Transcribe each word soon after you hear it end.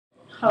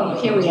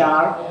Oh, here we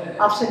are.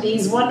 After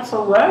these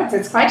wonderful words,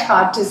 it's quite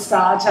hard to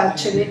start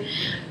actually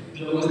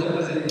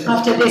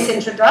after this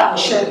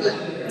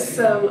introduction.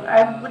 So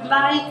I would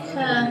like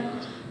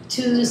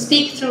to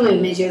speak through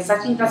images. I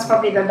think that's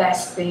probably the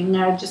best thing,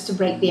 just to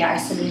break the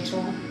ice a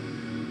little.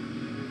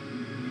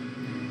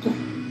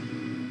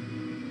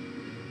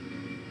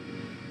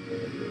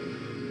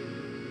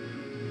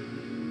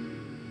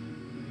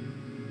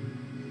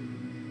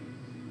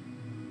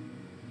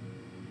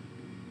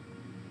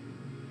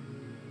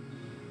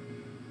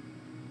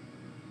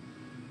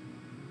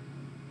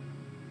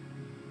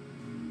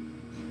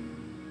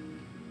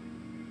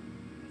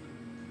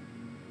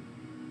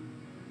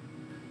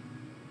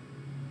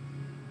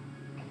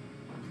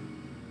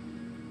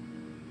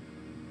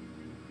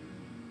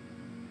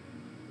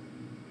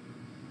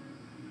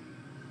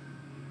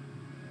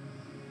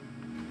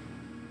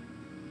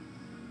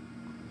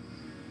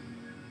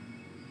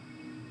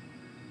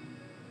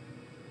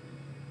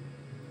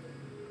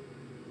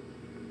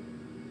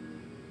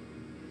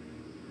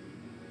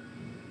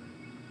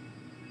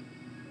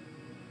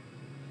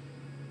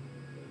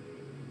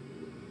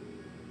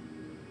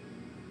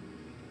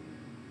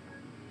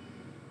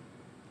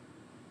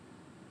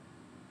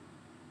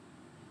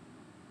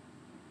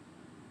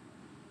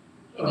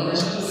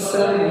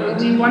 So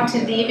we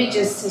wanted the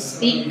images to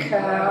speak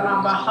on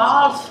our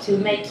behalf, to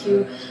make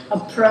you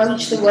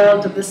approach the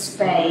world of the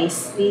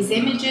space. These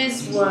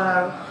images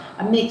were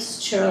a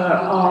mixture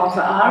of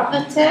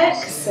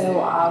Argotec, so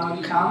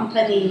our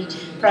company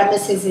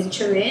premises in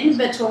Turin,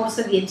 but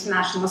also the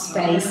International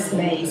Space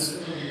Base.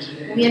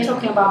 We are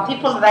talking about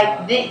people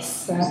like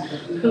this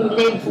who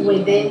live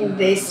within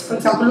this. For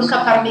example,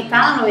 Luca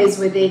Parmitano is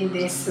within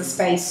this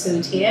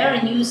spacesuit here,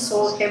 and you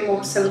saw him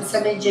also in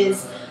some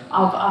images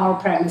of our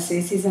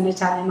premises. He's an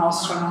Italian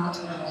astronaut.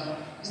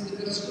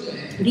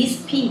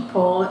 These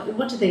people,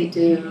 what do?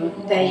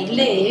 They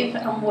live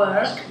and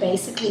work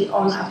basically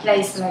on a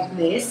place like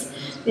this.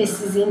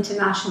 This is the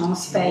International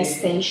Space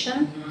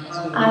Station,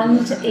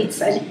 and it's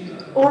an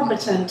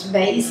orbitant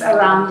base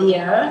around the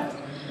Earth,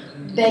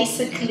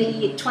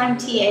 basically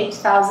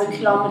 28,000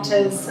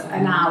 kilometers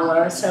an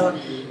hour. So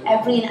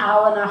every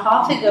hour and a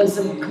half it goes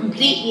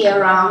completely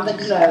around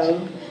the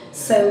globe.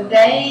 So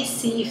they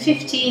see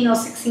 15 or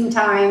 16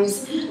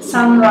 times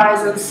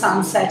sunrise and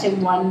sunset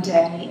in one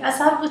day. As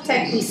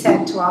Argotec, we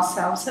said to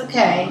ourselves,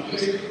 okay,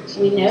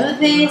 we know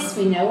this,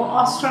 we know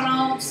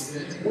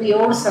astronauts, we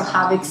also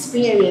have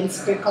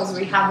experience because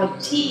we have a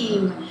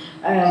team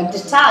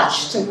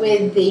detached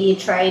with the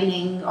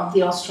training of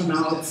the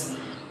astronauts.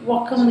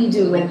 What can we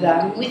do with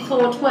them? We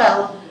thought,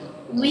 well,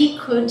 we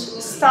could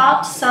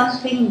start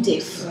something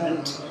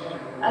different.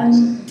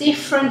 And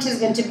different is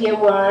going to be a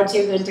word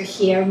you're going to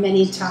hear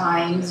many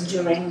times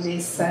during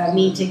this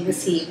meeting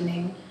this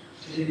evening.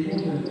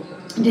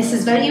 This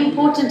is very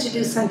important. To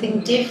do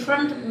something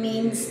different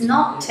means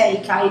not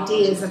take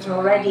ideas that are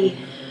already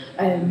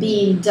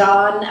being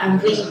done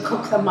and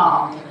re-cook them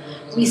up.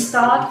 We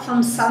start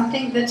from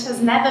something that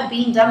has never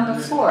been done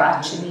before,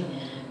 actually.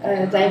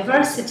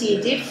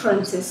 Diversity,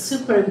 difference is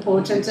super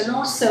important and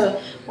also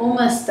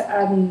almost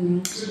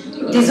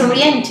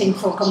disorienting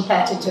for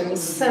competitors.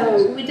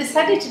 So we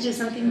decided to do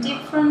something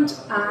different,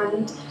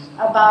 and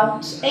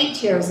about 8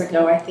 years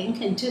ago, I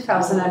think, in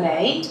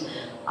 2008,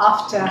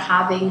 after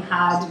having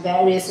had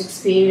various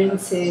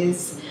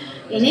experiences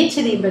in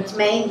Italy, but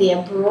mainly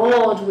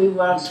abroad, we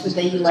worked with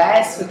the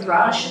US, with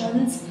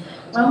Russians.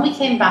 When we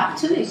came back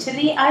to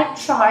Italy, I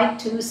tried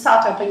to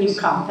start up a new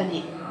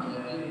company.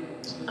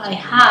 I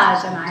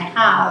had and I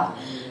have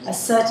a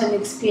certain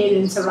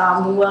experience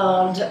around the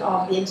world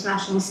of the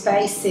International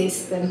Space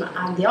System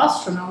and the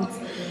astronauts.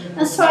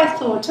 And so I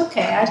thought,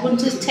 okay, I want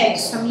to take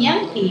some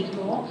young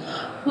people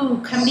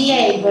who can be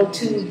able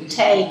to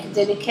take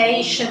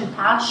dedication,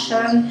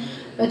 passion,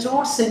 but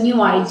also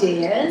new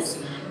ideas.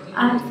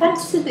 And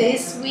thanks to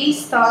this, we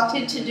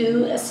started to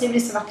do a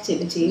series of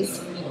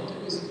activities.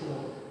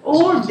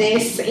 All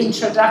this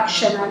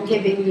introduction I'm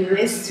giving you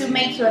is to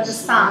make you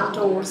understand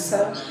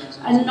also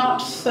and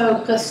not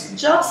focus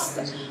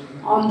just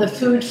on the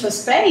food for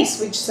space,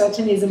 which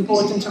certainly is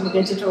important and we're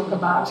going to talk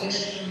about it.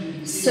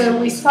 So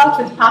we start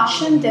with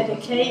passion,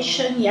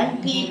 dedication,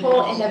 young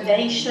people,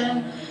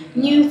 innovation,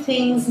 new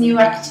things, new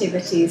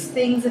activities,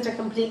 things that are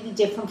completely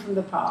different from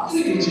the past.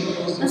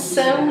 And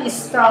so we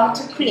start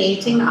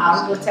creating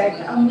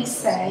Argotec and we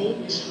say,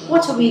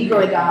 what are we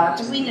good at?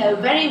 We know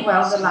very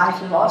well the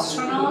life of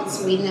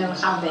astronauts, we know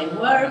how they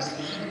work,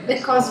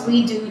 because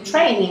we do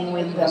training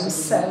with them.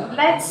 So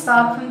let's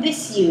start from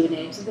this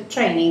unit, the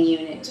training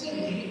unit.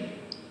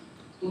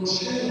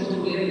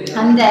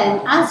 And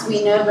then, as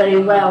we know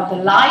very well,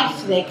 the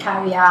life they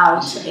carry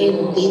out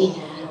in the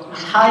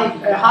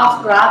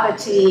half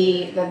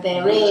gravity that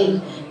they're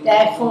in,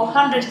 they're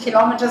 400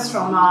 kilometers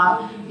from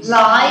our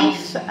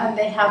life, and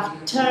they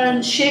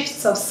have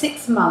shifts of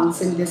 6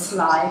 months in this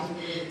life.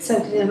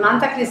 So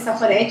Samantha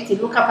Cristoforetti,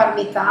 Luca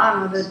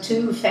Parmitano, the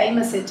two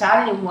famous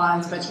Italian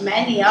ones, but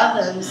many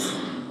others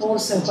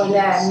also who are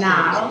there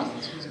now.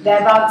 There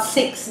are about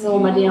 6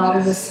 normally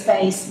on the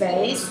space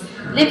base.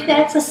 Lived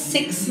there for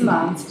 6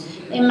 months.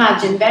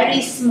 Imagine,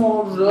 very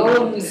small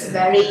rooms,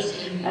 very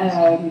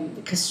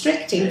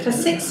constricting for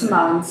 6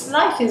 months.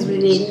 Life is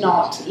really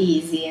not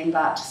easy in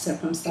that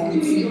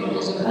circumstance.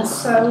 And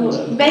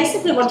so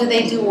basically what do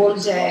they do all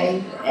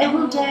day?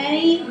 Every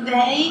day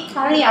they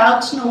carry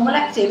out normal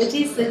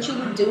activities that you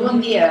would do on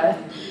the earth,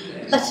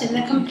 but in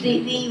a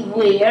completely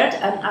weird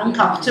and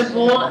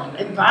uncomfortable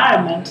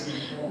environment.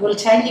 We'll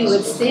tell you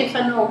with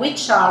Stefano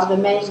which are the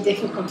main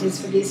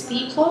difficulties for these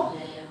people.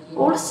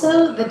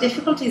 Also, the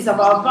difficulties of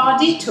our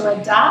body to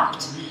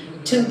adapt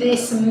to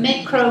this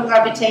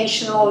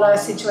micro-gravitational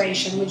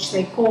situation, which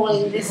they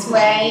call in this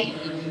way,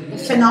 the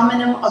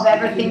phenomenon of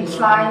everything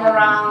flying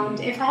around.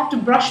 If I have to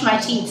brush my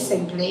teeth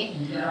simply,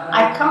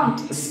 I can't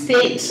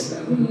spit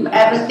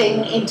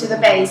everything into the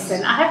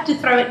basin. I have to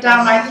throw it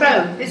down my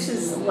throat. This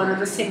is one of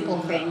the simple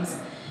things.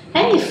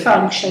 Any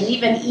function,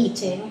 even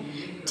eating,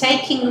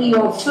 taking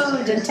your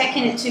food and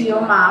taking it to your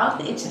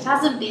mouth, it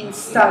hasn't been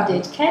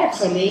studied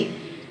carefully,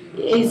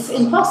 is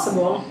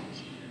impossible.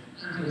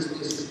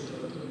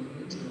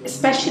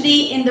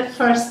 Especially in the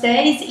first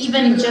days,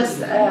 even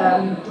just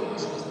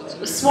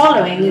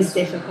swallowing is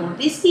difficult.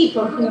 These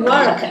people who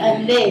work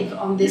and live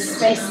on this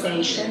space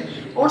station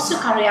also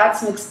carry out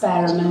some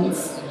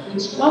experiments.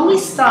 When we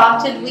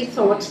started, we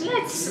thought,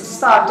 let's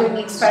start doing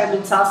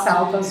experiments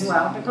ourselves as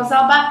well, because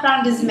our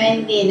background is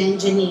mainly in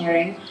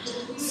engineering.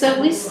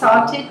 So we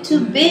started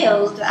to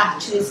build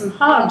actually some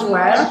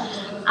hardware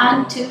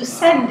and to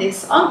send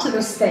this onto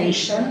the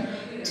station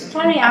to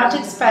carry out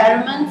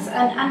experiments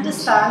and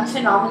understand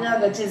phenomena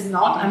that is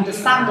not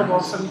understandable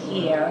from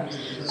here,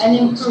 and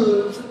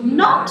improve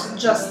not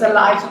just the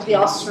life of the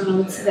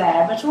astronauts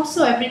there, but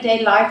also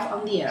everyday life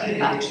on the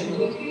Earth,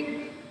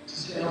 actually.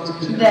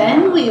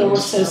 Then we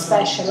also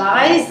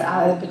specialized,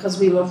 because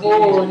we were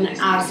born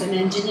as an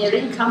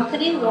engineering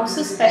company, we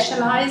also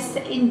specialized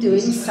in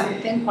doing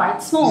something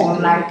quite small,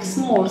 like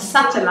small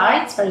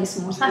satellites, very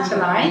small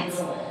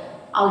satellites.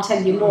 I'll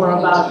tell you more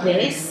about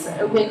this.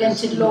 We're going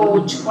to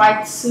launch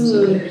quite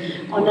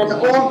soon on an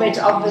orbit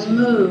of the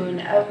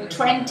moon,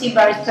 20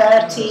 by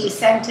 30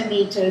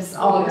 centimeters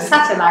of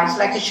satellite,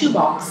 like a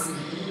shoebox,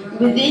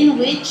 within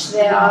which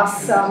there are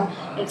some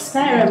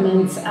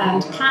experiments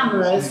and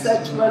cameras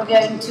that we're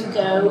going to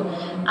go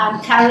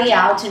and carry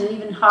out in an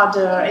even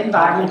harder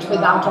environment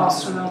without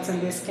astronauts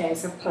in this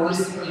case, of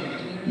course.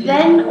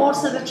 Then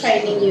also the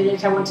training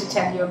unit I want to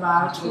tell you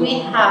about. We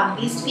have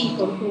these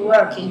people who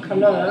work in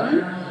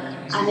Cologne,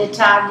 an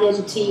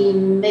Italian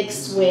team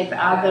mixed with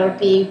other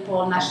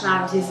people,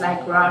 nationalities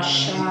like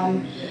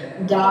Russian,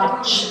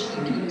 Dutch,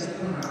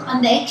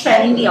 and they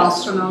train the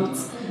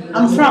astronauts.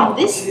 And from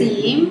this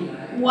team,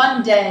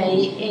 one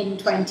day in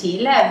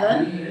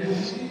 2011,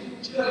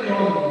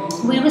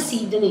 we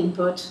received an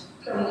input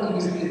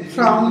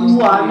from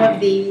one of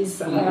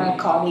these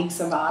colleagues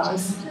of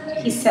ours.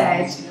 He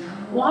said,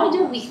 why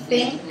don't we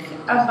think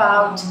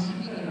about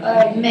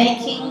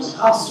making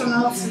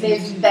astronauts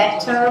live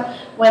better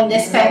when they're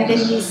spending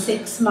these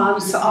 6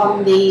 months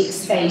on the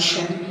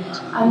station?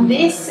 And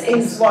this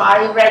is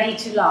why Ready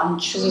to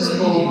Launch was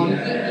born.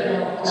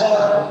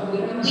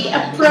 We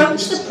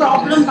approached the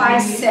problem by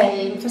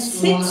saying, for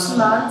 6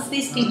 months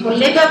these people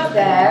live up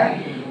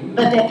there,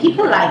 but they're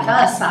people like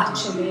us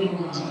actually.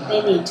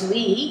 They need to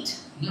eat.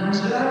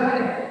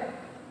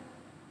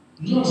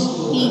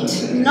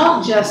 Eat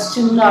not just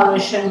to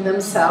nourish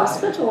themselves,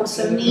 but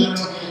also need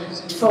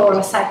for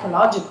a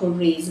psychological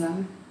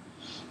reason.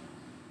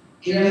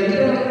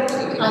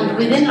 And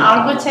within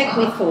Argotec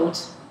we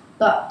thought,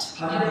 but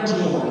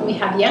we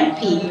have young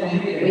people,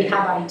 we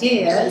have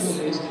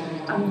ideas,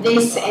 and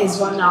this is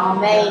one of our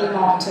main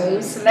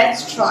mottos.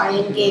 Let's try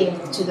and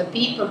give to the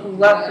people who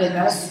work with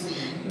us,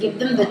 give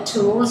them the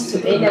tools to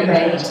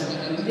innovate.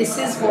 This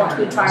is what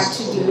we try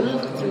to do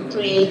through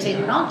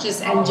creating not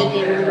just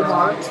engineering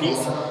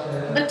laboratories,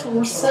 but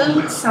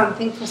also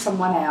something for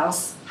someone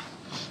else.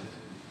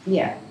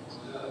 Yeah.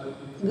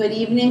 Good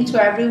evening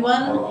to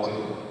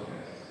everyone.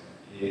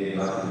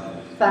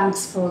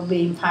 Thanks for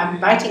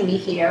inviting me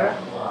here.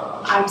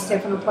 I'm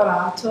Stefano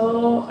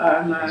Polato.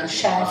 I'm a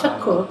chef, a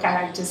cook,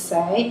 I like to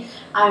say.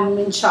 I'm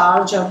in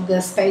charge of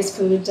the space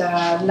food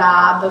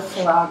lab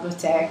for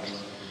Argotec.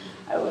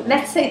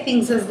 Let's say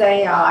things as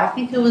they are. I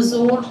think it was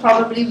all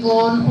probably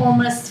born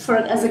almost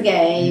as a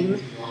game,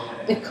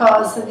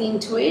 because the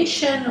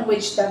intuition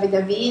which David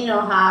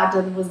Avino had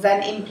and was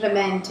then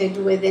implemented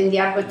within the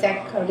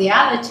Argotec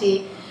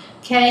reality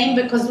came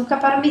because Luca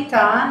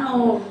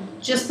Parmitano,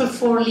 just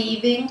before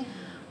leaving,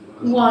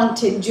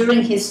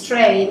 during his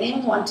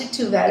training, wanted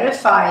to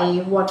verify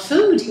what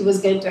food he was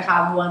going to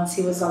have once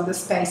he was on the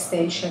space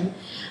station.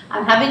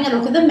 And having a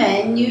look at the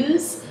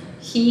menus,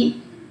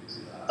 he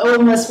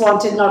almost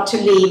wanted not to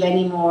leave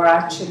anymore,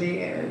 actually,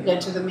 go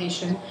to the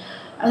mission.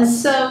 And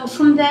so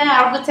from there,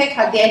 Argotec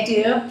had the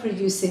idea of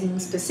producing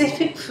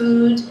specific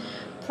food,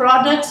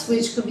 products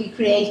which could be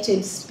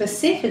created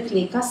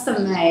specifically,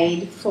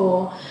 custom-made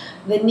for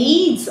the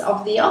needs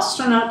of the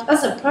astronaut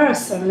as a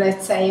person.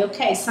 Let's say,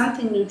 okay,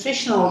 something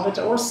nutritional but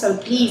also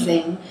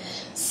pleasing,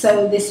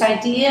 So this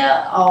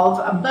idea of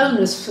a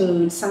bonus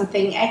food,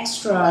 something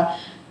extra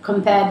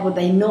compared what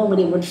they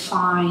normally would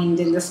find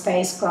in the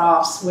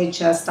spacecrafts,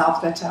 which are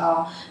stuff that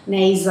are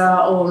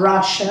NASA or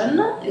Russian,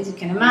 as you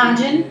can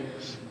imagine.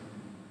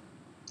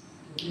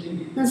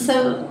 And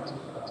so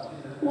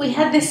we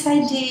had this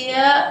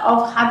idea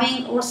of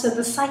having also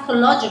the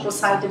psychological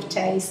side of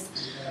taste,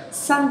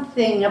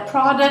 something,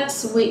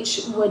 products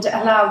which would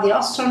allow the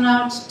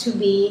astronaut to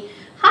be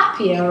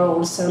happier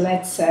also,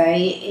 let's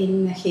say,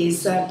 in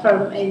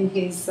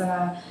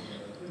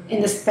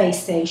the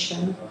space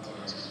station.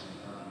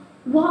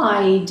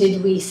 Why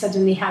did we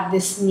suddenly have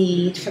this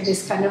need for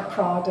this kind of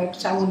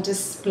product? I want to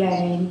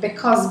explain.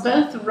 Because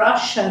both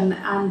Russian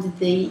and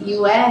the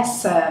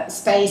US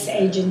space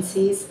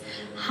agencies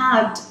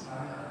had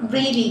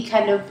really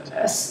kind of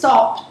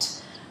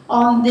stopped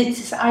on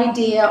this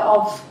idea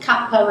of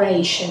kappa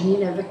ration, you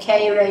know, the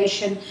K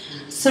ration,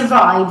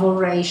 survival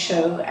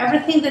ratio.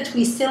 Everything that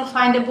we still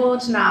find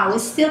aboard now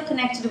is still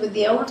connected with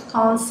the old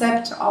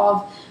concept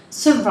of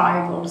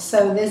survival.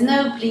 So there's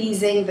no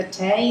pleasing the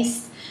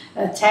taste,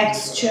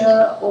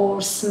 texture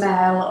or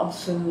smell of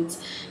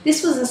foods.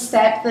 This was a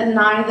step that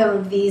neither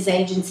of these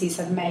agencies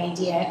had made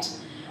yet.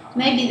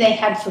 Maybe they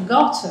had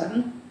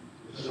forgotten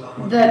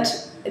that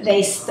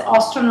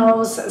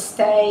astronauts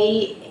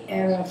stay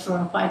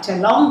for quite a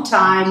long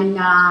time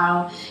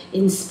now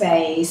in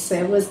space.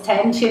 It was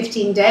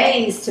 10-15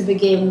 days to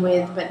begin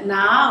with, but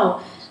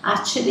now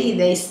actually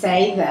they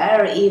stay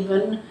there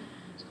even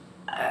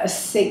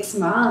 6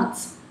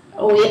 months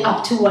or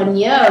up to 1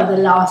 year, the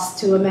last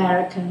 2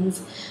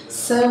 Americans.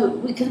 So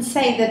we can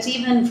say that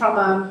even from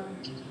a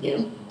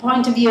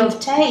point of view of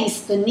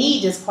taste, the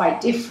need is quite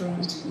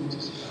different.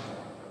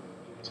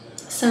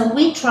 So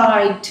we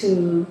tried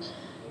to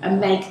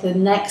make the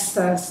next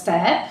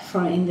step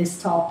in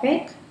this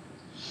topic.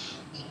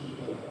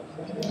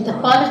 The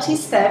quality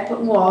step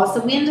was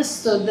that we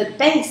understood that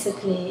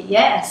basically,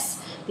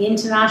 yes, the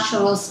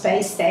International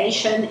Space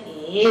Station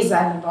is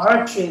a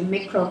laboratory of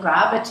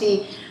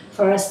microgravity.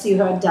 First, you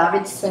heard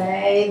David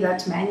say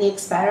that many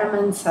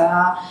experiments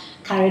are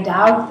carried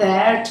out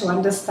there to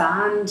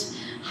understand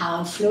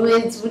how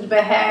fluids would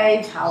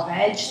behave, how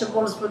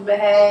vegetables would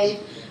behave,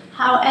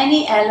 how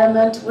any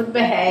element would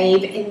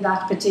behave in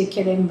that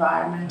particular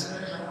environment.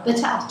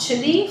 But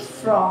actually,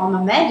 from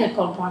a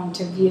medical point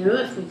of view,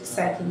 if we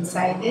can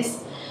say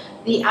this,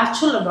 the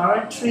actual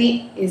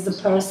laboratory is the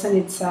person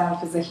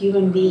itself, is a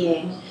human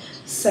being.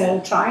 So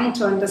trying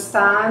to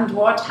understand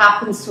what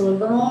happens to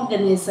an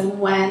organism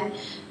when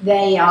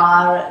they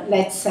are,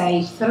 let's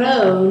say,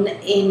 thrown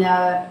in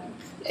an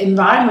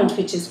environment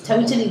which is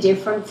totally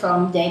different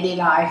from daily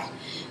life.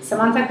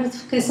 Samantha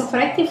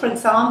Cristoforetti, for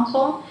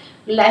example,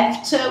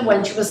 left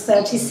when she was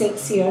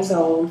 36 years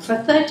old. For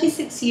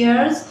 36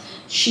 years,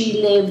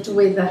 she lived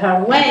with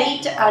her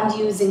weight and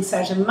using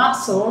certain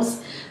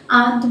muscles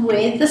and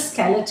with the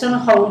skeleton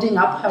holding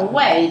up her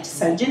weight.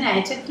 So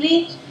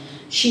genetically,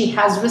 she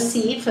has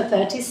received for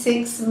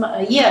 36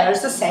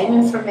 years the same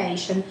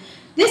information.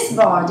 This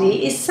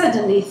body is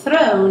suddenly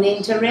thrown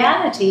into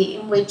reality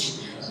in which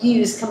you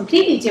use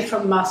completely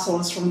different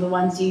muscles from the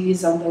ones you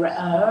use on the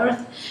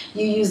earth.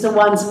 You use the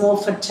ones more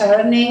for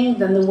turning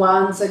than the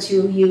ones that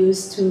you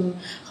use to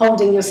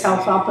holding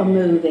yourself up and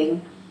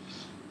moving,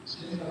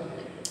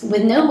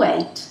 with no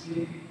weight.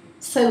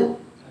 So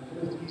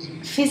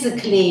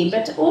physically,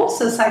 but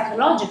also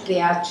psychologically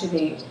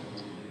actually,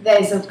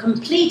 there's a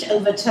complete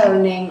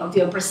overturning of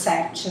your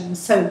perception.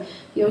 So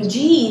your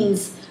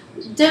genes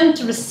don't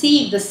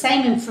receive the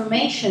same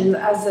information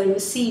as they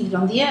received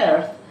on the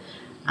earth.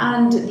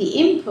 And the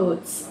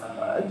inputs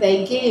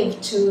they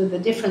give to the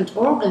different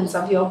organs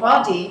of your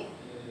body,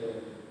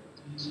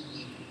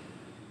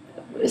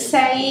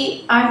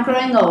 say, I'm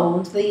growing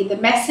old, the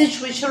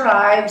message which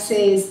arrives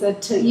is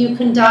that you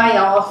can die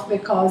off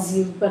because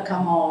you've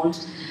become old.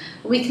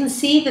 We can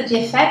see that the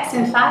effects,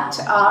 in fact,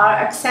 are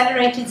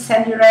accelerated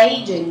cellular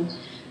aging.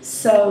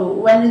 So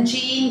when a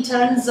gene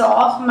turns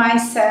off, my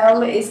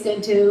cell is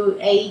going to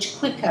age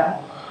quicker.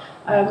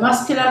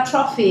 Muscular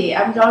atrophy,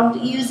 I'm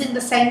not using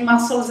the same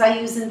muscles I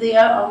use on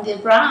the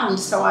ground,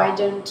 so I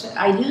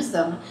lose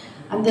them.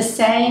 And the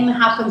same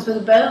happens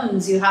with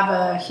bones. You have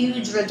a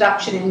huge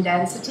reduction in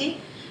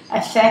density,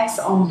 effects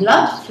on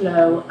blood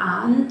flow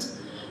and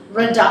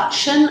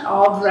reduction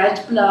of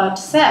red blood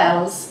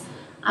cells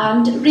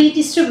and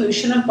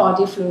redistribution of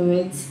body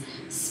fluids,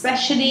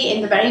 especially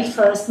in the very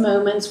first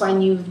moments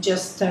when you've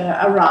just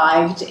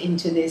arrived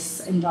into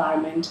this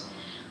environment.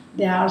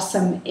 There are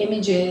some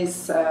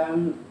images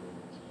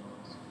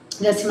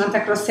that Samantha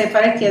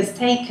Cristoforetti has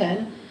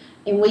taken,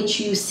 in which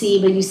you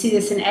see, but you see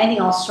this in any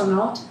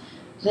astronaut,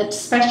 that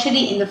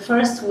especially in the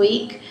first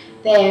week,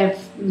 their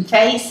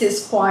face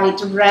is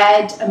quite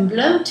red and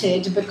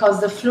bloated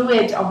because the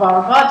fluid of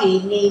our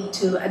body need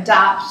to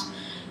adapt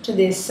to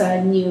this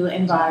new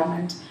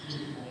environment.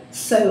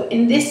 So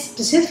in this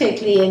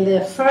specifically, in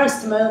the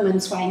first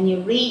moments when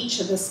you reach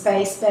the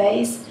space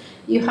base,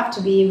 you have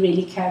to be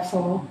really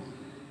careful.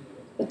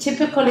 A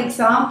typical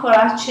example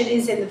actually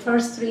is in the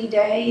first 3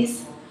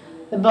 days,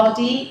 the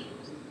body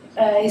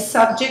is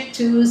subject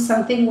to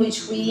something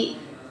which we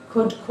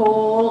could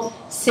call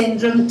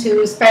syndrome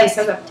to space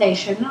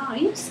adaptation.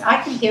 Nice,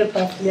 I can hear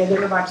perfectly. I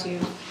don't know about you.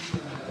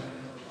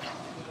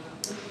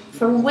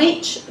 For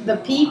which the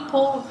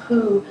people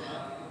who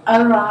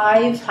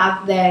arrive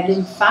have their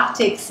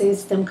lymphatic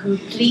system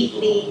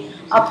completely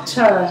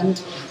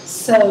upturned.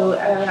 So,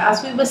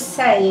 as we were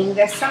saying,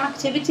 there's some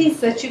activities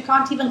that you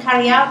can't even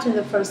carry out in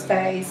the first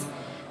days.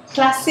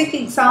 Classic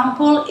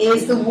example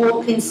is the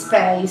walk in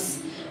space.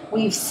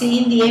 We've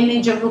seen the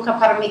image of Luca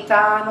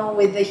Parmitano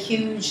with the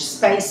huge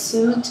space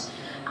suit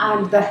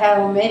and the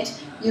helmet.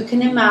 You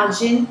can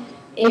imagine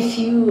if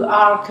you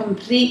are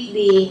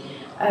completely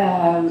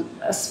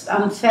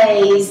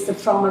unfazed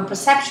from a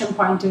perception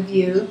point of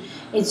view.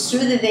 It's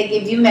true that they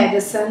give you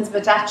medicines,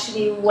 but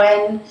actually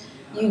when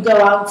you go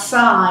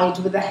outside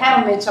with the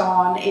helmet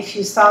on, if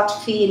you start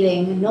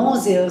feeling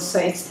nauseous,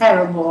 it's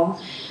terrible.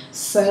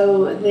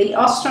 So the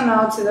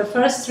astronauts in the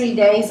first 3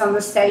 days on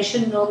the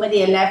station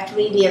normally are left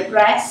really at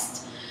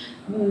rest.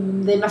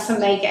 They mustn't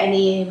make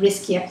any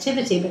risky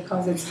activity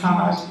because it's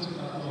hard.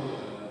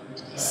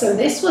 So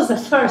this was the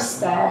first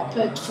step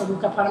for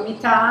Luca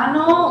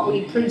Parmitano.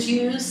 We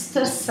produced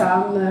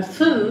some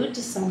food,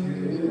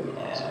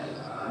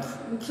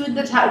 food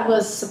that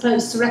was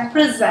supposed to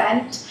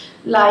represent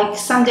like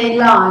Sunday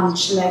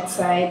lunch, let's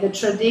say, the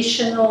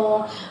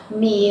traditional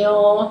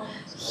meal.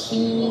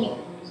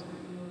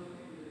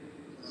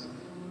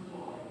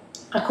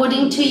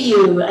 According to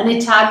you, an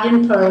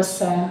Italian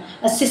person,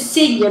 a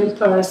Sicilian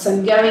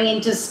person going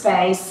into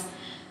space,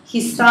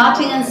 he's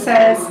starting and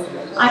says,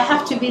 I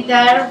have to be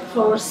there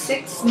for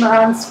 6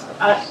 months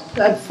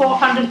at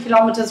 400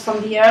 kilometers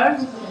from the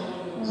Earth.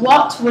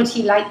 What would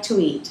he like to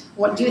eat?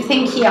 What do you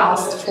think he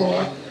asked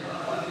for?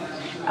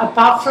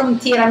 Apart from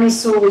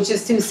tiramisu, which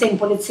is too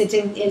simple, it's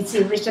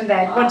written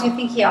there. What do you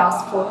think he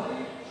asked for?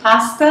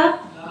 Pasta?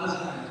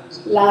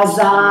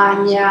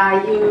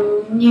 Lasagna,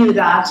 you knew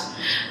that.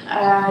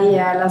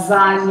 Yeah,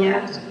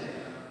 lasagna.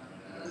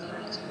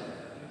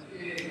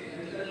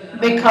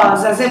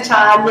 Because as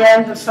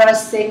Italian, the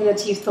first thing that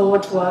he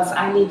thought was,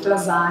 I need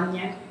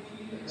lasagna.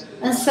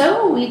 And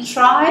so we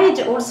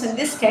tried also in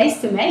this case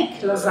to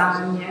make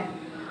lasagna.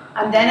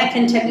 And then I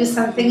can tell you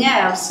something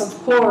else. Of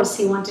course,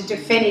 he wanted to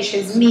finish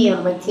his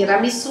meal with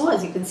tiramisu,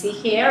 as you can see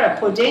here, a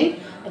pudding,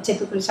 a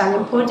typical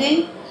Italian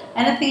pudding.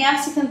 Anything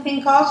else you can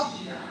think of?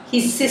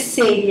 He's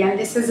Sicilian.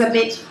 This is a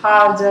bit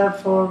harder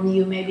for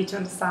you maybe to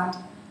understand.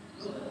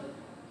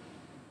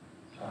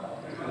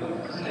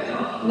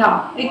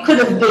 No, it could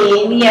have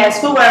been.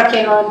 Yes, we're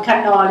working on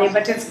cannoli,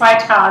 but it's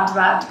quite hard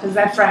that because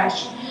they're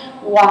fresh.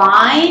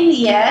 Wine,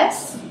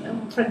 yes,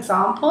 for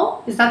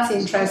example. That's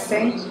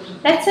interesting.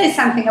 Let's say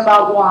something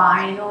about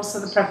wine, also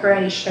the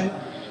preparation.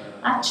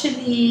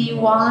 Actually,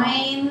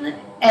 wine,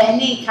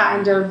 any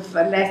kind of,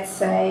 let's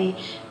say,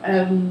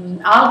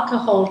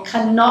 alcohol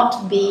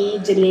cannot be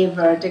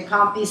delivered. It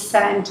can't be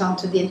sent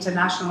onto the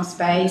International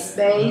Space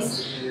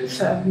Base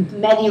for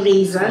many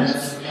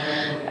reasons,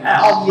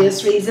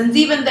 obvious reasons,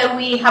 even though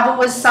we have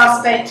always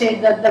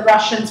suspected that the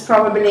Russians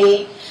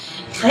probably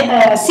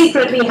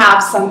secretly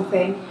have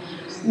something.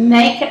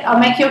 I'll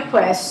make your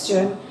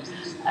question.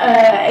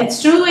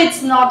 It's true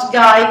it's not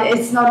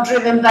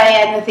driven by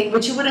anything,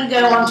 but you wouldn't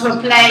go onto a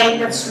plane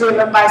that's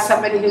driven by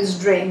somebody who's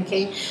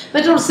drinking.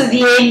 But also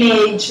the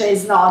image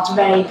is not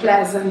very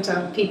pleasant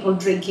of people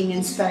drinking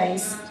in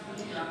space.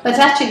 But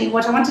actually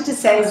what I wanted to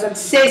say is that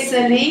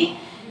Sicily,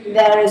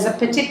 there is a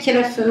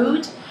particular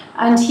food,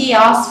 and he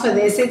asked for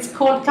this. It's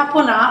called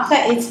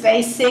caponata. It's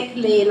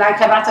basically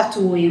like a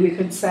ratatouille, we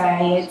could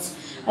say. It's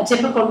a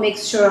typical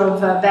mixture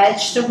of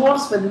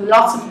vegetables with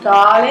lots of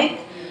garlic.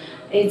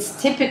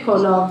 It's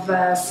typical of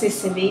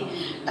Sicily.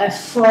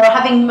 For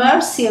having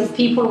mercy of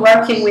people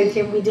working with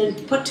him, we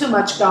didn't put too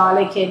much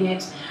garlic in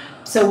it.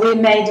 So we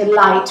made a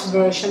light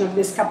version of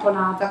this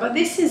caponata. But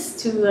this is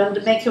to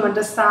make you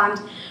understand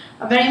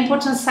a very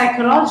important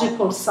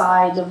psychological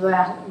side of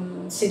the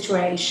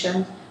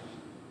situation.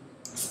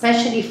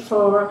 Especially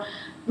for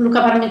Luca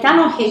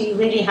Parmitano, he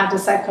really had a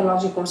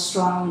psychological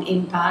strong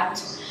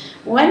impact.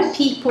 When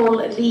people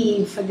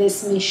leave for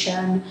this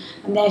mission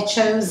and they're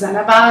chosen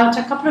about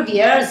a couple of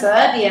years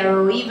earlier,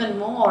 or even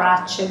more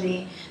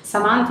actually,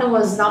 Samantha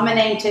was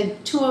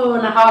nominated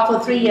 2.5 or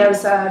 3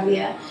 years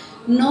earlier.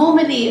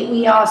 Normally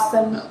we ask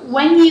them,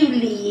 when you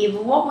leave,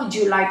 what would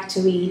you like to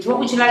eat? What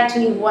would you like to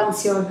eat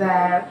once you're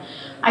there?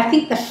 I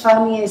think the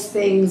funniest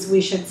things we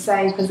should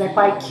say, because they're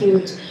quite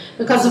cute.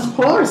 Because of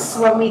course,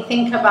 when we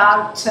think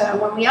about,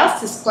 when we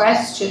ask this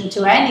question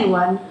to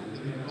anyone,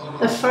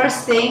 the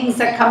first things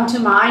that come to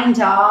mind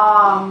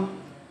are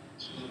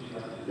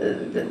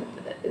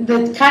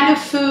the kind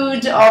of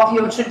food of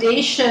your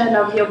tradition,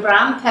 of your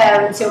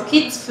grandparents, your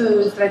kids'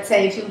 food. Let's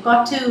say if you've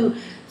got to,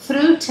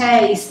 through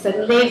taste,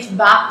 and live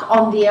back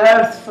on the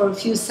earth for a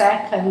few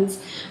seconds,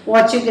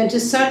 what you're going to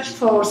search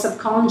for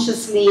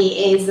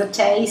subconsciously is the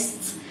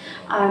tastes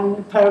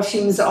and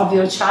perfumes of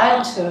your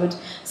childhood.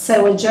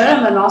 So a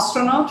German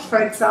astronaut, for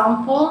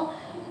example,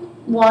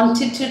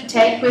 wanted to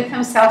take with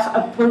himself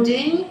a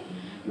pudding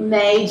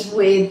made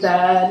with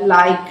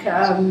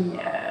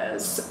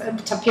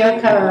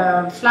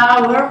tapioca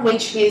flour,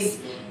 which his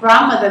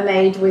grandmother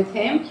made with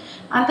him,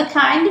 and the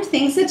kind of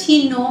things that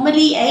he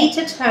normally ate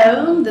at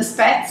home, the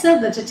spätzle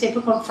that are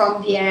typical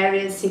from the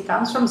areas he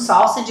comes from,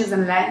 sausages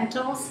and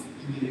lentils.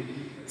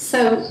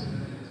 So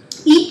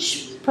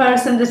each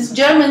person, this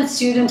German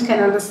student can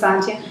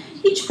understand here,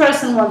 each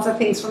person wants the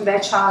things from their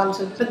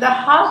childhood, but the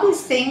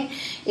hardest thing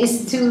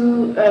is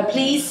to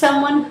please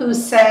someone who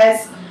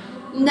says,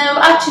 no,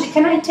 actually,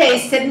 can I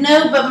taste it?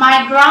 No, but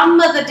my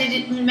grandmother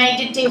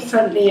made it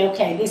differently.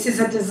 Okay, this is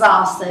a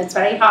disaster. It's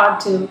very hard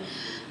to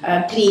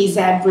please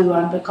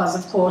everyone, because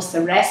of course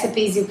the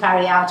recipes you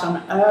carry out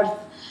on Earth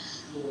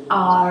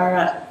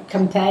are,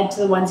 compared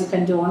to the ones you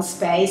can do on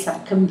space,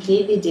 have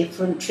completely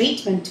different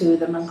treatment to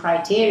them and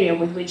criteria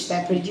with which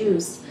they're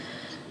produced.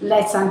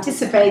 Let's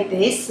anticipate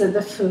this. So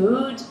the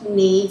food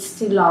needs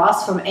to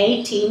last from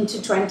 18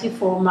 to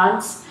 24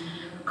 months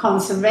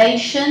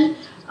conservation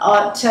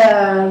at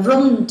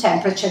room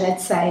temperature,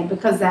 let's say,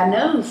 because there are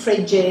no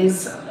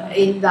fridges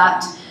in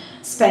that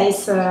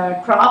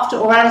spacecraft,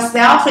 or else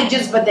there are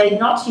fridges, but they're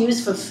not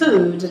used for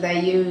food,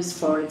 they're used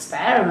for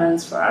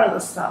experiments, for other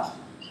stuff,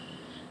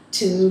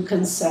 to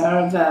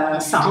conserve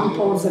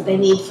samples that they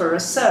need for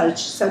research.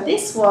 So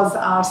this was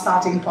our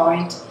starting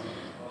point.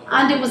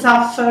 And it was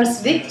our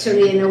first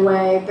victory in a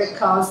way,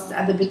 because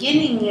at the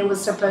beginning it was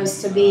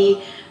supposed to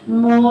be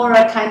more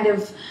a kind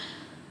of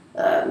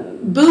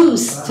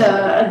boost,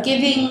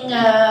 giving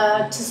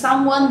to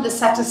someone the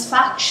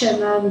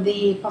satisfaction and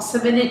the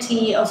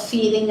possibility of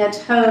feeling at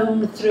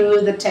home through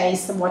the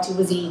taste of what he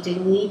was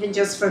eating, even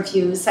just for a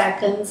few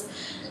seconds,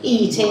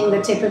 eating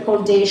the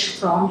typical dish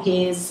from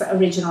his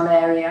original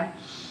area.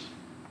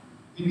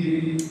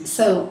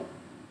 So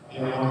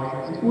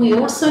we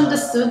also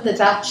understood that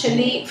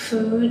actually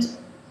food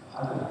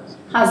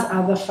has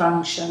other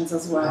functions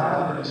as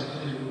well.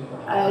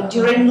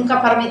 During Luca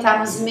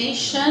Parmitano's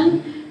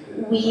mission,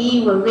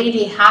 we were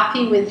really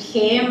happy with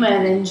him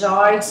and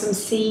enjoyed some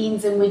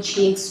scenes in which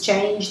he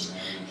exchanged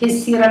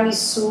his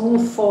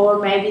tiramisu for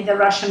maybe the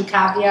Russian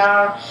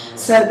caviar.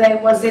 So there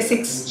was this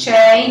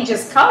exchange,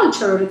 this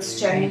cultural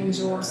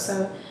exchange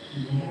also.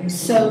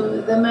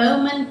 So the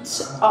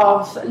moment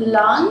of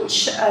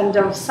lunch and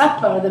of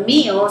supper, the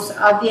meals,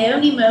 are the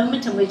only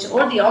moment in which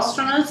all the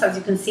astronauts, as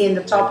you can see in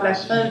the top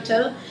left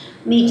photo,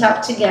 meet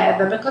up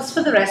together, because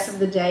for the rest of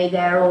the day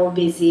they're all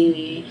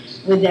busy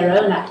with their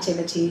own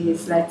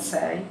activities, let's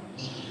say.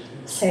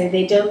 So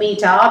they don't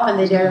meet up and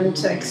they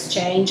don't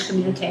exchange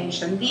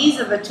communication. These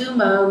are the two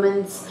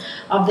moments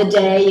of the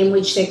day in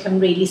which they can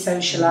really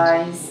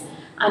socialize.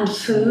 And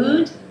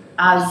food,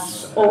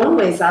 as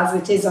always, as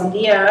it is on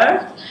the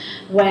Earth,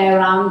 where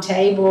around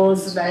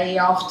tables very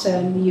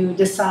often you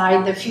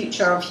decide the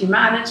future of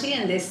humanity,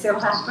 and this still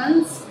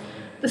happens,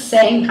 the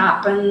same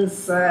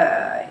happens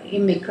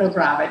in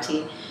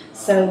microgravity.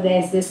 So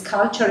there's this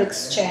cultural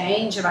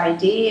exchange of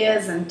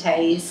ideas and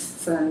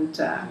tastes, and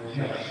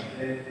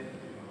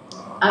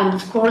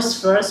of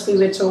course first we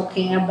were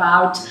talking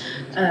about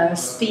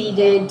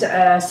speeded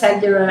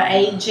cellular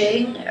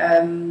aging.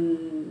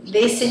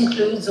 This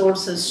includes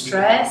also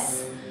stress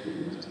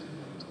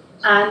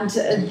and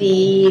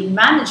the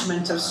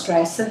management of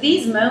stress. So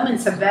these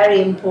moments are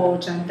very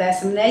important. There's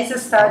some nasal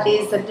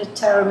studies that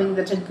determine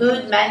that a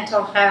good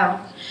mental health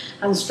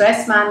and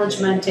stress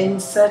management in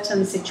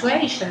certain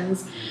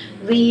situations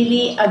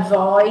really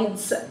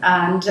avoids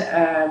and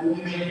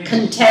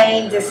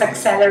contains this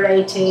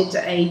accelerated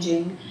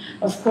aging.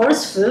 Of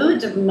course,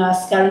 food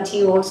must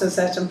guarantee also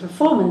certain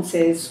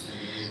performances.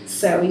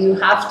 So you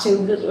have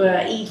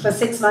to eat for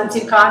 6 months.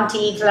 You can't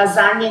eat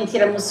lasagna and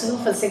tiramisu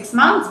for 6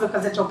 months,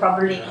 because it will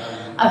probably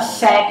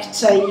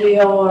affect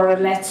your,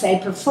 let's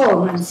say,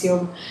 performance,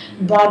 your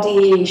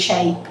body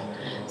shape.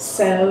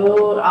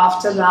 So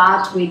after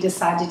that, we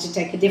decided to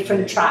take a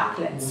different track,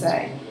 let's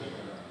say.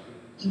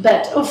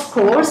 But of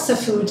course, the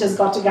food has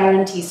got to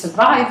guarantee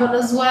survival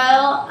as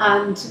well,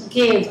 and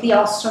give the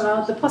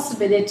astronaut the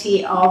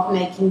possibility of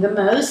making the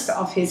most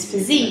of his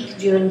physique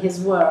during his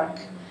work.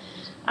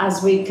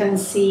 As we can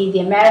see, the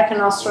American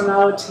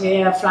astronaut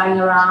here flying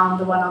around,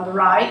 the one on the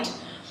right.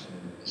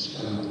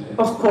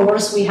 Of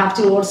course, we have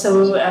to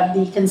also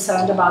be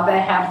concerned about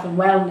their health and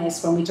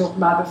wellness when we talk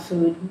about the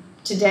food.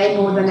 Today,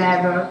 more than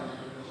ever.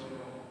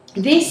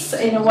 This,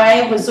 in a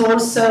way, was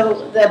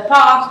also the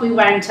path we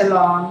went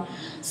along.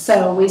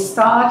 So we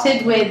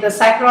started with the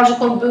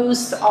psychological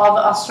boost of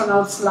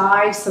astronauts'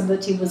 lives, so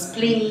that he was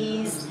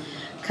pleased,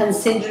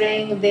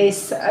 considering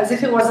this as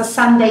if it was a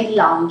Sunday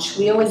lunch.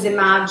 We always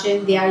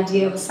imagined the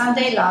idea of a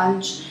Sunday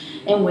lunch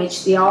in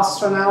which the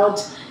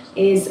astronaut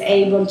is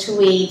able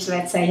to eat,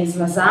 let's say, his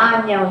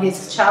lasagna or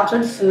his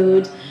childhood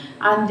food,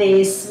 and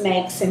this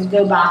makes him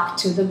go back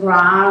to the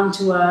ground,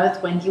 to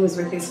Earth, when he was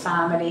with his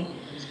family.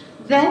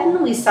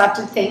 Then we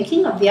started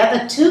thinking of the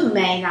other two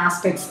main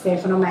aspects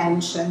Stefano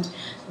mentioned,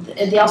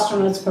 the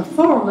astronaut's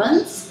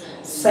performance.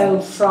 So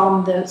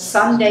from the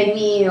Sunday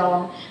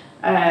meal,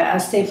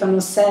 as Stefano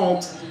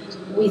said,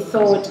 we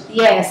thought,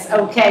 yes,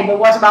 okay, but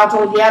what about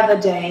all the other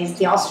days?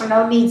 The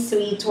astronaut needs to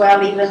eat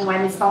well even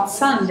when it's not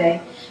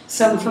Sunday.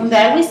 So from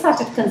there we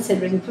started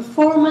considering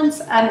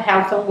performance and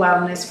health and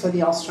wellness for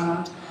the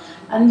astronaut.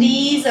 And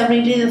these are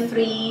really the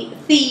three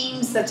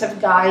themes that have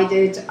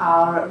guided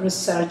our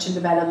research and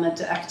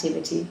development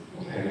activity.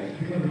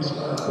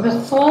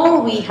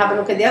 Before we have a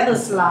look at the other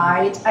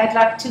slide, I'd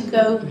like to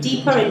go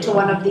deeper into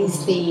one of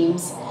these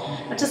themes.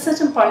 At a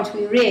certain point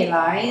we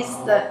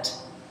realized that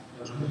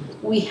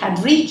we had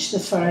reached the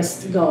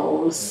first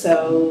goal,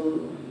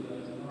 so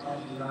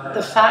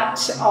the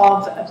fact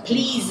of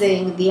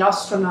pleasing the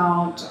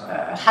astronaut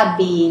had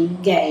been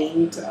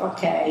gained,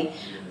 okay,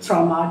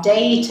 from our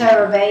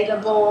data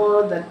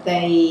available that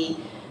they,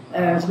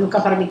 Luca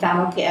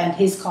Parmitano and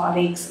his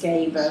colleagues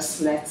gave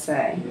us, let's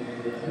say.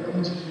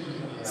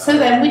 So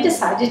then we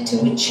decided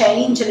to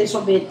change a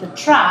little bit the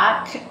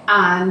track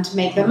and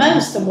make the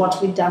most of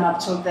what we'd done up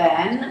till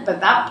then. But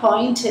at that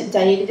point,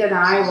 David and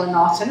I were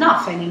not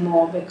enough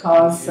anymore,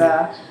 because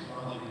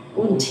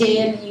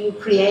until you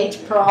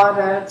create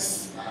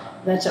products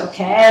that,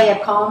 okay, are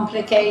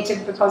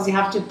complicated because you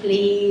have to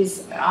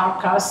please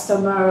our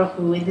customer,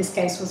 who in this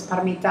case was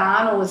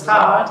Parmitano, was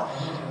hard,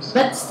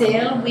 but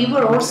still we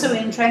were also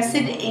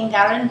interested in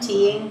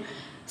guaranteeing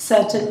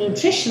certain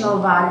nutritional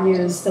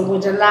values that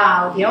would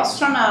allow the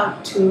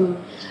astronaut to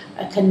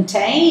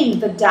contain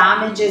the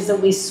damages that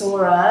we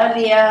saw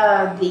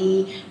earlier,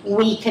 the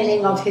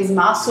weakening of his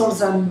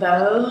muscles and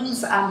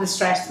bones, and the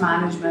stress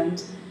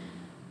management.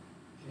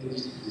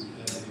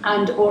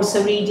 And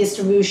also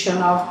redistribution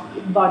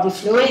of body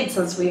fluids,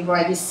 as we've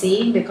already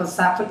seen, because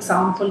that, for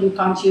example, you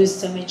can't use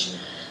too much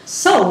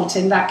salt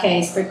in that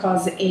case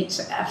because it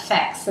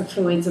affects the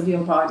fluids of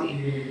your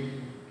body.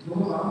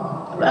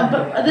 But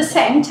at the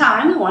same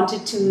time, we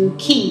wanted to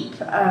keep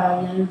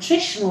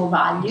nutritional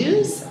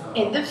values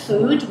in the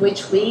food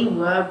which we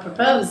were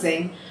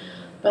proposing.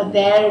 But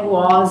there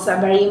was a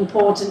very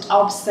important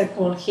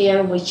obstacle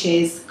here, which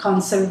is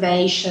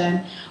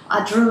conservation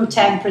at room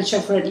temperature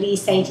for at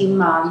least 18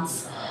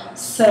 months.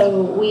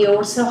 So we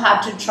also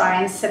had to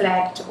try and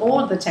select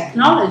all the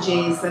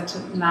technologies that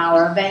now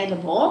are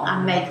available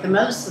and make the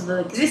most of the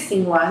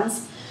existing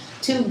ones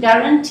to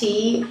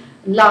guarantee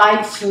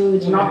live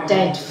food, not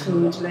dead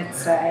food,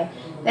 let's say.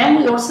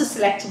 Then we also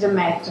selected a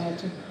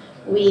method.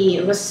 We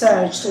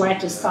researched where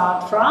to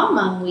start from,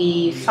 and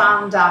we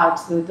found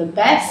out that the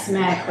best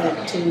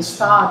method to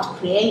start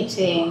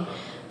creating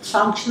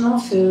functional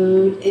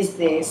food is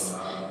this.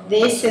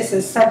 This is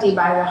a study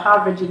by the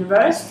Harvard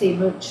University,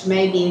 which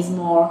maybe is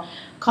more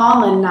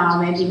common now,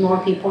 maybe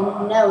more people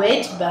know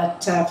it,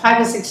 but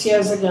 5 or 6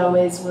 years ago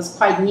it was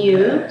quite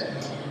new.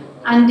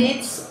 And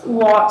it's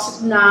what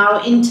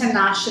now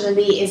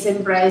internationally is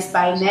embraced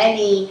by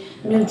many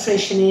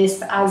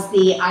nutritionists as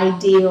the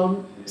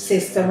ideal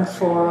system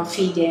for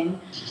feeding.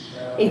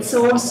 It's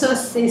also a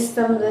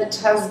system that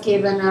has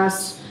given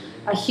us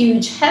a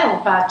huge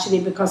help,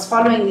 actually, because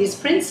following these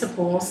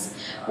principles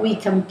we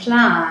can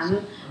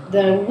plan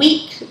the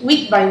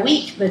week by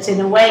week, but in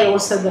a way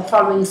also the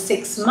following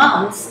 6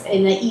 months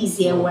in an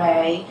easier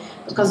way,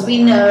 because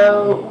we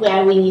know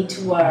where we need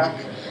to work.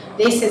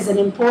 This is an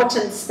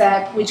important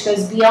step which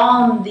goes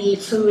beyond the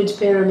food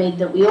pyramid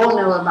that we all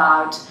know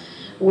about,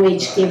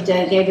 which gave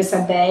us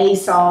a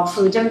base of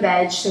fruit and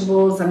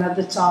vegetables, and at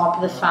the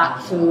top the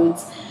fat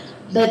foods.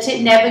 But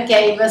it never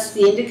gave us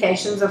the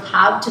indications of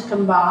how to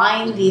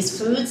combine these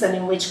foods and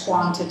in which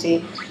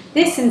quantity.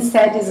 This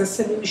instead is a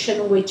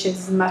solution which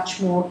is much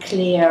more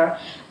clear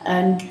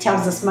and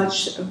tells us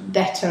much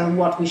better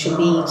what we should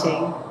be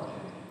eating.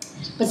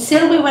 But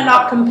still we were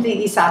not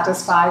completely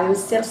satisfied. There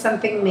was still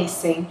something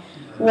missing.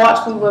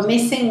 What we were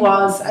missing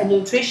was a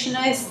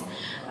nutritionist,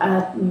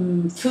 a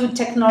food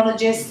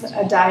technologist,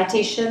 a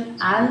dietitian,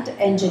 and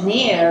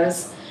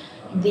engineers.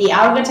 The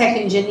Argotec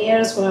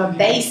engineers were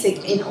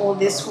basic in all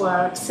this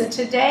work. So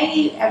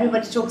today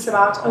everybody talks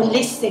about a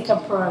holistic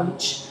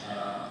approach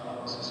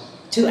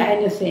to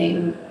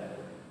anything.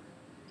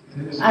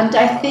 And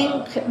I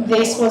think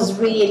this was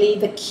really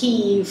the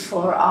key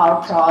for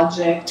our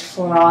project,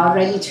 for our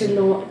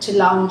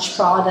ready-to-launch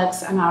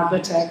products and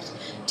Argotec,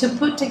 to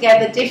put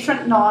together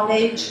different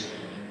knowledge,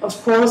 of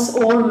course,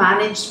 all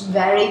managed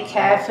very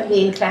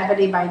carefully and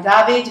cleverly by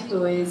David,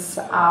 who is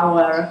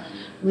our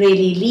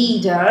really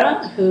leader,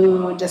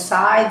 who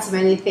decides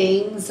many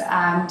things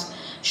and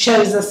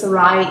shows us the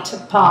right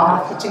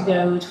path to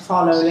go to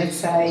follow, let's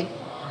say.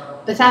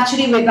 But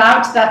actually,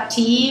 without that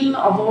team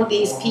of all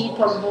these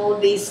people, of all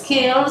these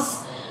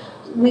skills,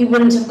 we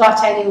wouldn't have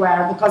got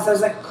anywhere, because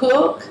as a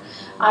cook,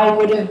 I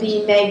would have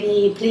been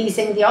maybe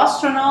pleasing the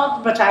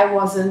astronaut, but I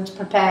wasn't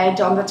prepared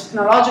on the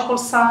technological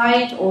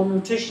side or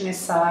nutritionist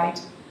side.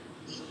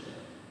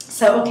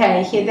 So,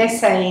 okay, here they're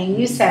saying,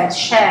 you said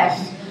chef,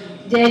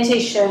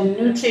 dietitian,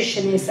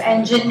 nutritionist,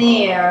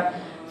 engineer,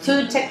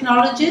 food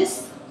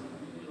technologist.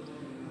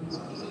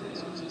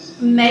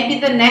 Maybe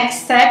the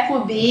next step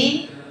would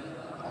be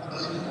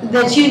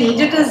that you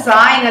need a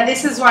designer.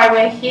 This is why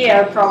we're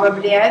here,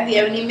 probably. The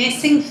only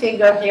missing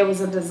figure here was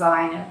a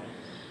designer.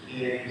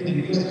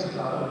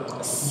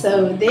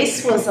 So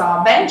this was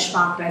our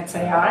benchmark, let's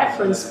say, our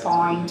reference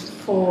point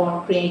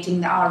for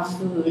creating our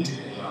food.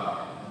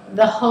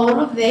 The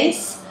whole of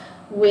this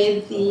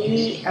with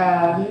the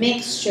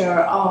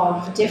mixture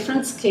of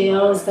different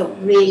skills that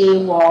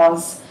really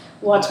was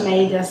what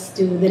made us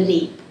do the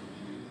leap.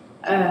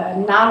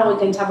 Now we're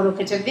going to have a look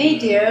at a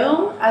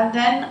video, and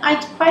then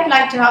I'd quite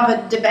like to have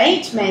a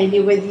debate maybe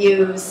with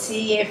you,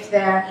 see if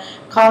there are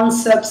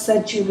concepts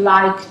that you'd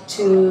like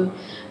to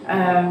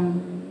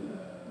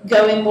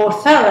go in more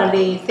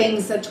thoroughly,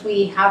 things that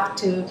we've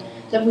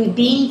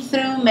been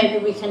through,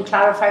 maybe we can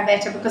clarify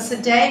better, because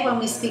today when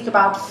we speak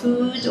about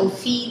food or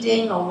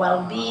feeding or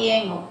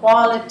well-being or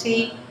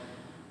quality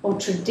or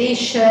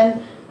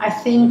tradition, I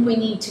think we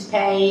need to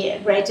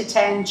pay great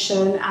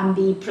attention and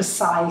be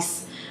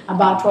precise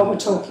about what we're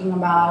talking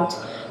about,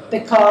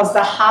 because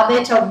the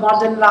habit of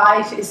modern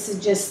life is to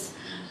just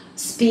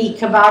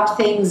speak about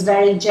things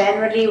very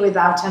generally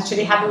without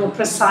actually having a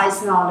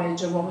precise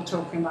knowledge of what we're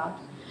talking about.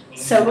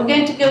 So we're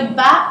going to go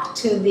back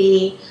to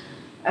the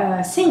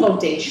single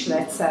dish,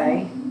 let's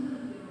say.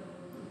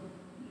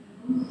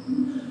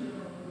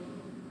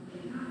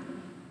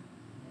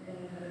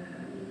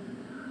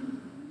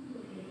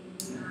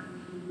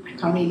 I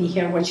can't really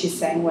hear what she's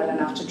saying well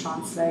enough to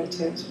translate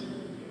it.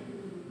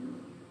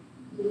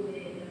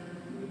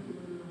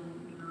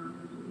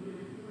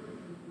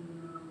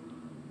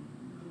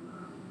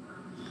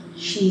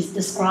 She's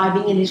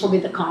describing a little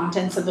bit the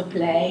contents of a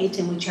plate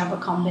in which you have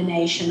a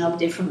combination of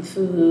different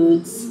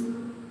foods.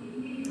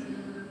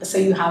 So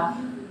you have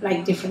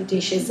like different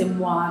dishes in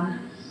one.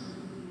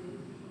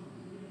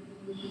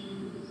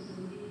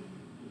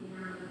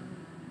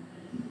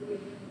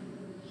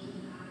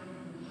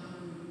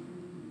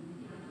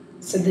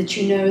 So that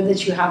you know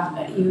that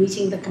you're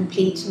eating the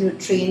complete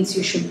nutrients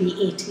you should be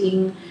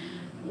eating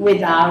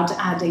without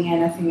adding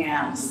anything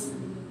else.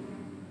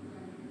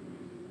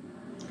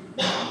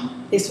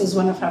 This was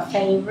one of her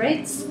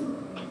favorites.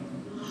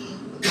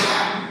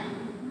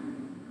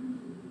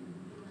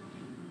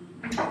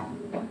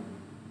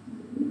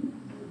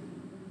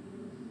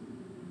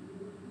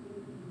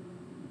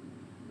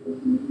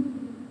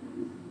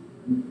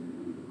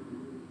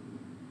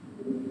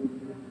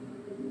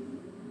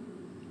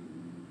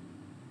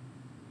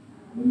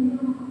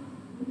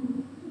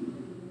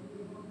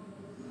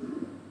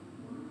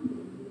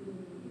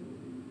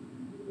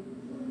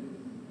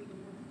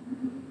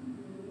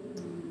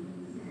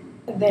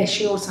 There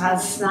she also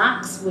has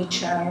snacks,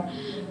 which are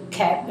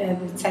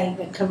let's say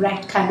the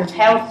correct kind of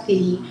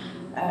healthy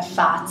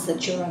fats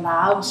that you're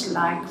allowed,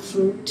 like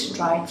fruit,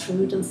 dried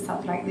fruit and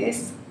stuff like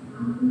this.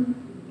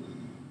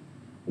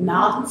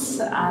 Nuts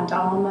and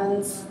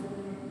almonds.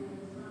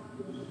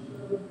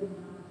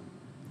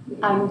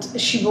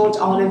 And she brought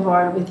olive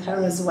oil with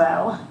her as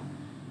well.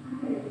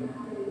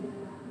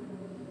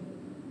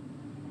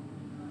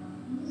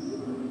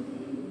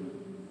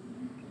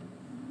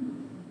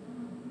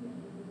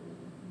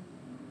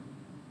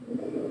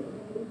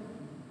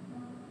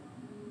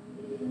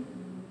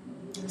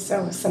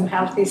 So some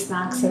healthy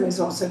snacks. There is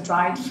also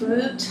dried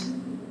fruit.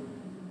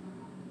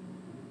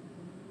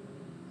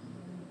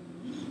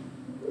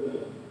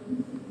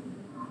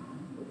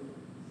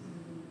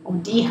 Or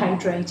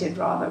dehydrated,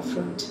 rather,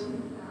 fruit.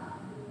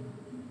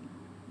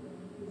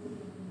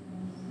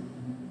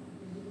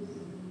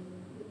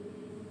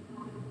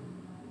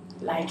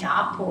 Like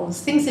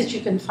apples, things that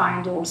you can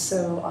find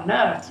also on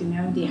Earth, you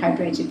know,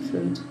 dehydrated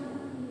fruit.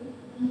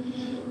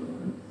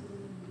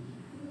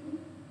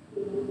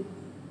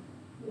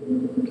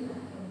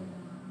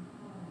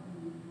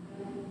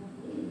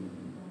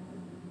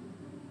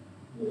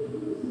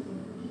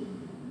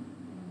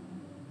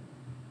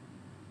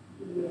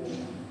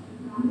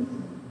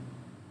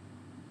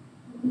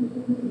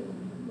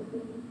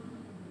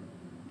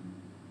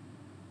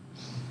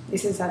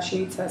 This is how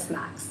she eats her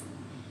snacks.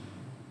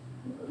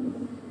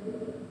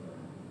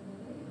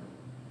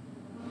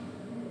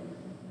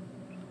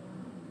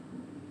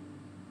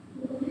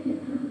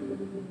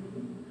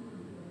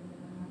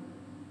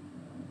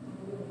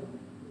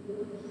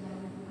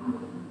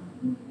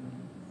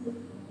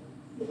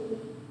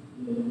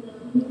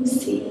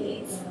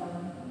 Seeds.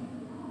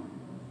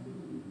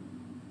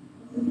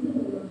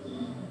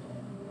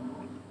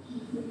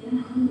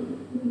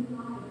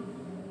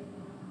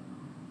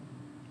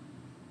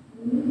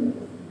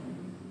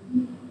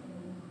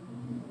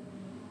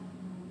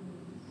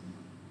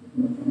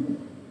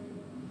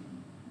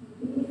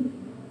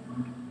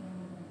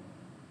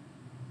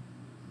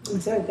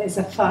 So there's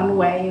a fun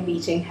way of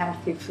eating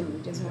healthy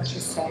food, is what you're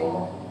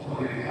saying.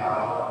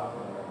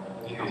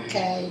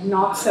 Okay,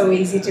 not so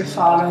easy to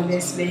follow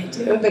this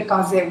video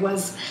because it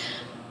was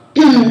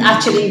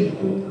actually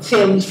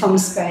filmed from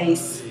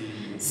space.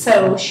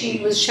 So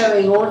she was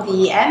showing all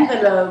the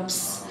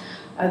envelopes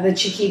that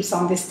she keeps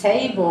on this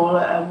table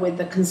with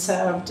the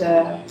conserved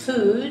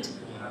food,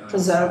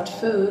 preserved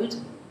food.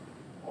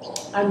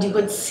 And you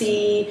could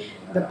see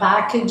the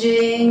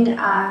packaging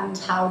and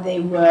how they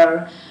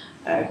were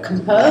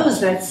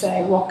composed, let's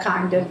say, what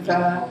kind of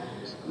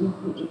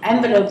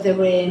envelope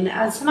they're in,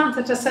 and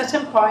Samantha at a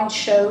certain point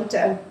showed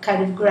a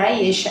kind of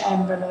greyish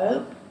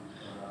envelope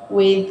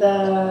with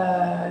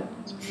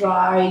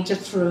dried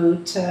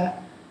fruit.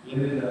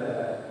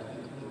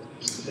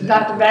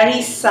 That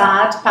very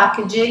sad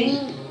packaging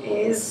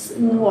is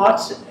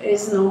what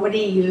is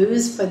normally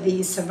used for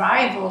the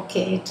survival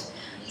kit.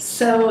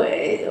 So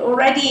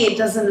already it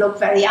doesn't look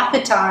very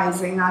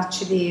appetizing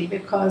actually,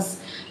 because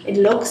it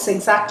looks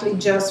exactly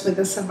just with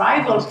the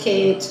survival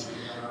kit.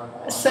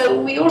 So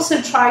we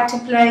also try to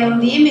play on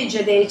the image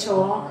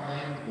editor,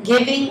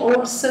 giving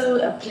also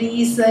a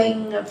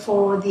pleasing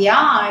for the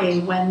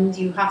eye when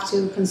you have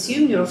to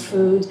consume your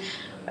food.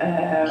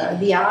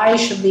 The eye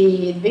should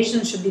be, the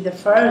vision should be the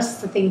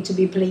first thing to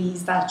be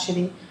pleased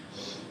actually.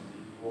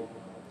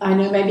 I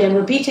know maybe I'm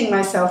repeating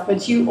myself,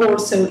 but you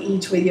also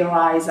eat with your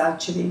eyes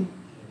actually.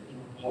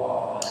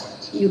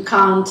 You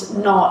can't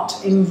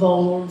not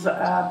involve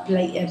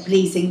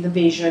pleasing the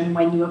vision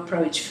when you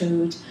approach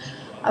food.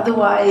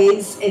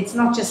 Otherwise, it's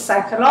not just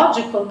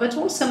psychological, but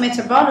also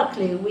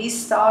metabolically. We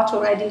start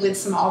already with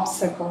some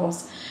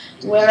obstacles.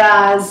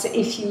 Whereas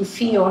if you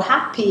feel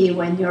happy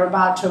when you're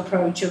about to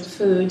approach your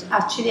food,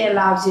 actually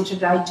allows you to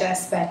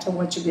digest better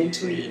what you're going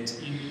to eat.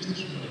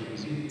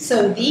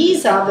 So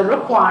these are the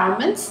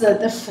requirements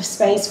that the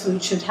space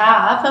food should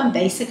have, and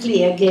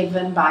basically are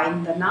given by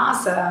the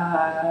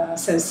NASA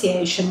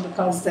Association,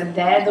 because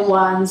they're the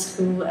ones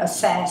who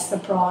assess the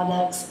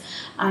products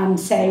and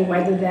say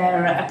whether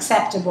they're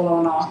acceptable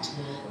or not.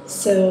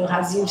 So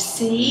as you've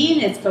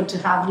seen, it's got to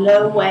have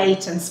low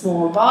weight and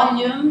small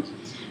volume.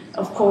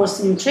 Of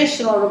course,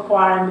 nutritional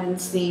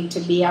requirements need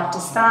to be up to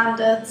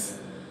standards,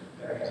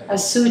 a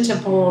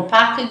suitable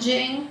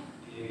packaging,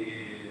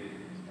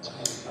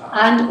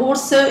 and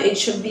also it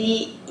should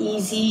be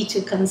easy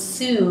to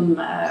consume,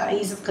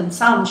 ease of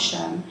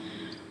consumption.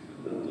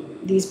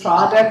 These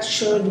products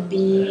should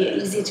be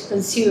easy to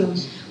consume.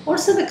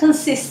 Also the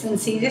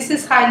consistency, this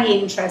is highly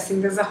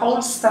interesting. There's a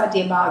whole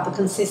study about the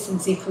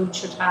consistency food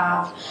should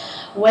have.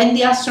 When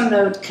the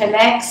astronaut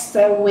collects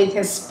with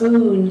a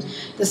spoon,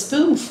 the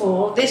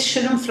spoonful, this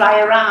shouldn't fly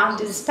around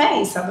in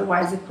space,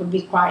 otherwise it could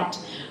be quite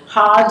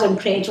hard and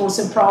create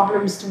also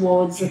problems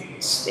towards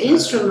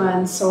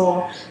instruments,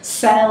 or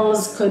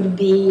cells could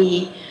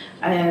be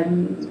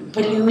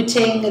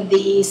polluting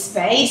the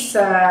space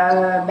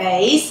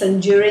base,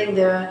 and during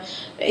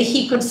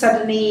he could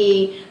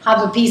suddenly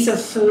have a piece of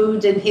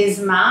food in his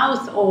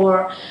mouth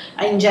or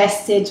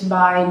ingest it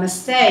by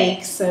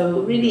mistake.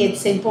 So really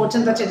it's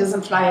important that it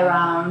doesn't fly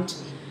around.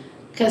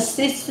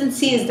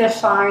 Consistency is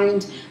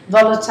defined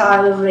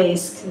volatile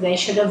risk. They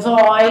should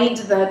avoid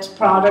that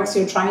products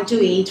you're trying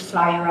to eat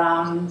fly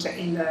around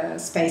in the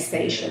space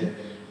station.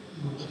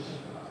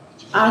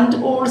 And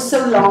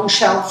also long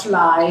shelf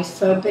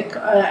life, up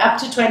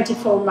to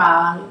 24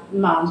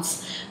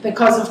 months,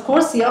 because of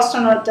course the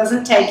astronaut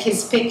doesn't take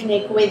his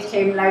picnic with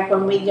him like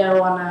when we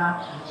go on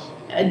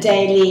a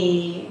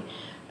daily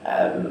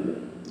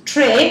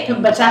trip,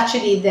 but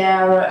actually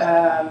the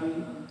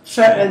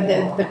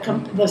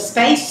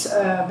space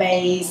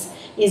base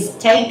is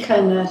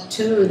taken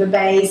to the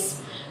base.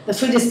 The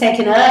food is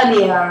taken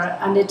earlier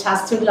and it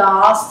has to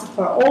last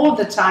for all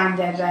the time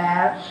they're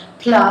there,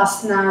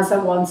 plus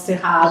NASA wants to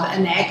have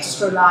an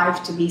extra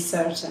life to be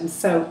certain.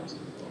 So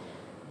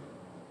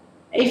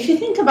if you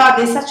think about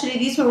this, actually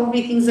these will all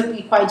be things that will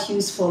be quite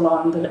useful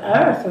on the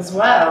Earth as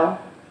well.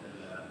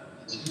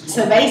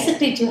 So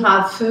basically to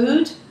have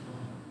food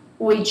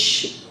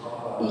which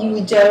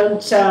you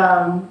don't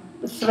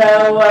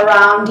throw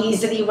around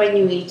easily when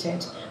you eat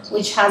it,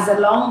 which has a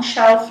long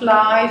shelf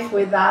life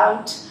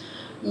without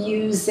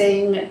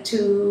using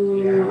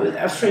two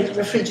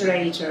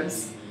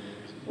refrigerators,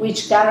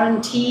 which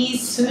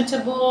guarantees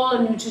suitable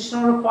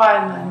nutritional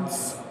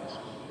requirements,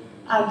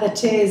 and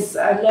that is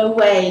a low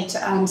weight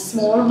and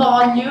small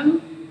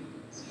volume,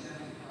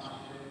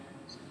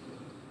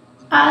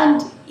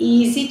 and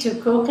easy to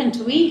cook and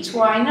to eat.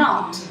 Why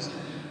not?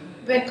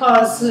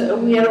 Because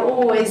we are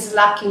always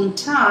lacking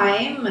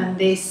time, and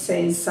this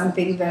is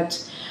something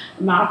that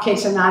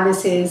market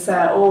analysis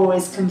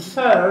always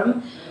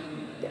confirm.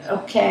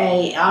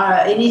 Okay,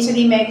 in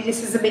Italy maybe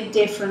this is a bit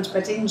different,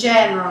 but in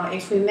general,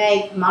 if we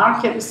make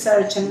market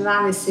research and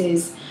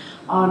analysis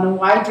on a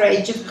wide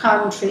range of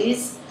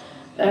countries,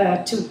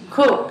 to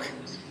cook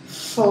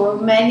for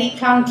many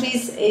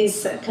countries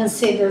is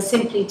considered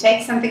simply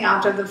take something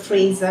out of the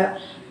freezer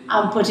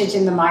and put it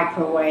in the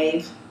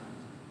microwave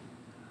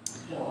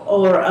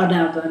or an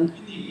oven.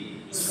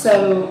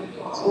 So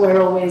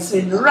we're always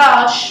in a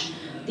rush.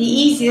 The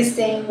easiest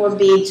thing would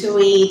be to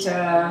eat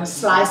a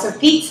slice of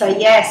pizza.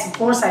 Yes, of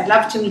course, I'd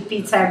love to eat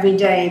pizza every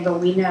day, but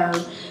we know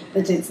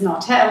that it's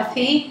not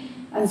healthy.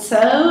 And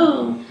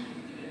so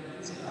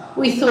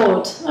we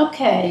thought,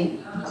 okay,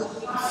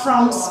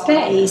 from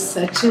space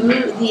to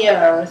the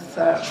Earth,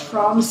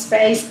 from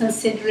space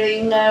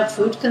considering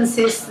food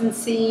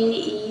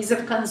consistency, ease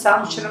of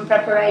consumption and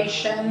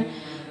preparation,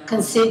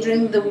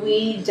 considering that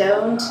we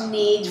don't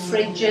need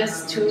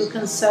fridges to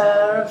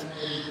conserve,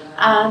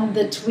 and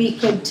that we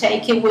could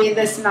take it with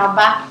us in our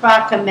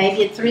backpack, and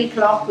maybe at 3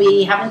 o'clock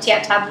we haven't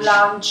yet had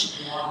lunch,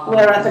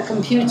 we're at the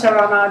computer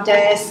on our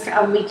desk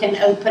and we can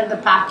open the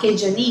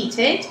package and eat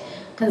it.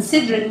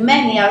 Considering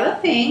many other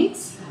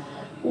things,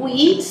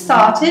 we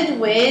started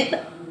with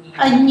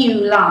a new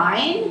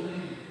line,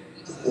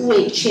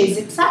 which is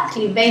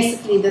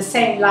basically the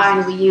same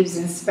line we use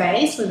in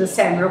space with the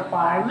same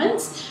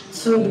requirements,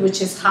 food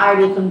which is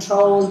highly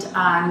controlled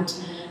and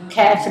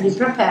carefully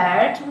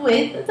prepared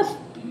with the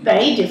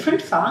very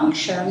different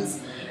functions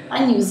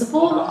and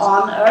usable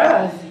on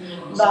Earth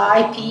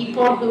by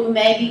people who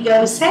maybe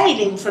go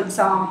sailing, for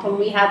example.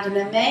 We had an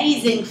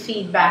amazing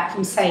feedback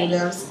from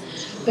sailors,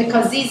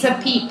 because these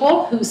are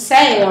people who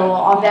sail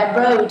on their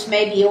boat,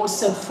 maybe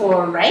also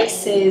for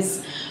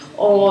races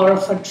or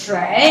for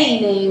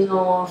training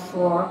or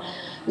for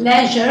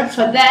leisure.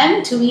 For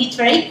them to eat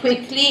very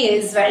quickly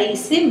is very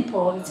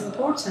simple, it's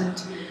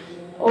important.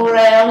 Or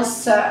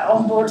else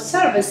on-board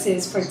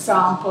services, for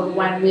example,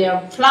 when we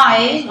are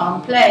flying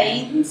on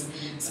planes,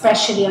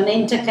 especially on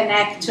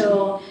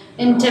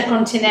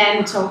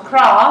intercontinental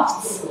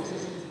crafts,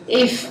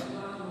 if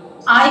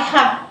I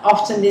have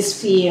often this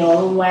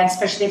feel when,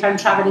 especially if I'm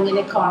traveling in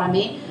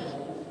economy,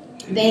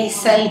 they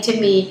say to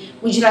me,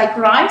 would you like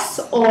rice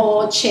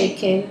or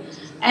chicken?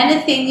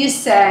 Anything you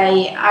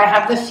say, I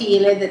have the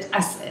feeling that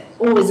it's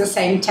always the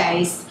same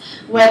taste.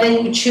 Whether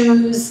you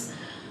choose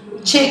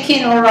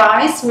chicken or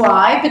rice,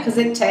 why? Because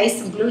it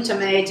tastes of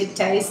glutamate, it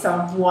tastes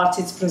of what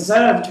it's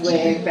preserved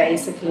with,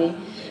 basically.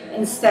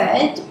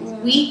 Instead,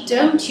 we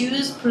don't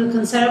use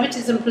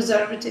preservatives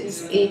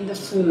in the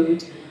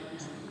food.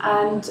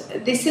 And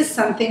this is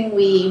something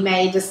we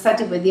made a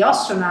study with the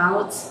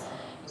astronauts.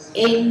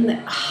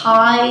 When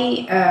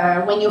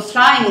you're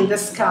flying in the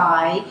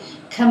sky,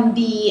 can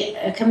be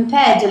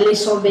compared a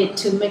little bit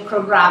to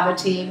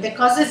microgravity,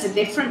 because there's a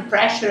different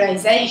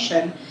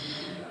pressurization.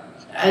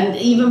 And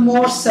even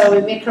more so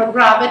in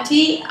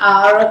microgravity,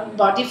 our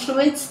body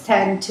fluids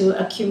tend to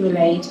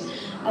accumulate.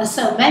 And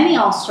so many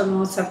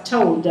astronauts have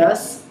told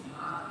us,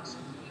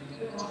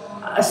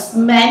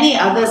 many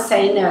others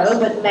say no,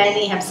 but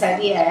many have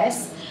said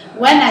yes.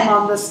 When I'm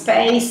on the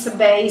space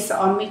base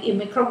in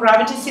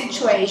microgravity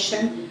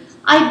situation,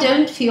 I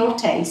don't feel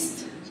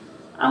taste.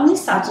 And we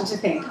started to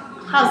think,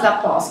 how's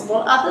that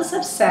possible? Others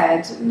have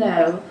said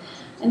no.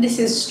 And this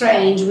is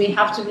strange. We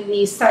have to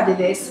really study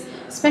this,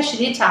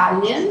 especially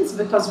Italians,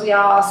 because we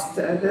asked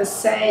the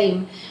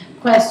same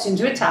question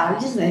to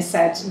Italians, and they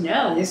said,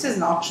 no, this is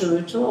not true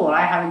at all.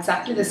 I have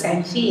exactly the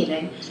same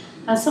feeling.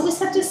 And so we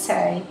started to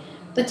say,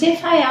 but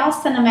if I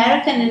asked an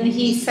American and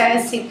he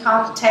says he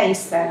can't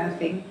taste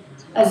anything,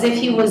 as if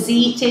he was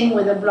eating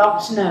with a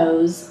blocked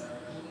nose,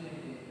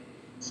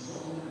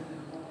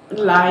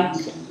 like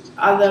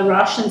other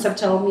Russians have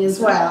told me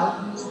as well,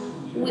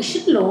 we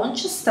should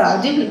launch a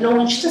study. We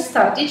launched a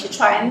study to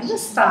try and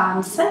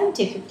understand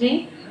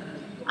scientifically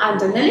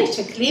and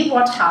analytically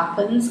what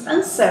happens.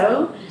 And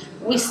so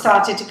we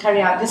started to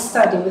carry out this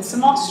study with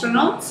some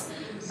astronauts,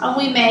 and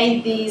we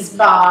made these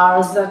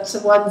bars, that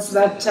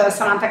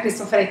Samantha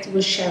Cristoforetti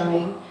was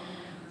showing.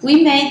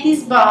 We made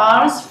these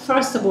bars,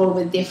 first of all,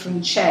 with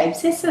different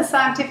shapes. It's a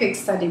scientific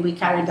study we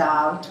carried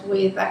out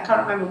with, I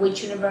can't remember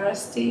which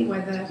university,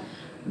 whether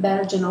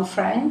Belgian or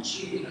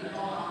French.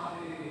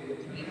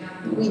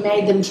 We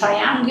made them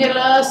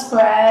triangular,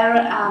 square,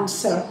 and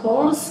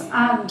circles,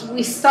 and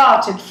we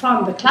started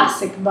from the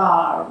classic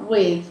bar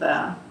with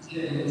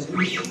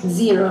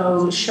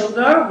zero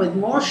sugar, with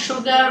more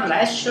sugar,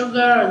 less sugar,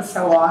 and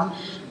so on,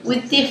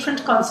 with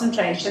different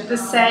concentrations, the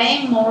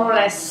same, more or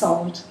less,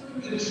 salt,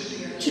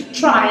 to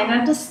try and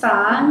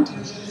understand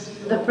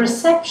the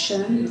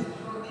perception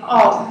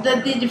of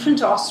that the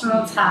different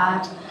astronauts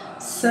had.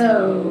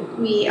 So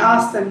we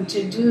asked them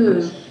to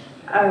do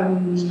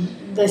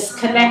this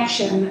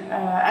connection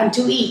and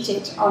to eat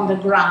it on the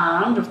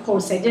ground. Of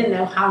course, they didn't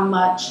know how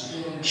much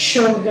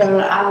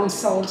sugar and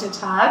salt it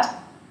had.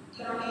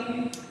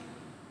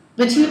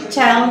 But you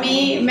tell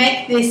me,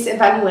 make this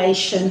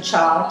evaluation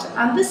chart.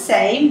 And the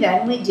same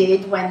then we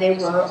did when they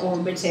were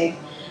orbiting.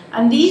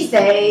 And these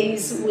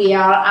days we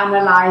are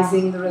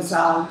analyzing the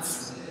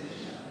results.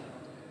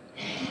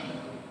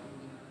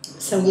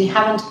 So we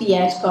haven't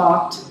yet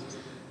got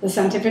the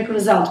scientific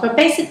result. But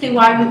basically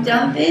why we've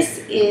done this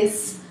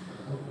is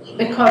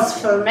because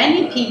for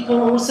many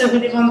people also who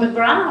live on the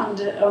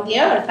ground, on the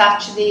earth,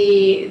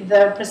 actually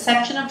the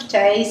perception of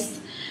taste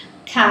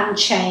can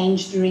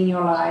change during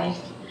your life.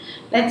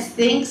 Let's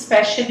think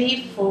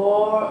especially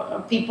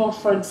for people,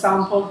 for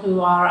example,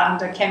 who are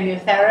under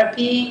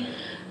chemotherapy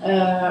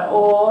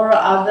or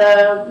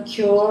other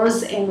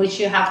cures in which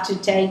you have to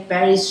take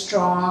very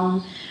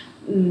strong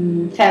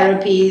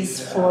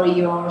therapies for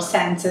your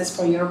senses,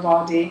 for your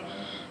body.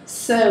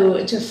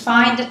 So to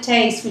find a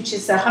taste which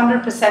is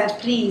 100%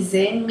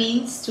 pleasing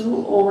means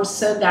to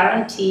also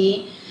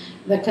guarantee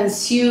the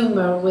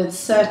consumer with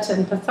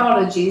certain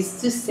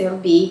pathologies to still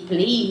be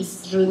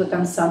pleased through the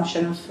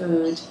consumption of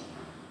food.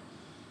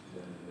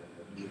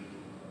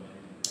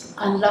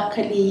 And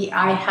luckily,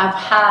 I have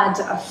had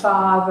a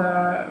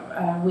father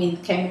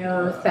with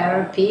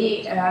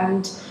chemotherapy,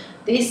 and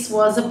this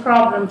was a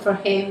problem for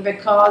him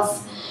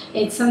because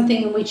it's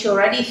something in which you're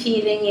already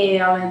feeling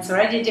ill, and it's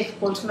already a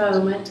difficult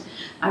moment,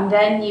 and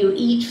then you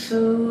eat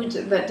food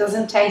that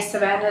doesn't taste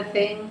of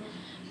anything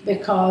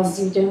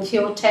because you don't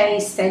feel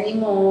taste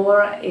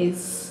anymore.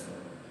 It's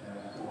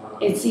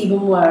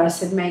even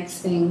worse. It makes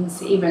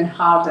things even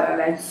harder,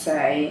 let's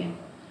say,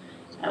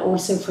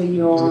 also for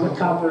your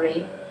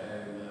recovery.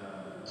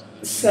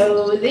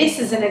 So this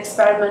is an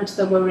experiment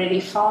that we're really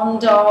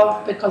fond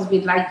of because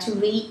we'd like to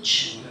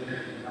reach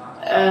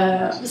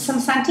some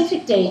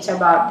scientific data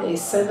about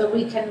this so that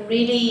we can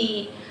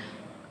really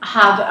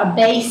have a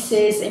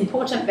basis,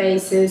 important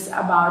basis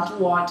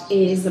about what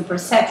is the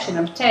perception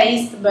of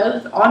taste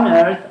both on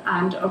Earth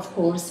and of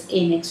course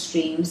in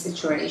extreme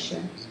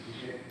situations,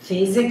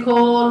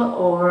 physical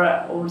or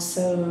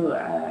also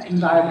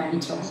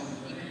environmental.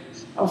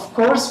 Of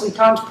course, we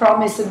can't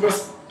promise that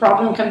this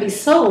problem can be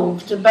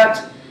solved,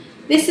 but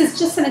this is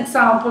just an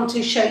example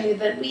to show you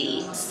that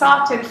we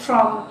started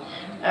from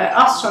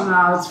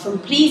astronauts, from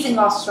pleasing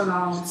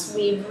astronauts.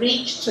 We've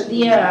reached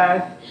the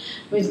Earth.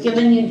 We've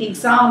given you the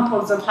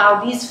examples of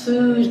how these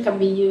food can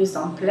be used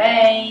on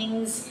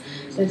planes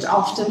that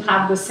often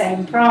have the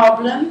same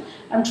problem.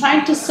 And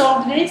trying to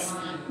solve this,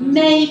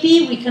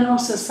 maybe we can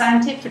also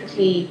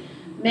scientifically,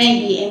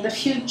 maybe in the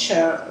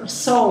future,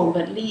 solve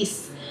at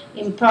least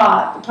in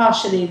part,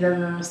 partially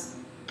the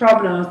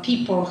problem of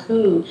people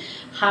who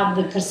have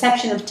the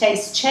perception of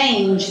taste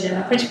changed in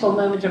a critical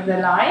moment of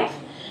their life.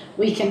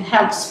 We can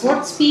help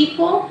sports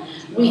people.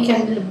 We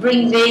can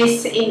bring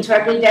this into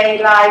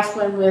everyday life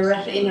when we're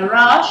in a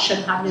rush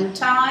and have no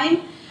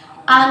time.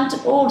 And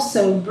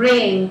also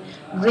bring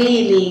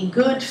really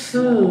good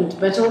food,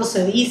 but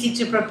also easy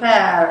to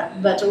prepare,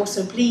 but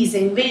also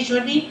pleasing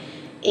visually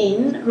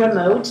in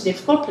remote,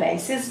 difficult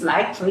places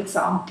like, for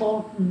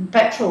example,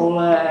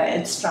 petrol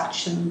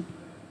extraction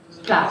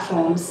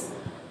platforms.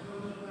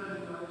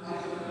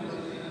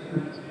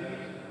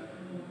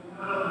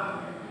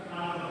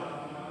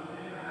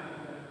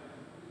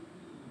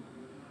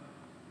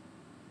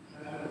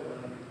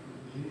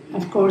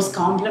 Of course,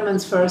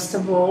 compliments first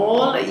of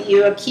all.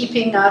 You are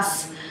keeping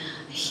us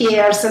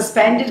here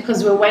suspended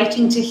because we're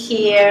waiting to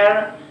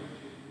hear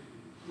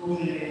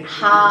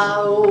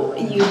how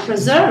you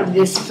preserve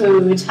this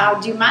food. How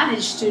do you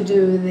manage to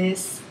do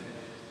this?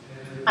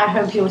 I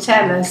hope you'll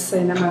tell us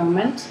in a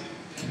moment.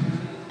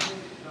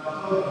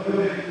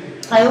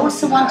 I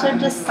also want to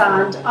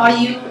understand, are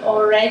you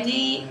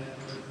already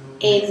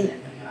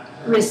in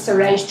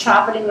restoration,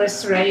 traveling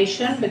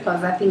restoration?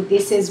 Because I think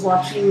this is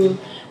what you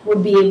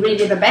would be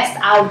really the best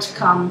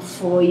outcome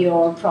for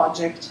your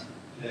project.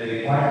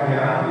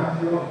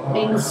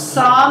 In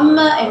some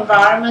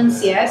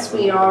environments, yes,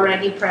 we are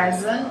already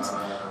present.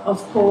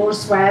 Of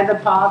course, where the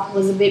path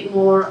was a bit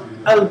more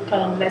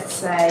open, let's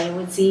say, it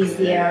was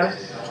easier.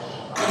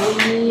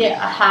 We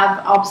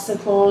have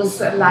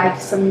obstacles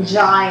like some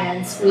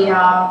giants. We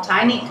are a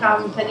tiny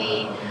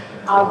company.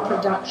 Our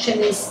production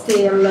is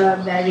still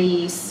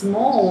very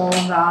small.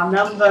 Our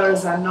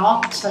numbers are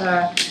not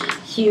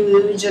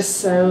huge,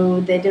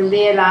 so they don't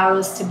really allow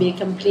us to be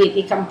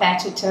completely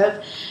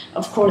competitive.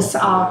 Of course,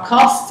 our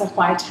costs are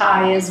quite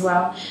high as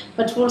well,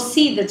 but we'll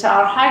see that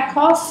our high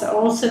costs are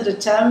also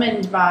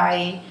determined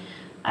by,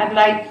 I'd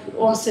like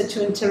also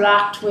to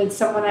interact with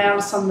someone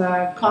else on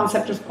the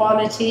concept of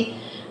quality.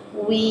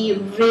 We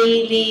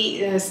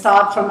really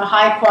start from a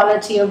high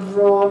quality of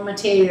raw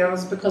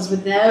materials because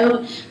with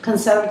no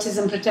conservatives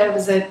and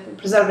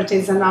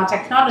preservatives in our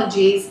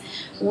technologies,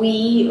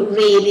 we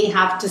really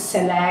have to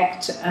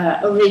select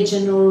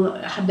original,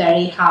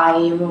 very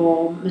high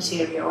raw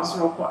materials,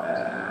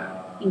 raw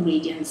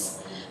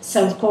ingredients.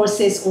 So of course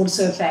this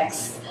also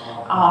affects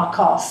our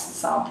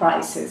costs, our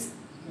prices.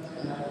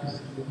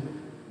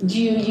 Do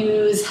you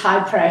use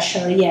high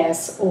pressure?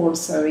 Yes,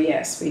 also,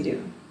 yes, we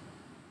do.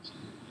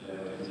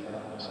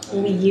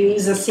 We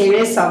use a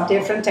series of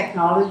different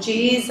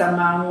technologies,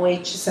 among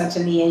which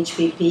certainly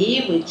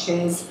HPP, which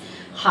is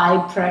high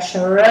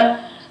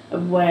pressure,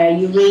 where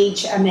you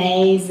reach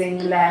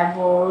amazing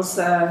levels,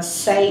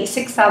 say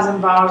 6,000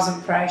 bars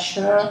of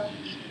pressure.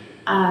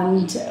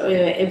 And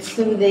if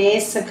through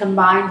this,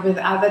 combined with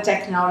other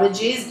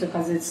technologies,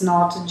 because it's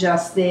not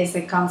just this,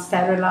 it can't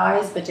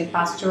sterilize, but it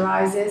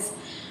pasteurizes,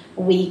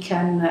 we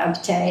can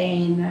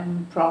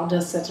obtain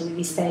products that are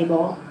really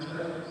stable.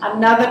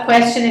 Another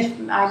question,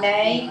 if I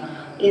may,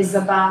 is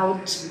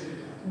about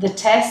the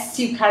tests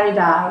you carried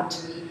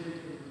out.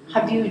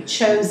 Have you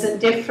chosen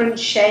different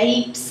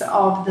shapes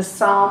of the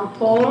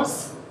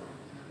samples?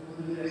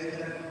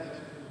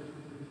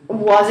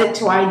 Was it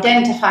to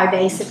identify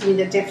basically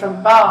the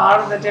different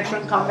bar, the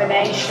different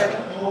combination?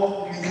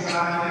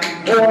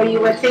 Or you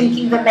were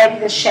thinking that maybe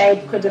the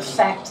shape could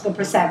affect the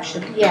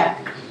perception? Yeah,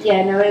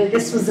 no,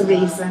 this was the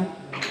reason.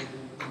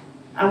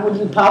 And will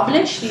you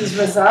publish these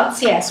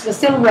results? Yes, we're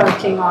still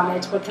working on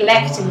it. We're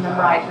collecting them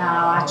right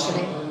now,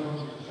 actually.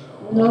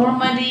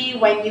 Normally,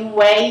 when you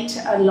wait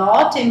a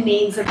lot, it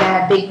means that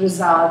their big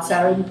results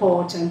are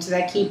important.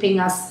 They're keeping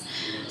us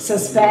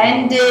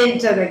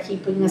suspended, they're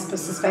keeping us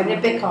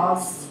suspended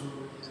because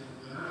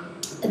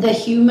the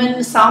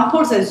human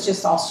samples is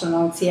just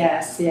astronauts,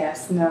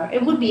 yes, no.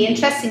 It would be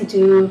interesting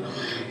to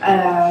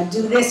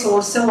do this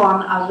also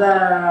on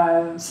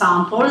other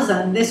samples,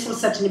 and this will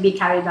certainly be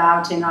carried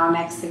out in our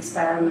next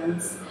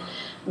experiments.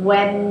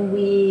 When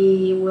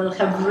we will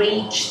have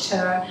reached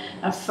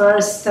a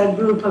first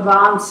group of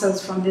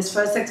answers from this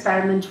first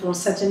experiment, we'll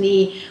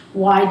certainly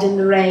widen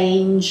the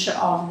range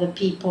of the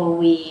people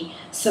we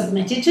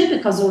submitted to,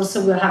 because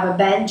also we'll have a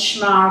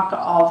benchmark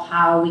of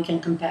how we can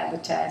compare the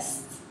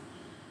tests.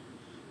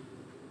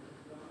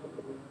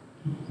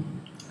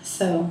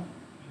 So,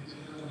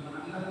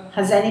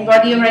 has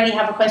anybody already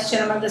have a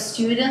question among the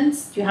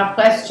students? Do you have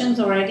questions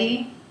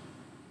already?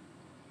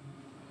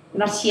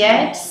 Not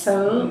yet,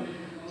 so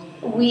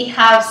we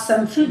have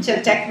some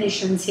future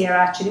technicians here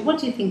actually. What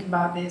do you think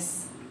about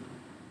this?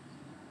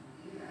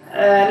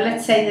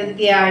 Let's say that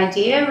the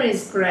idea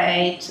is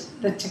great,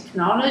 the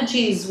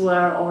technologies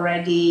were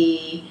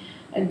already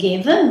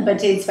given,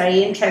 but it's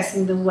very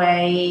interesting the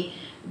way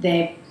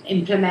they're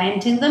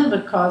implementing them,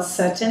 because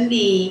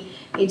certainly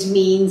it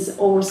means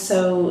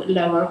also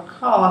lower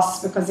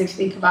costs, because if you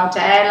think about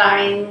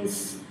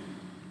airlines,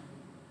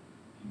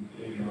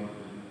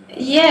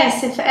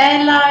 yes, if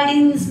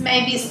airlines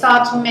maybe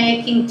start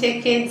making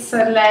tickets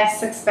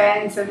less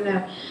expensive,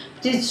 no,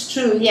 but it's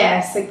true,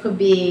 yes, it could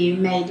be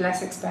made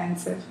less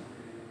expensive.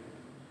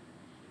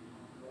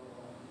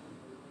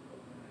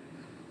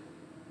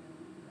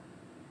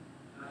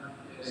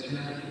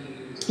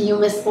 You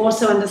must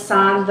also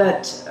understand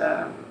that,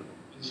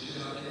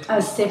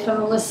 as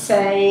Stefano was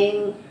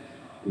saying,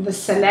 the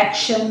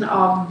selection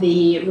of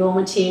the raw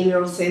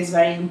materials is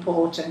very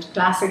important.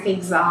 Classic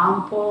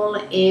example,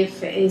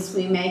 if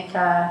we make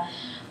a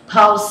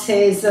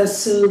pulses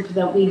soup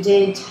that we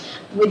did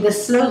with the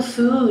Slow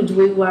Food,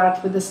 we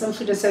worked with the Slow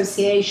Food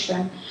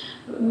Association.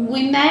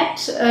 We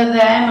met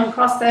them and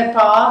crossed their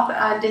path,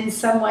 and in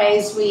some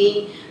ways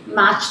we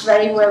matched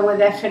very well with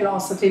their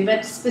philosophy,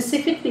 but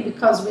specifically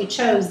because we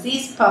chose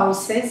these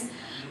pulses,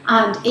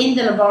 and in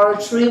the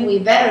laboratory we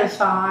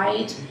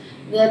verified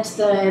that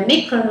the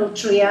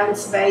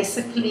micronutrients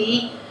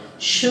basically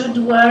should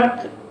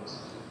work.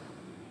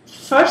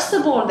 First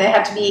of all, they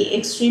had to be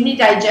extremely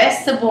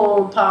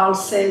digestible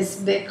pulses,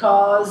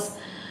 because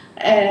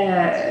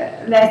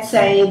let's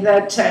say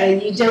that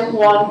you don't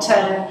want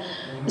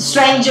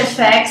strange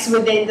effects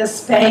within the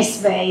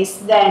space base.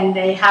 Then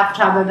they have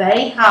to have a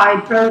very high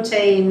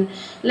protein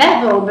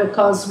level,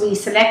 because we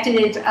selected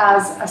it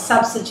as a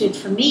substitute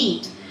for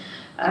meat.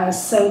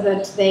 So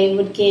that they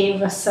would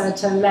give a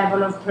certain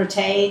level of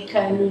proteic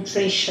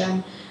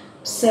nutrition.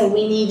 So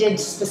we needed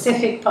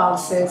specific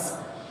pulses,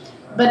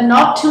 but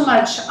not too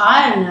much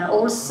iron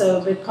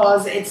also,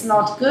 because it's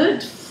not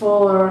good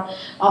for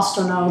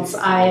astronauts,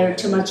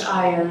 too much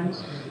iron.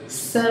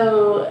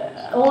 So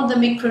all the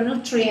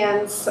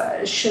micronutrients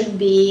should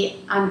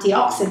be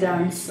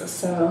antioxidants.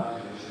 So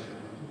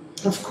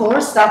of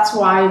course that's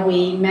why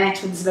we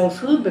met with Slow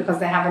Food, because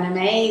they have an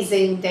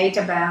amazing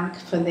data bank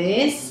for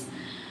this,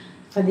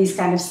 for these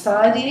kind of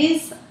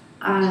studies,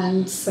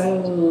 and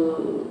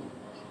so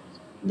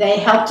they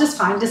helped us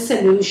find a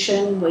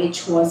solution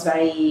which was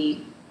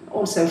very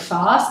also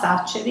fast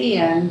actually,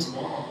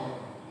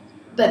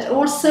 but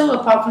also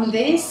apart from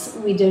this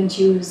we don't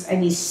use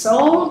any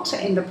salt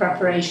in the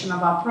preparation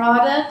of our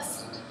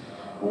products.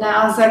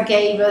 NASA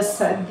gave us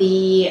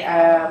the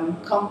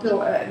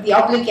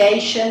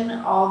obligation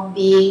of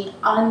being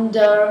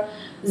under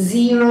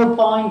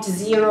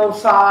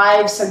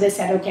 0.05, so they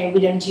said, okay, we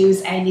don't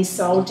use any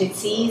salt,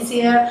 it's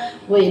easier,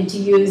 we're going to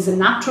use a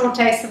natural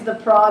taste of the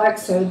product,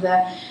 so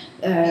the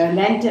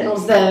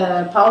lentils,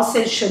 the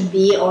pulses should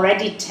be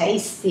already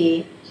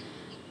tasty,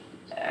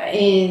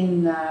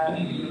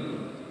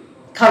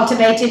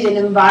 cultivated in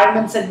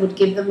environments that would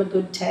give them a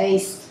good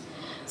taste.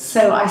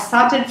 So I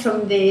started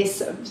from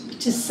this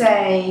to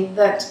say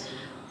that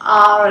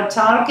our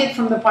target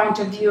from the point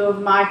of view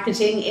of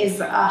marketing is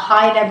a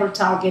high level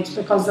target,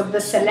 because of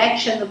the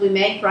selection that we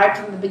make right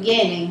from the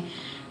beginning.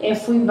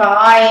 If we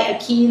buy a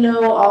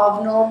kilo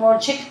of normal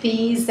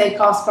chickpeas, they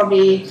cost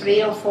probably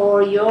 3 or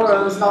 4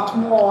 euros, not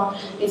more.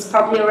 It's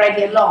probably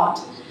already a lot.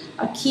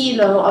 A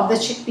kilo of the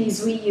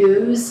chickpeas we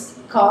use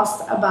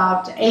cost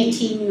about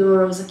 18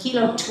 euros a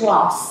kilo to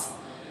us.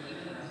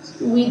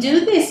 We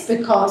do this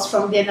because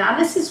from the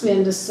analysis we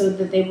understood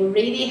that they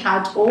really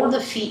had all the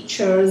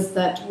features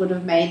that would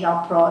have made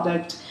our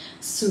product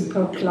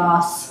super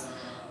class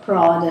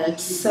product.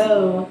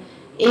 So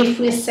if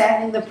we're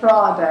selling the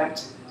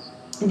product,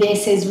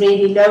 this is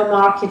really low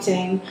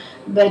marketing,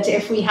 but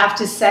if we have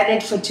to sell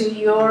it for 2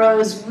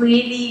 euros,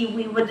 really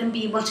we wouldn't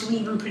be able to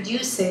even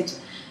produce it.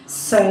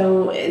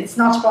 So it's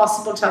not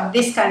possible to have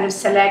this kind of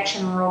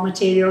selection of raw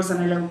materials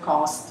and a low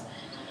cost.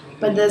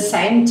 But at the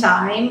same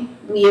time,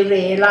 we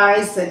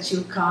realize that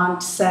you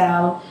can't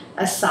sell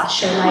a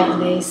sachet like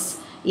this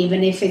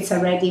Even if it's a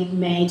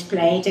ready-made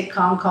plate, it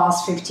can't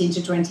cost 15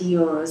 to 20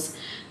 euros.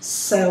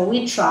 So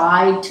we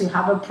try to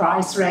have a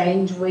price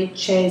range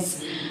which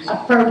is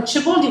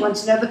approachable. Do you want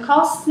to know the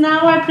cost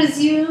now, I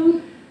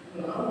presume?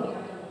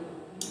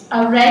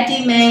 A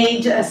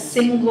ready-made, a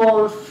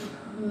single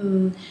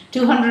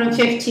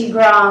 250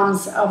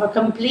 grams of a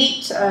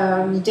complete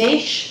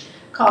dish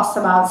costs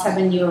about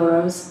 7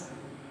 euros.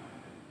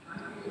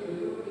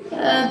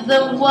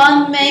 The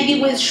one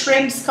maybe with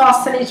shrimps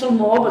costs a little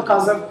more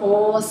because, of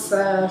course,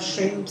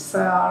 shrimps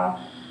are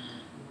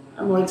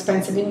a more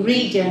expensive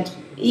ingredient.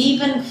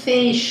 Even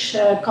fish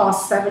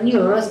costs 7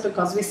 euros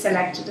because we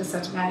selected a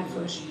certain kind of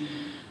fish.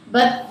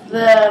 But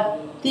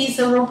these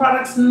are raw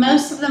products.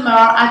 Most of them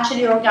are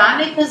actually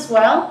organic as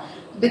well,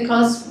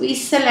 because we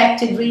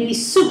selected really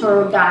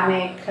super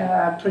organic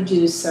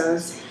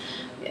producers.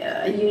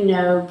 You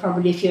know,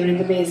 probably if you're in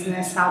the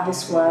business, how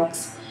this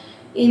works.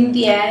 In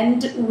the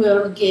end,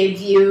 we'll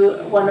give you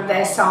one of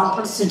their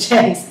samples to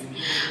taste.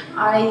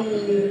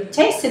 I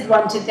tasted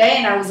one today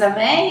and I was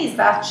amazed,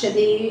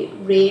 actually,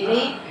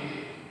 really.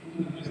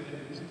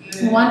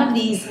 One of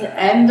these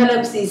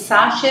envelopes, these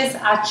sachets,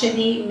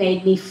 actually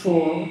made me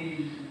full.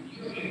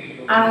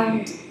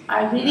 And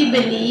I really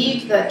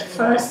believe that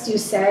first you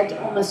said,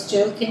 almost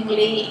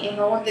jokingly, in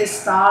all this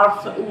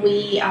stuff,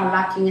 we are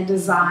lacking a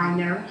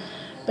designer.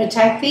 But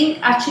I think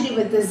actually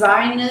with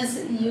designers,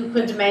 you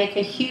could make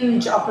a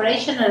huge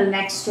operation and an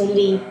extra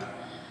leap,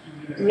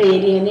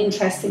 really an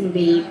interesting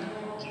leap.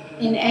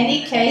 In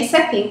any case,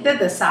 I think that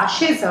the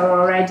sachets are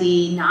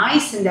already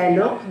nice and they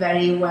look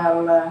very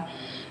well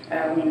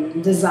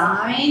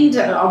designed.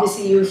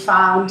 Obviously, you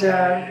found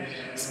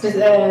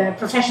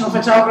professional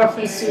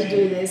photographers who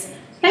do this.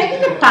 Maybe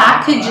the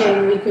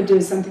packaging we could do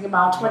something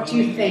about. What do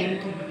you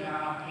think?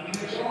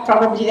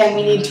 Probably then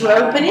we need to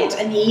open it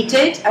and eat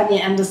it and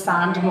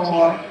understand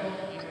more.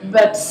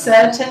 But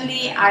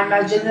certainly I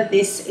imagine that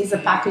this is a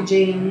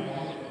packaging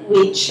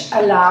which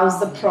allows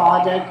the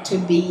product to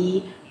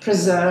be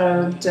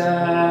preserved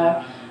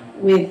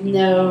with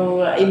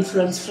no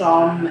influence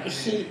from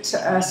heat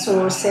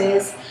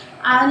sources,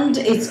 and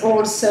it's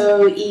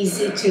also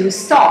easy to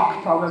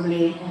stock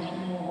probably.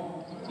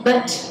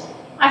 But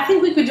I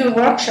think we could do a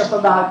workshop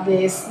about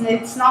this.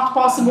 It's not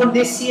possible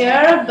this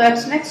year,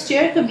 but next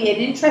year could be an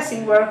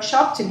interesting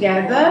workshop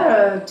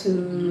together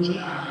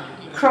to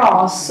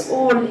cross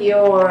all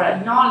your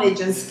knowledge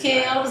and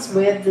skills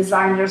with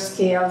designer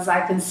skills.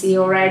 I can see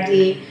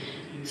already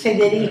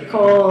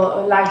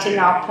Federico lighting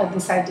up at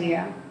this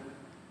idea.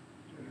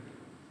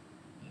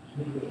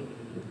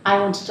 I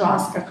wanted to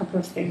ask a couple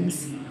of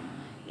things.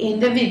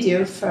 In the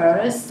video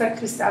first,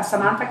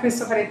 Samantha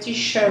Cristoforetti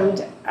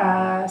showed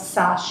a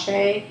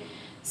sachet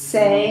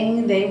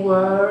saying they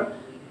were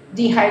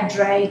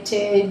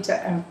dehydrated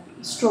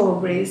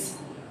strawberries.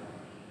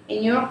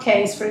 In your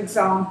case, for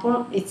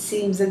example, it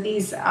seems that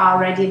these are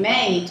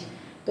ready-made,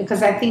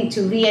 because I think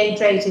to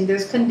rehydrate in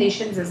those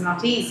conditions is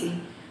not easy.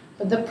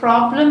 But the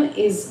problem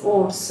is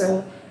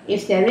also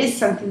if there is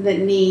something that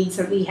needs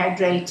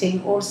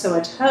rehydrating also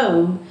at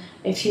home,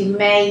 if you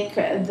make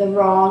the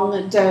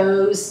wrong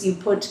dose, you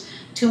put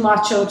too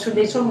much or too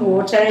little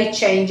water, it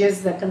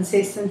changes the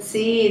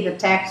consistency, the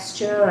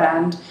texture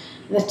and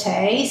the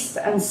taste,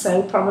 and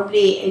so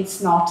probably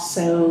it's not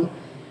so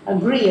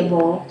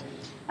agreeable.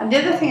 And the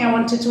other thing I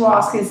wanted to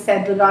ask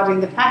instead regarding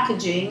the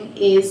packaging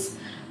is,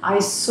 I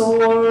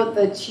saw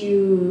that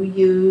you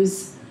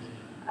use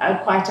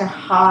quite a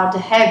hard,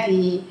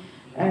 heavy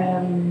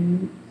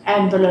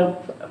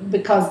envelope,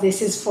 because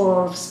this is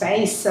for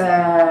space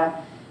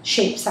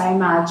ships, I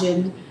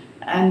imagine,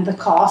 and the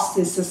cost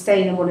is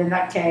sustainable in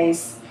that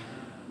case.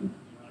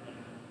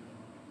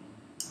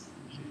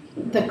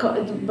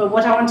 But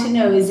what I want to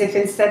know is if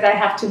instead I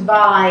have to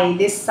buy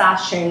this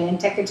sachet and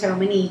take it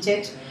home and eat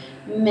it,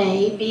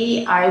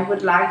 maybe I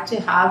would like to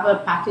have a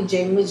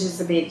packaging which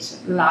is a bit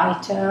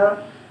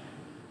lighter,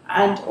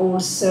 and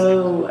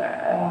also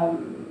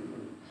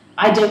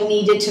I don't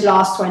need it to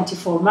last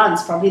 24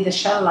 months. Probably the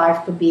shelf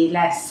life could be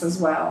less as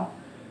well.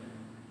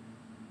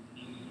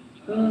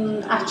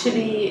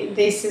 Actually,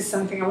 this is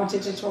something I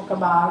wanted to talk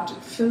about.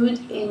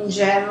 Food in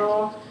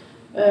general,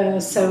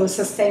 so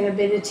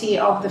sustainability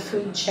of the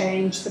food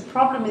chain. The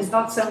problem is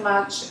not so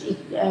much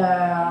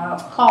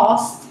of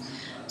cost.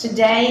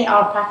 Today,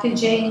 our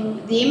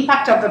packaging, the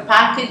impact of the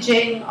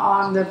packaging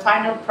on the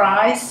final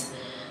price.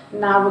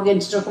 Now we're going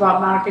to talk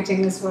about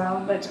marketing as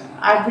well, but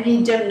I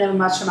really don't know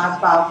much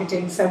about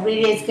marketing, so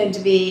really it's going to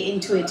be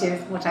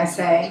intuitive what I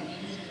say.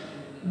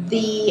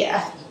 The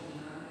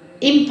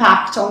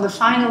impact on the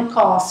final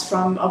cost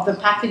of the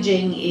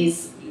packaging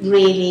is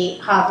really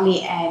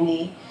hardly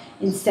any.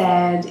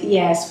 Instead,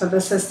 yes, for the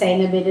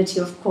sustainability,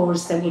 of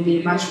course, there will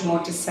be much more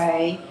to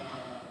say.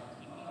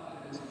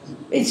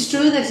 It's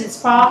true that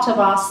it's part of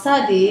our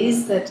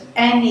studies that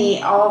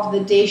any of the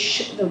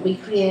dish that we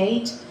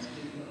create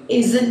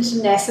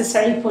isn't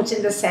necessarily put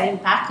in the same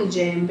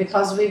packaging,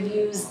 because we've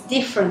used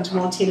different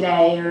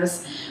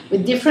multi-layers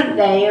with different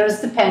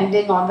layers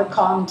depending on the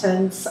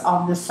contents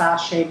of the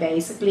sachet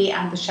basically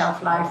and the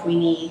shelf life we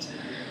need.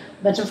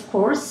 But of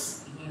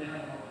course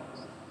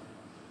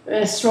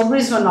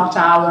Strawberries were not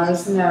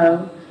ours,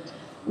 no.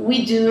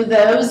 We do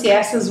those,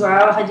 yes, as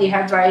well,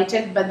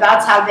 dehydrated, but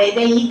that's how they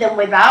eat them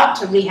without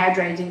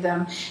rehydrating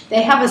them.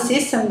 They have a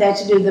system there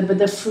to do them, but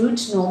the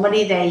fruit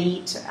normally they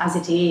eat as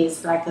it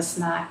is, like a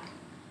snack.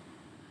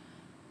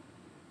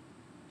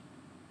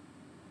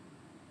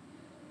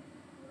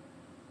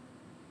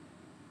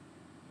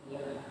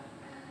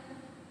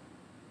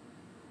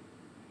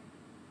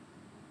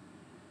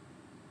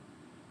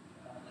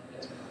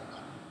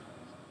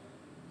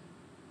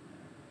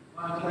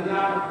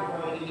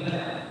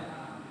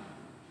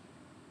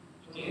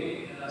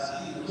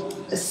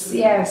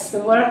 Yes, the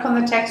work on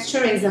the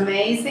texture is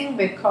amazing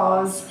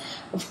because,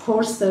 of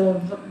course, the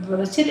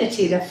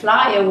volatility, the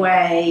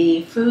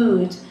flyaway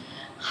food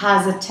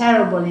has a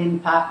terrible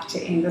impact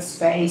in the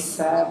space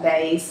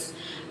base.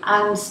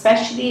 And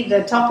especially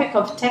the topic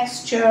of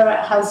texture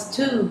has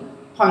two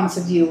points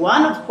of view.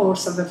 One, of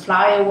course, of the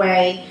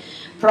flyaway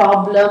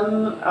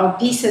problem, or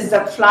pieces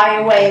that fly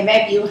away.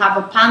 Maybe you have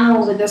a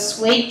panel with a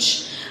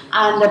switch,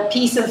 and a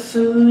piece of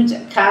food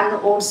can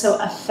also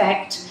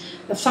affect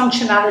the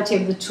functionality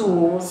of the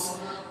tools.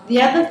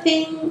 The other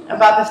thing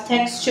about the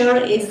texture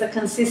is the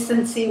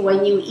consistency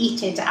when you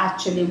eat it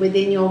actually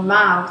within your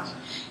mouth.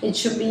 It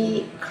should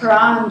be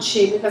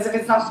crunchy, because if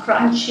it's not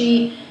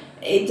crunchy,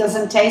 it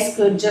doesn't taste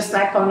good, just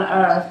like on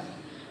earth.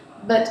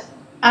 But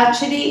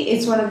actually,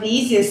 it's one of the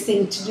easiest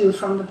things to do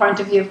from the point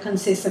of view of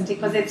consistency,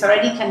 because it's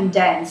already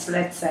condensed,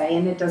 let's say,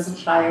 and it doesn't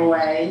fly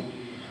away.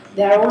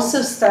 There are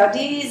also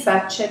studies,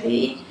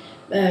 actually,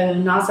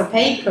 NASA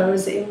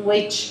papers, in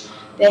which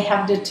they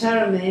have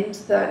determined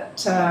that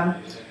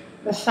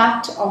the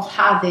fact of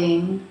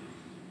having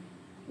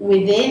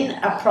within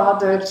a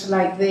product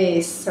like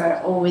this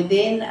or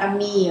within a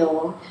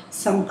meal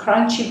some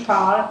crunchy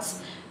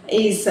parts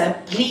is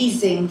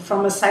pleasing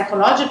from a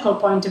psychological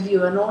point of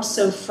view, and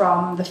also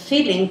from the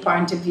feeling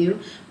point of view,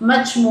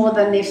 much more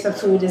than if the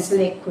food is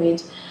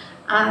liquid.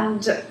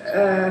 And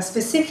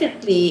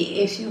specifically,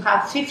 if you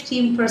have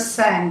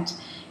 15%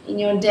 in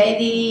your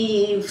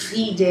daily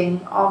feeding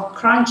of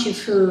crunchy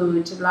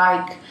food,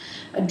 like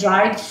a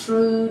dried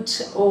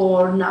fruit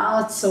or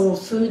nuts or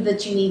food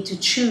that you need to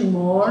chew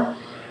more,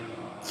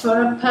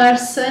 for a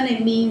person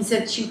it means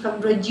that you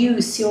can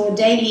reduce your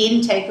daily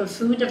intake of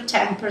food of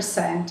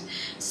 10%.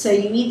 So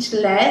you eat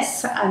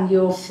less and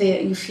you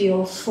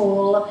feel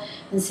full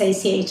and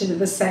satiated in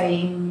the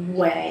same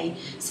way.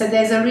 So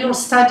there's a real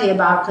study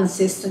about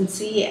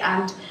consistency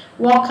and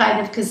what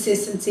kind of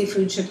consistency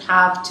food should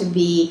have to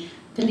be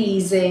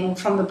pleasing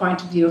from the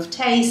point of view of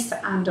taste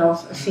and of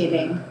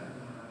feeling.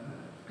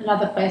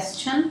 Another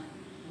question.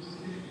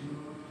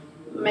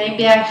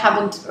 Maybe I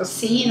haven't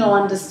seen or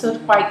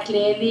understood quite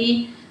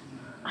clearly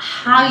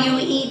how you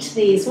eat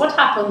these. What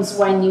happens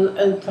when you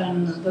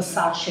open the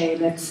sachet,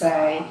 let's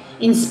say,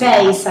 in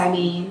space, I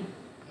mean?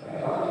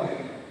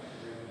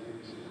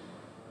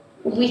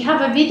 We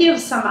have a video of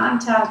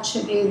Samantha,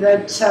 actually,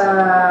 that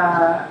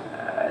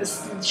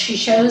she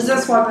shows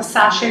us what the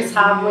sachets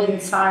have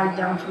inside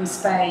them from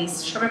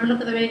space. Shall we have a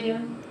look at the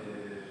video?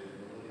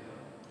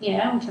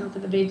 Yeah, we can look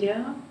at the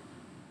video.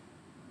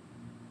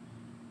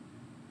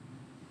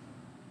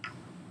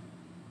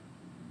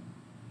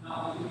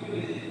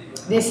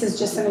 This is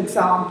just an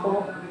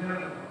example.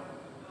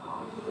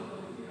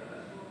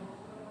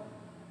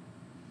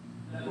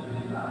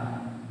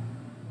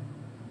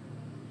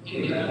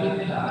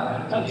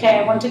 Okay,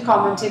 I want to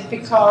comment it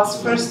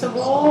because, first of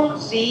all,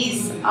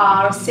 these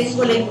are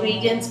single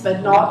ingredients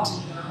but not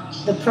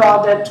the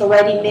product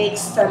already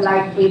mixed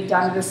like we've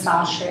done the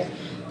sachet.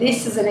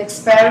 This is an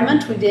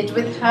experiment we did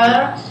with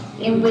her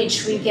in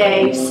which we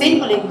gave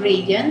single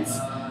ingredients.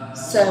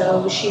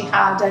 So she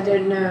had, I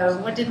don't know,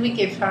 what did we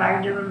give her?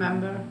 I don't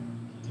remember.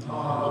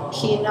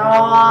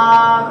 Quinoa,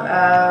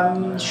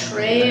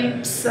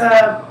 shrimps,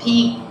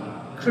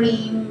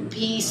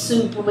 pea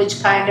soup,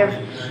 which kind of,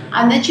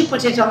 and then she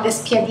put it on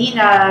this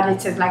piadina, and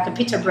it's like a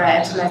pita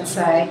bread, let's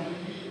say.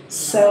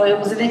 So it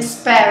was an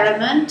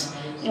experiment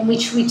in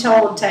which we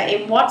told her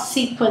in what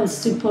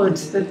sequence to put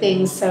the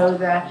things. So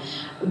the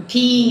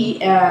pea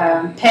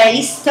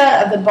paste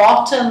at the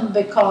bottom,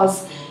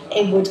 because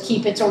it would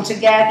keep it all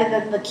together,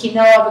 then the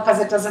quinoa because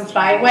it doesn't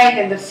fly away,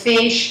 then the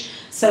fish.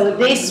 So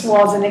this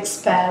was an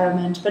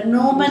experiment, but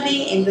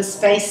normally in the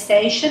space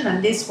station,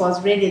 and this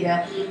was really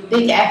the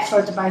big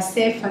effort by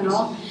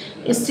Stefano,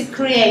 is to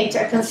create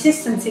a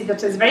consistency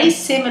that is very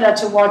similar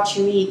to what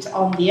you eat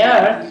on the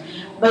Earth,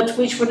 but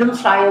which wouldn't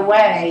fly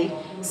away.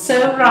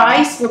 So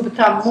rice will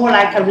become more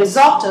like a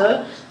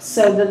risotto,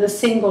 so that the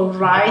single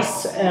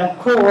rice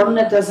corn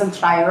doesn't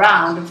fly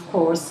around, of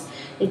course.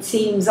 It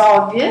seems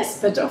obvious,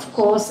 but of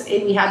course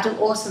we had to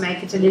also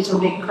make it a little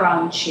bit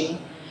crunchy.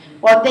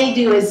 What they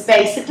do is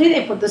basically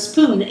they put the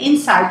spoon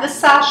inside the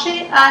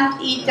sachet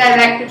and eat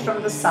directly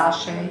from the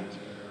sachet.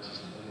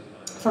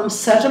 From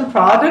certain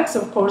products,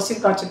 of course,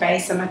 you've got to pay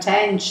some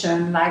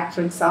attention, like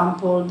for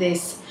example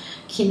this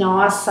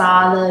quinoa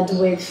salad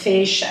with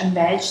fish and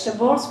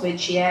vegetables,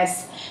 which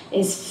yes,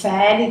 is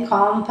fairly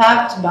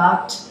compact,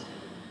 but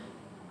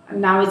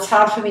now it's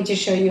hard for me to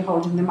show you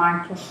holding the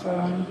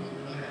microphone.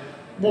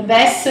 the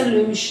best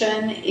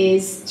solution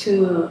is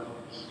to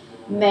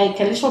make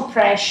a little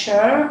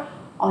pressure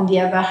on the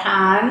other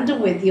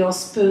hand with your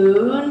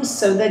spoon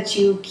so that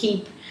you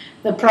keep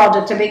the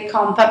product a bit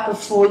compact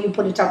before you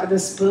put it up with the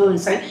spoon.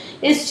 So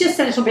it's just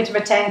a little bit of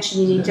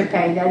attention you need to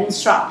pay. There are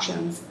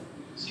instructions.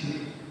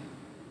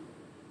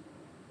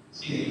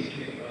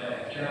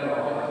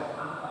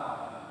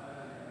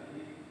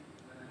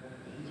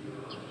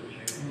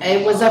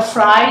 It was a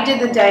Friday,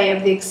 the day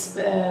of the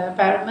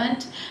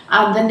experiment,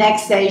 and the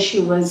next day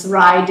she was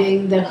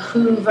riding the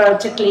Hoover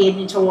to clean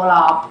it all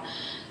up.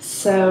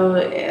 So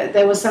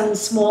there were some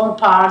small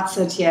parts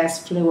that,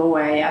 yes, flew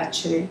away,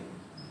 actually.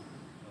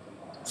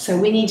 So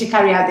we need to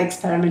carry out the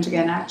experiment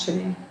again,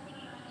 actually.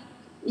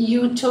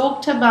 You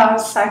talked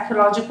about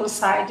psychological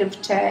side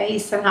of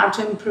taste and how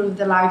to improve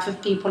the life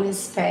of people in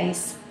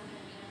space.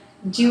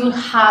 Do you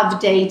have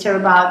data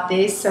about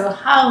this? So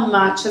how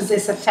much has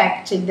this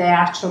affected their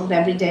actual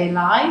everyday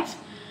life?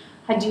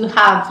 Do you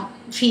have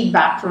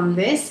feedback from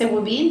this? It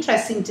would be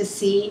interesting to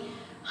see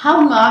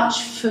how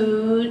much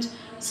food,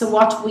 so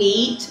what we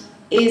eat,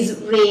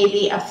 is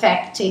really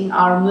affecting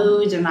our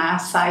mood and our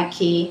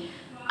psyche,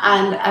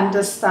 and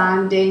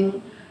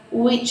understanding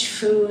which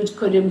food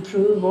could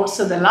improve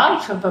also the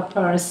life of a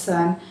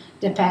person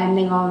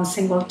depending on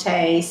single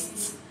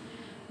tastes.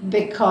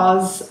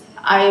 Because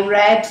I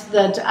read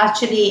that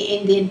actually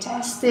in the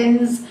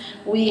intestines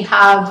we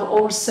have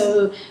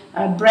also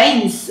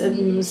brains,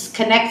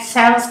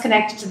 cells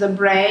connected to the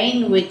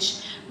brain,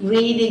 which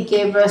really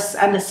give us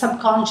a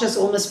subconscious,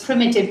 almost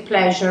primitive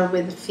pleasure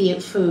with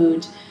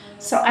food.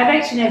 So I'd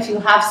like to know if you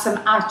have some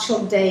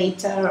actual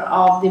data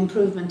of the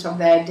improvement of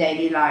their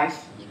daily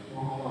life.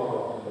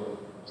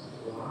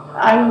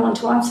 I want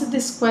to answer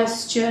this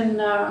question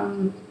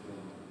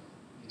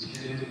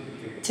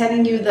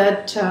telling you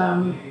that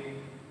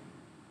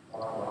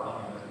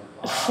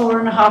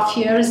 4.5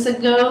 years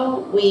ago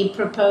we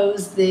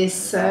proposed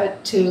this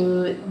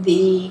to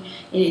the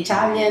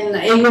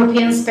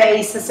European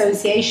Space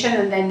Association,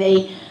 and then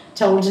they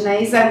told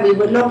NASA, and we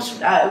were looked.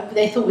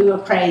 They thought we were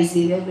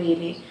crazy. They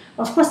really,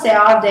 of course, there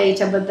are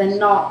data, but they're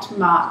not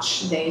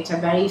much data,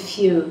 very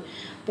few,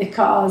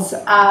 because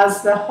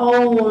as the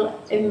whole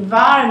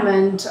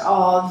environment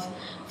of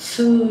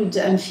food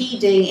and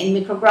feeding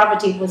in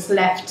microgravity was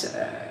left.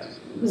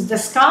 Was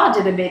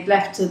discarded a bit,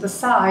 left to the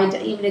side,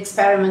 even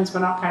experiments were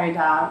not carried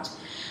out.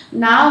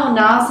 Now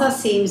NASA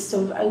seems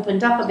to have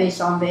opened up a bit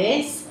on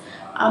this,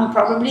 and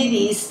probably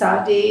these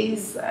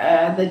studies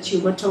that you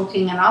were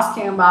talking and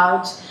asking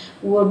about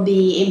will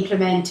be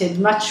implemented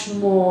much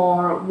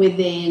more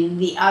within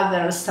the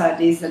other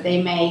studies that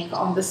they make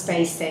on the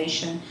space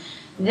station.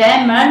 There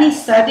are many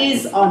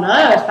studies on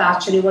Earth,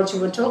 actually, what you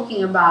were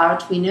talking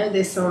about. We know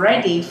this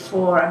already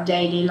for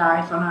daily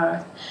life on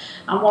Earth.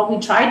 And what we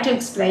tried to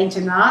explain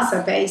to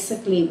NASA,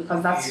 basically,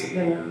 because that's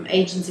the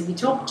agency we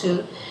talk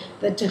to,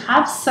 that to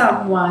have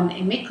someone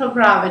in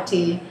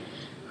microgravity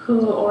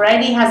who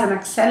already has an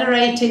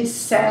accelerated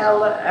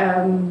cell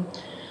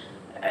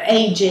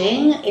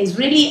aging is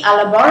really a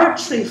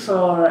laboratory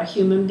for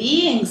human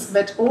beings,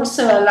 but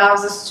also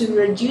allows us to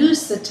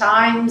reduce the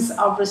times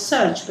of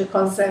research,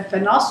 because if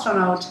an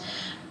astronaut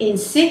in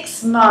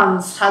 6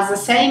 months has the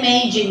same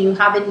aging you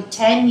have in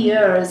 10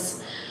 years,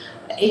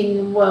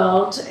 in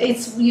world,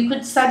 you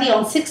could study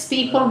on 6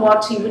 people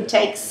what you would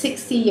take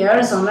 60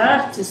 years on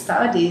Earth to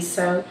study.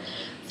 So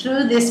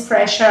through this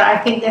pressure, I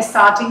think they're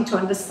starting to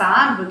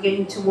understand we're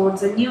going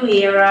towards a new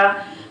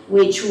era,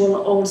 which will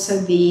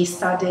also be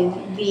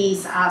studying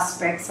these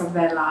aspects of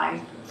their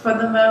life. For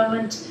the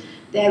moment,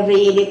 they're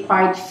really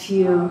quite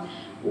few.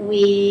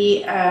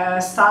 We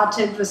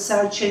started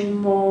researching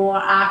more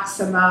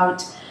acts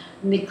about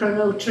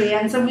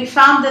micronutrients, and we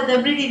found that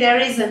there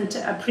isn't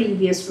a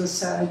previous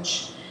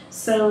research.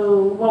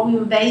 So what we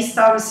based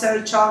our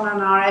research on and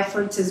our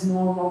efforts is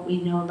more what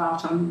we know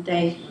about on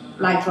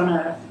life on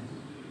Earth.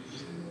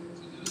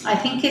 I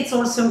think it's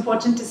also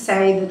important to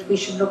say that we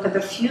should look at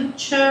the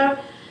future.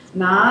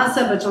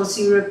 NASA, but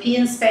also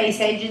European Space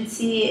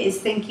Agency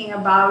is thinking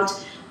about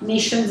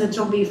missions that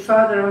will be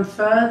further and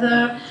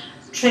further,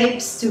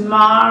 trips to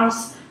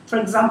Mars. For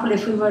example,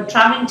 if we were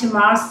traveling to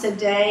Mars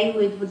today,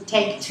 it would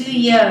take 2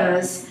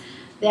 years.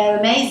 There are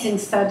amazing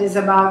studies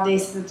about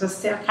this that are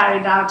still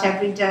carried out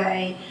every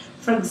day.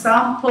 For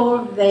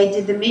example, they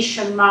did the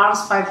mission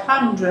Mars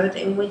 500,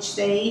 in which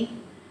they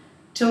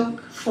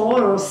took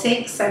 4 or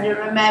 6, I don't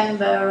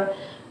remember,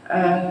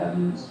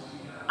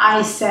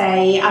 I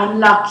say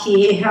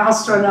unlucky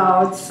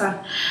astronauts,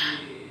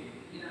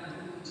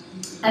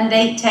 and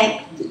they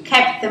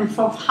kept them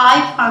for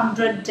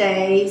 500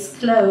 days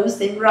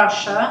closed in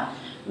Russia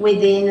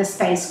within a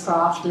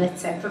spacecraft,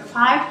 let's say, for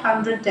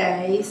 500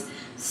 days,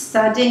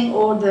 studying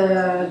all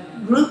the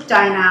group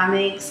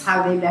dynamics,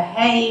 how they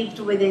behaved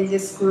within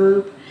this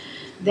group.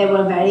 They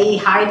were very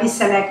highly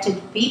selected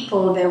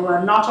people. They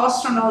were not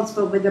astronauts,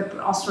 but with an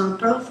astronaut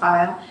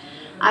profile.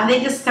 And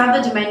they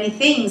discovered many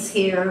things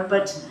here,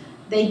 but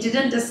they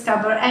didn't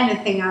discover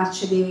anything,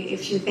 actually,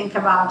 if you think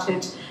about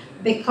it.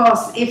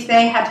 because if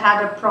they had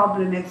had a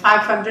problem in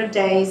 500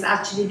 days,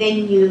 actually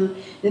they knew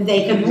that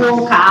they could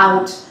walk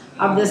out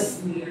of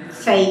this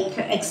fake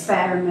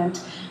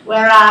experiment.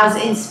 Whereas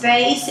in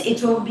space,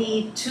 it will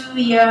be 2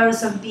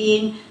 years of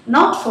being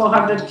not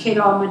 400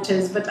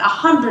 kilometers, but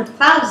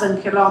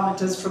 100,000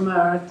 kilometers from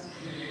Earth.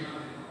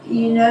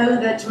 You know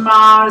that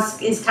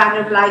Mars is kind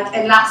of like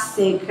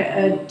elastic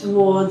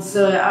towards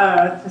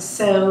Earth,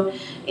 so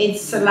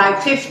it's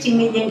like 50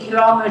 million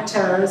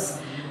kilometers,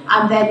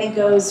 and then it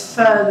goes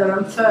further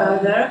and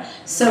further.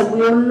 So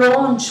we'll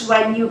launch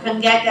when you can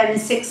get there in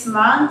 6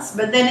 months,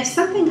 but then if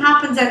something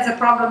happens that's a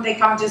problem, they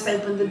can't just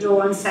open the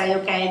door and say,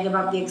 okay, give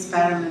up the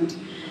experiment.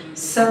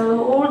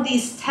 So all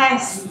these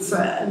tests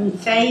and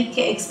fake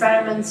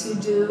experiments you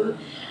do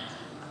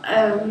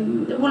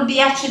will be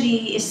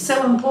actually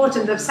so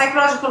important. The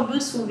psychological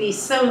boost will be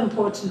so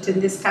important in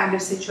this kind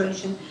of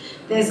situation.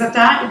 There's a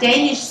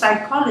Danish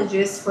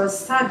psychologist who has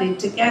studied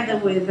together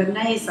with the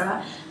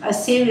NASA a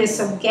series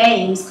of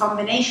games,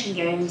 combination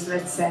games,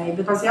 let's say,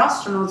 because the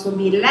astronauts will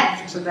be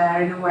left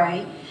there in a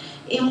way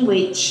in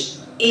which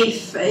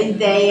if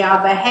they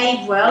are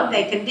behaved well,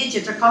 they can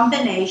digit a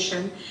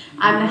combination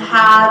and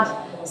have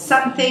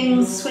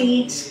something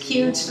sweet,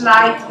 cute,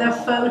 like the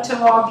photo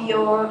of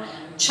your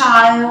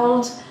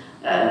child,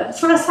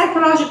 for a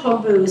psychological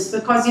boost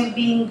because you've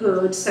been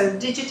good. So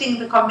digiting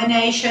the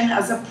combination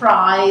as a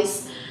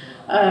prize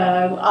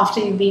after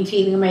you've been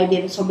feeling maybe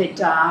a little bit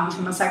down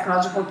from a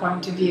psychological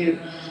point of view.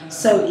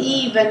 So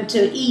even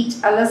to eat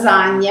a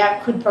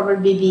lasagna could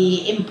probably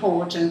be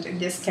important in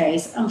this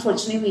case.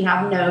 Unfortunately, we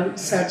have no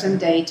certain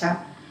data.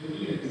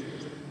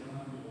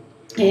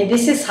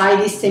 This is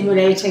highly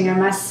stimulating, I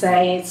must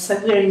say. It's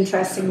very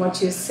interesting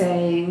what you're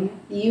saying.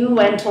 You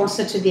went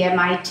also to the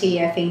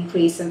MIT, I think,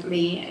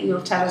 recently.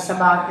 You'll tell us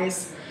about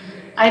this.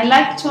 I'd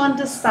like to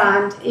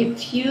understand,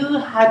 if you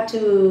had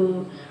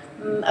to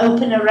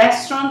open a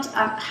restaurant,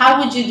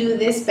 how would you do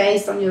this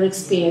based on your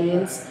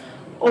experience?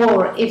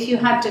 Or if you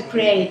had to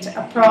create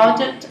a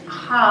product,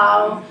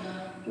 how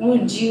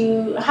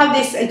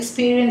this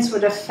experience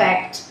would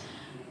affect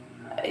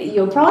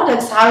your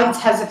products, how it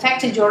has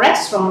affected your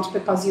restaurant,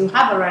 because you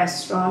have a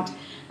restaurant.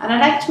 And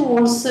I'd like to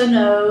also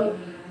know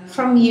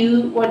from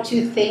you what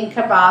you think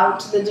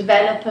about the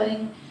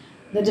development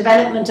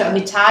of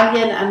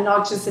Italian and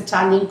not just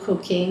Italian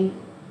cooking.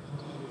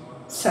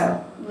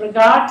 So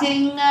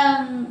regarding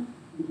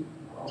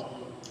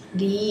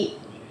the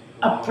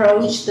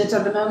approach that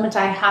at the moment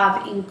I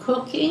have in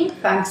cooking,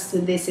 thanks to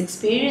this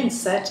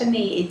experience,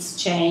 certainly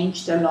it's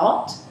changed a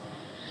lot.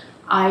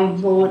 I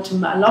brought a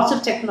lot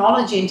of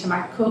technology into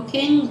my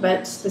cooking,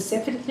 but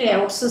specifically I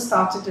also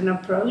started an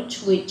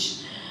approach,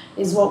 which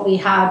is what we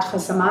had for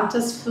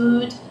Samantha's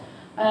food,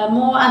 a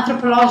more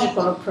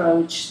anthropological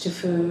approach to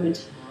food.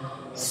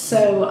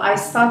 So I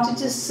started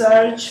to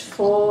search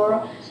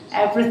for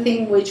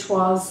everything which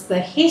was the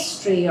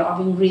history of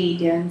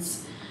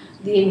ingredients,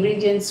 the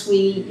ingredients we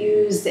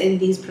used in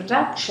these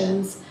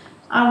productions,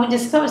 and we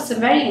discovered some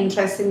very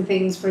interesting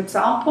things. For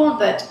example,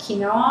 that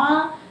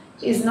quinoa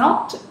is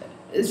not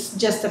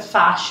just a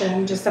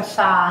fashion, just a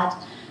fad,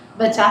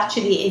 but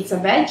actually it's a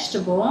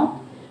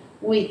vegetable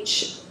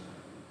which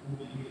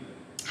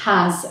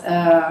has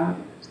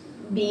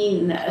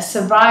been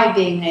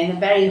surviving in a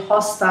very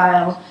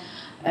hostile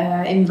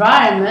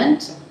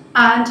environment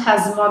and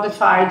has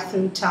modified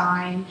through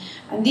time.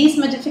 And these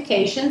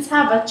modifications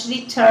have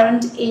actually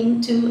turned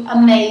into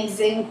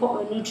amazing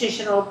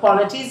nutritional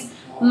qualities,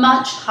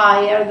 much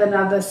higher than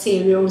other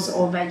cereals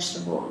or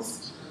vegetables.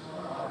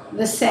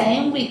 The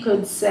same we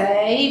could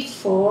say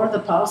for the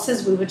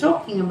pulses we were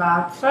talking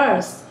about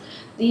first.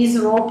 These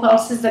raw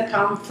pulses that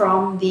come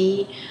from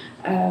the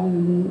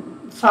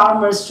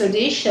farmer's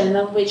tradition,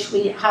 of which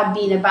we had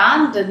been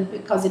abandoned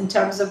because in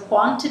terms of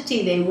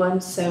quantity they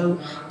weren't so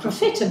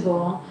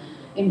profitable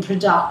in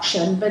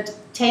production. But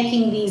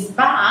taking these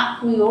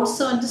back, we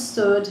also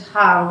understood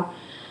how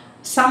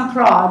some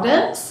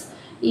products,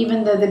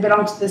 even though they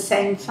belong to the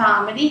same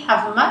family,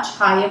 have much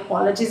higher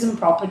qualities and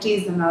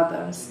properties than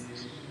others.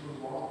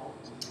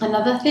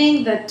 Another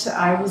thing that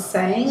I was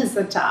saying is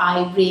that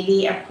I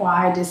really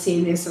acquired a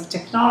series of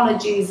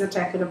technologies that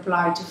I could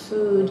apply to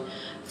food.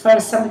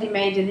 First, somebody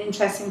made an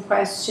interesting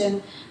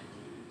question,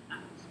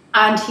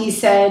 and he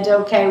said,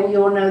 okay, we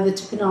all know the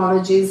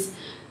technologies.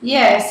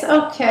 Yes,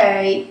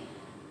 okay.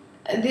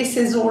 This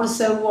is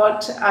also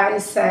what I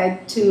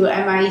said to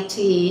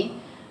MIT.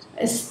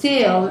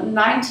 Still,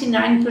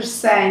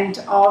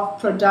 99% of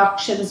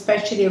production,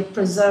 especially of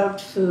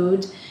preserved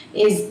food,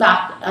 is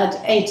back at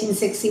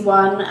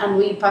 1861, and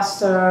we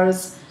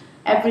pasteurize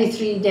every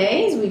 3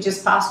 days. We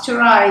just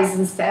pasteurize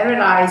and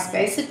sterilize.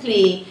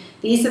 Basically,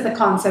 these are the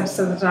concepts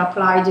that are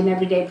applied in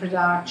everyday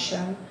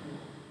production.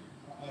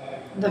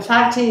 The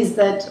fact is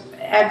that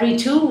every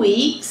 2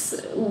 weeks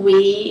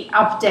we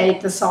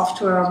update the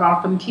software of our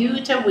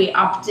computer, we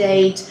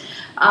update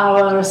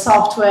our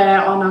software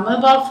on our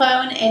mobile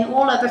phone. In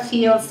all other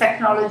fields,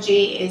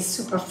 technology is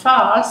super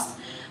fast.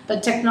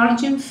 But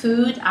technology in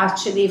food,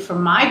 actually,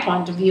 from my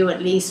point of view,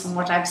 at least from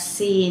what I've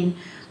seen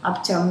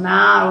up till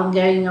now,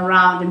 going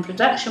around in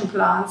production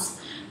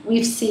plants,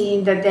 we've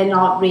seen that they're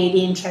not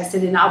really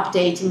interested in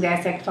updating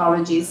their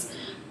technologies,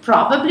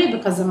 probably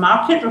because the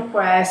market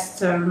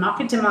request,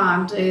 market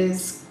demand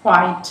is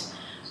quite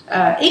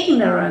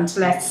ignorant,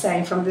 let's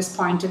say, from this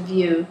point of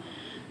view.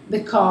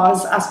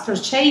 Because as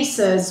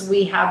purchasers,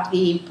 we have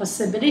the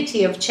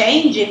possibility of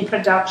changing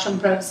production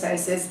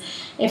processes.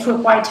 If we're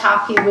quite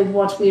happy with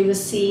what we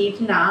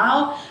receive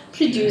now,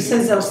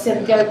 producers are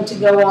still going to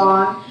go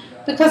on,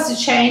 because to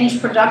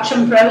change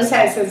production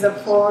processes, of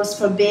course,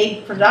 for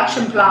big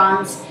production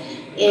plants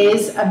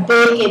is a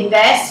big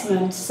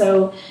investment.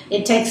 So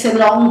it takes a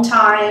long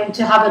time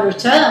to have a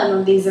return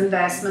on these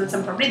investments,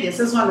 and probably this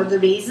is one of the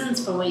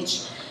reasons for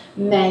which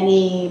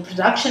many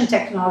production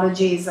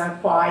technologies are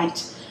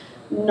quite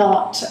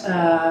not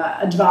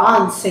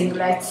advancing,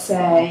 let's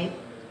say.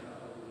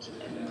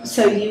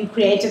 So you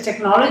create a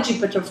technology,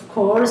 but of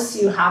course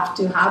you have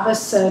to have a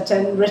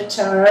certain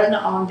return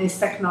on this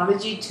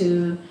technology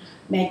to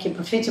make it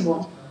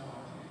profitable.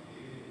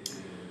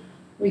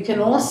 We can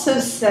also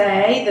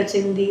say that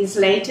in these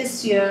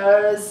latest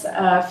years,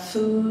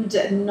 food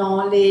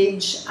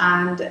knowledge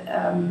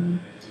and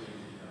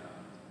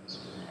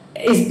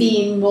is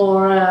being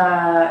more,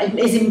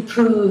 is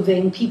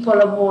improving. People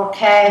are more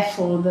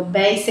careful. The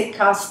basic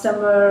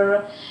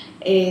customer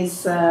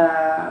is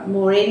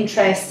more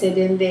interested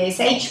in this.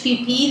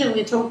 HPP that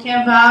we're talking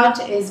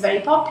about is very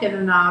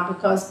popular now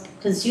because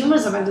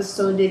consumers have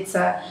understood it's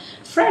a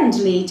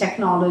friendly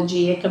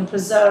technology. It can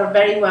preserve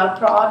very well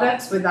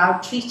products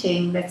without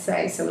treating, let's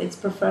say. So it's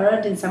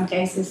preferred in some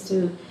cases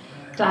to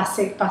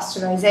classic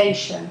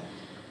pasteurization.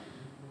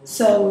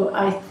 So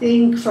I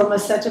think from a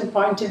certain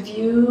point of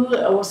view,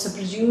 also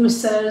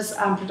producers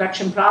and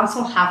production plants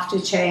will have to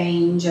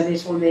change a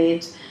little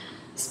bit,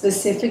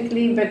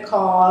 specifically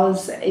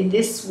because in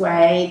this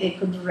way they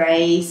could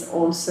raise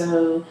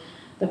also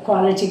the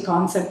quality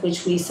concept,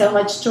 which we so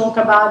much talk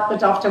about,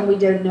 but often we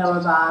don't know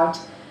about.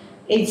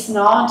 It's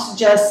not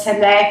just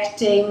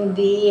selecting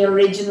the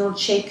original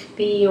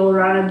chickpea or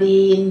runner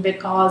bean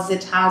because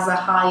it has a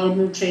higher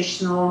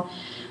nutritional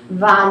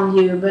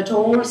value, but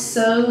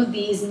also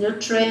these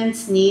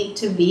nutrients need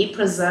to be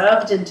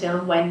preserved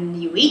until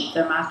when you eat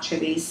them,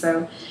 actually.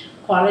 So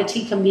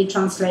quality can be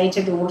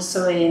translated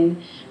also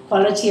in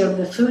quality of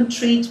the food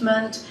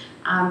treatment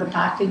and the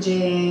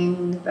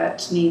packaging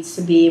that needs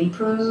to be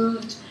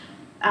improved,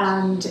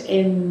 and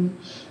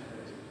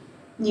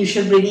it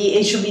should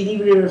be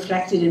deeply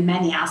reflected in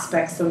many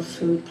aspects of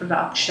food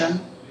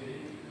production.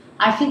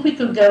 I think we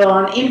could go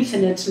on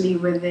infinitely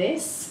with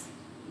this.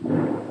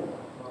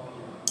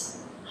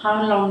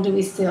 How long do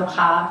we still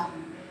have?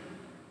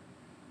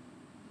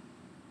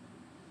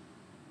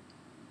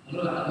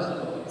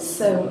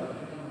 So,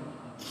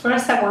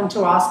 first I want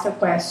to ask a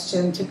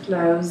question to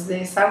close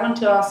this. I want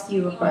to ask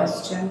you a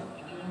question.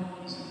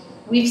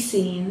 We've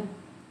seen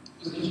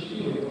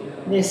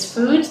this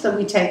food that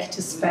we take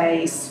to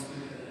space.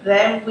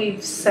 Then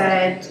we've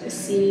seen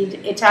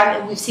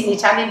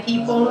Italian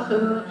people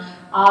who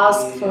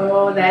ask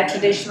for their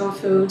traditional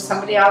food,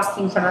 somebody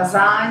asking for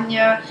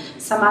lasagna,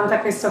 Samantha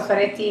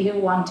Cristoforetti who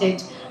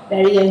wanted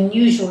very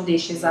unusual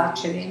dishes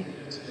actually,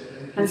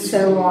 and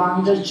so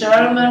on. The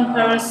German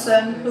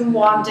person who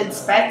wanted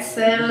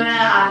Spätzle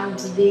and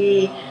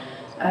the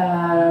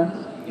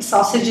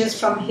sausages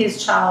from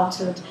his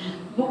childhood.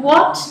 But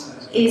what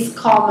is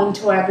common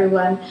to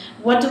everyone?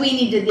 What do we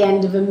need at the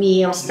end of a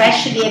meal,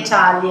 especially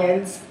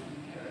Italians?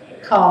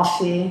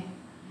 Coffee.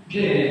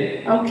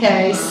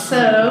 Okay,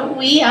 so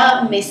we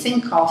are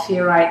missing coffee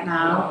right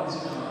now,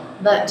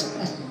 but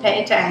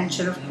pay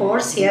attention. Of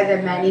course, here there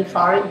are many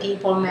foreign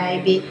people.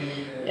 Maybe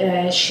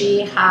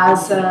she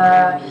has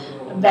a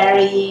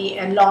very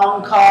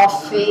long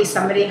coffee,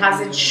 somebody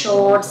has it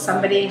short,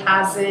 somebody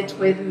has it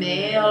with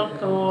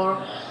milk, or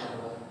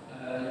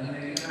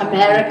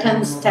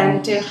Americans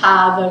tend to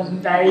have a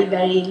very,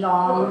 very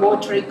long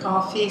watery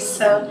coffee.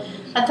 So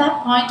at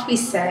that point we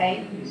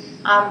say,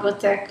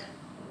 Argotec,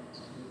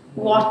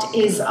 what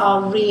is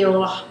our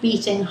real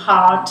beating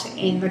heart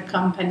in the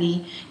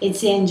company?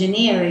 It's the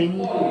engineering.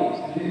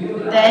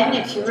 Then,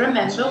 if you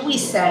remember, we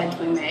said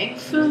we make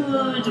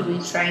food, we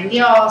train the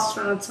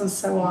astronauts and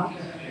so on.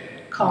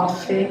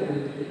 Coffee.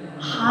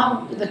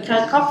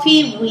 The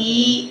coffee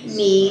we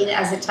mean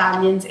as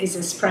Italians is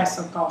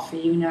espresso coffee,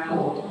 you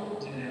know.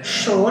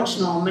 Short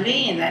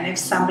normally, and then if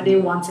somebody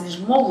wants a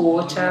little more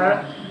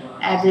water,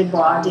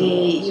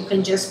 everybody, you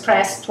can just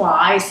press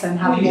twice and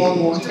have more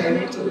water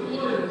in it.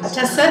 At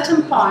a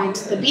certain point,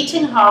 the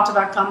beating heart of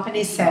our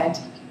company said,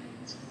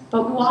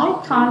 but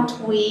why can't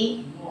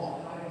we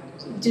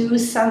do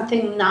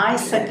something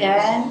nice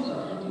again,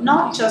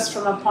 not just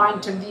from a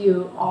point of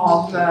view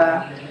of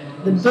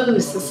the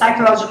boost, the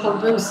psychological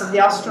boost of the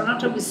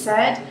astronaut, we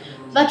said,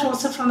 but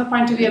also from the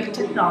point of view of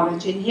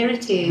technology. And here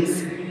it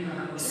is.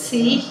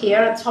 See here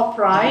at top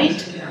right,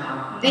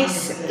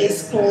 this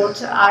is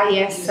called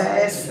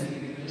ISS,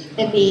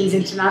 it means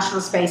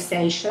International Space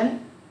Station,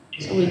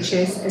 which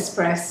is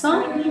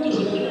espresso.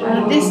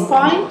 And at this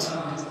point,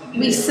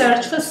 we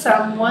search for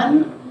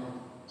someone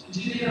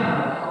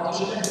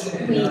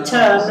We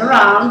turn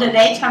around and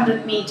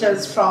 800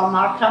 meters from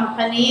our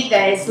company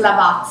there is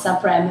Lavazza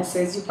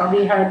premises. You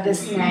probably heard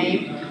this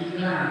name.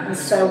 And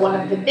so one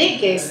of the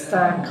biggest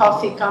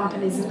coffee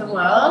companies in the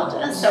world.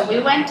 And so we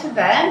went to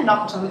them,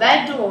 knocked on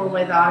their door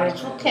with our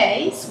little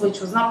case,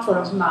 which was not full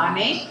of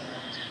money.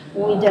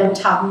 We don't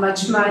have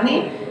much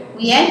money.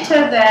 We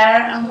entered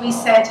there and we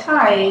said,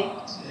 "Hi,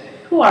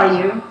 who are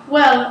you?"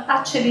 "Well,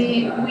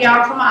 actually, we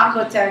are from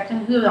Argotec,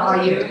 and who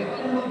are you?"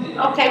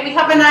 "Okay, we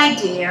have an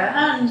idea,"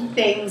 and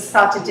things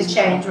started to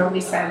change when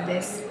we said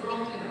this.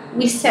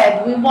 We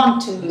said we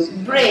want to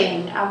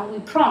bring, and we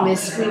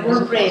promised we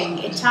will bring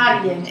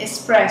Italian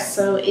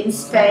espresso in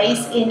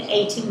space in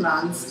 18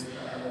 months.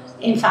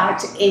 In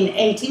fact, in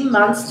 18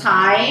 months'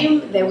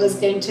 time, there was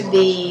going to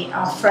be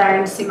our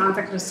friend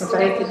Samantha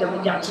Cristoforetti that we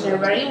got to know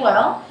very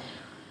well.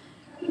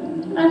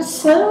 And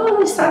so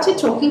we started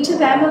talking to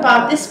them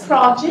about this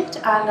project,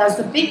 and as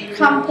the big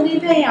company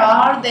they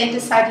are, they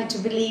decided to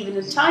believe in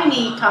a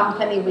tiny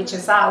company which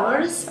is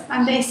ours,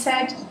 and they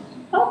said,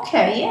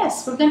 "Okay, yes,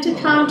 we're going to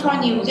count on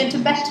you, we're going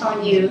to bet on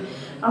you."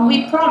 And we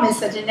promised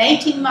that in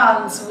 18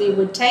 months we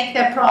would take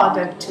their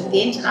product to the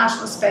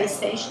International Space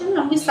Station,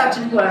 and we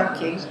started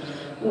working.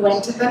 We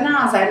went to the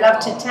NASA. I love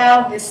to tell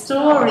this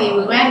story.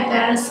 We went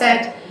there and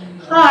said,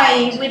 "Hi,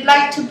 we'd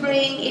like to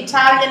bring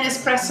Italian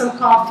espresso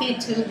coffee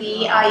to the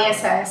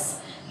ISS."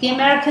 The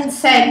Americans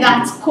said,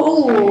 "That's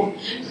cool."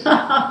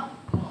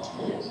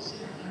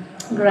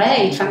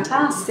 "Great,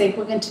 fantastic,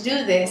 we're going to do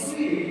this."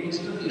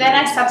 Then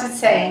I started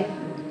saying,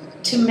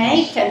 to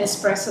make an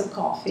espresso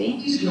coffee,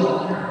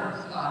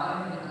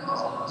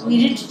 we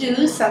need to do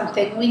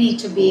something, we need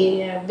to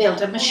build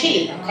a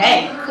machine. Okay,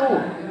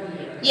 cool.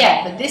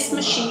 Yeah, but this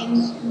machine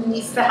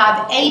needs to have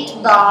 8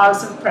 bars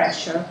of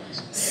pressure,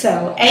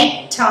 so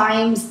 8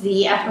 times the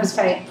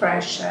atmospheric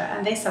pressure.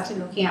 And they started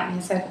looking at me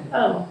and said,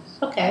 "Oh,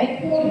 okay."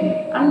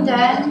 And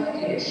then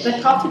the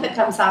coffee that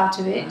comes out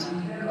of it,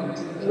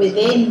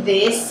 within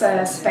this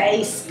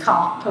space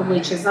cup,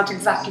 which is not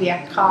exactly a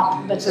cup,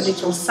 but a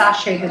little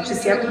sachet that you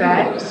see up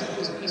there,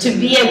 to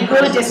be a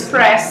good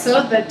espresso,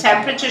 the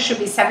temperature should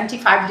be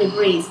 75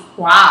 degrees.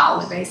 "Wow,"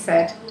 they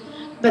said.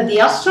 "But the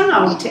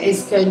astronaut is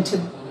going to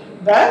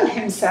burn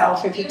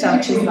himself if he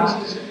touches that."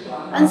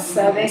 And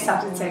so they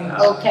started saying,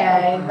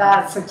 "Okay,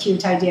 that's a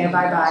cute idea,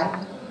 bye-bye."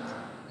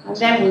 And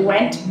then we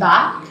went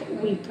back,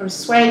 we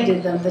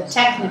persuaded them that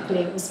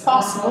technically it was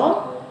possible.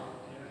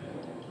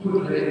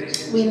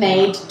 We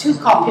made 2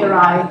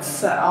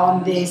 copyrights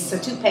on this,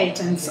 2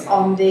 patents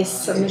on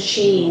this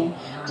machine,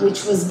 which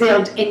was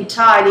built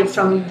entirely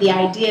from the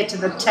idea to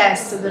the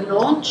test to the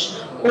launch,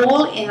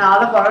 all in our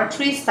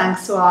laboratories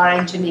thanks to our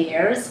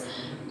engineers.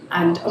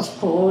 And of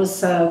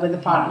course, with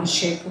a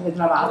partnership with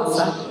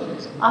Lavazza.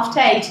 After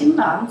 18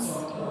 months,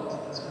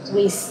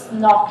 we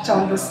knocked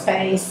on the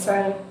space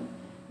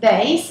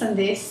base, and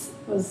this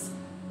was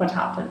what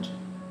happened.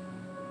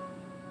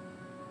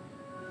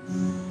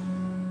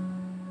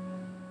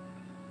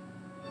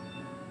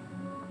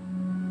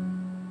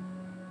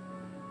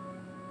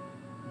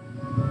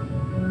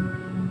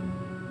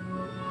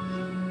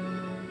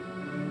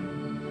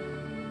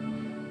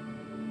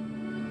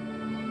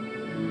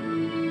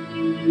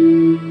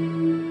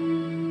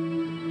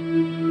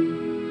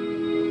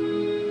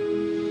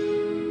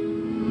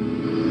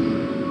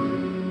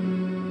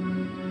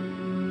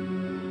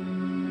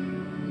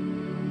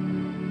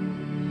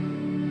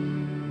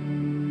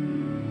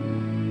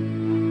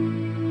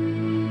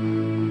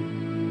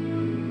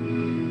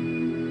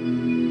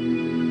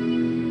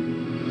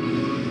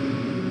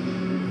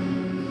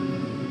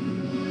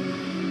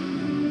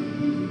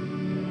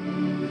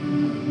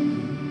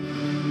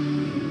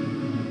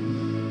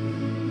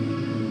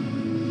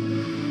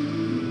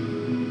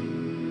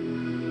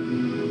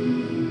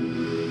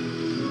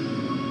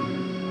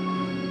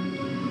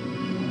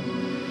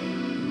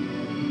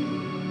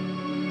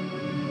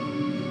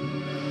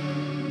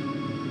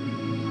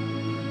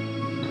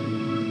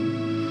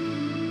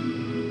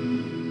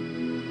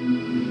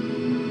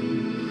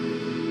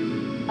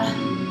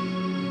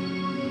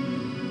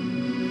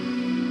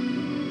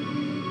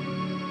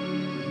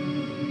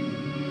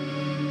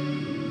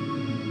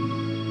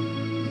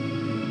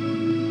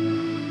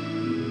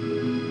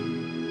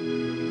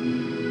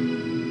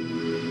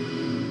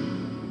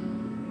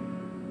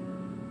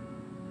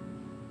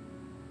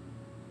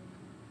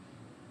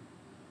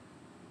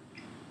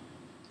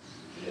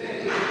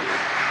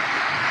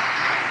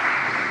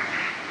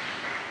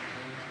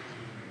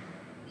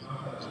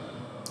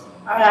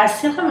 I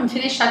still haven't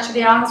finished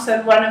actually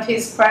answered one of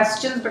his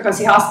questions because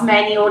he asked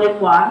many all in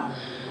one.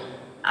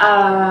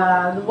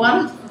 One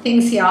of the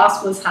things he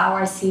asked was how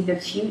I see the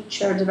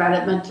future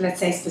development, let's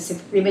say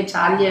specifically of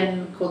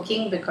Italian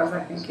cooking, because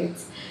I think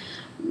it's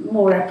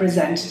more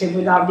representative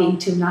without being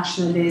too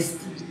nationalist.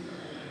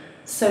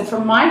 So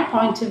from my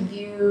point of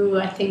view,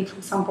 I think, for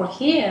example,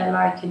 here,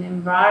 like an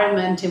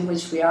environment in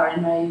which we are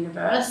in a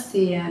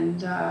university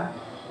and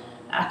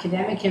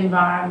academic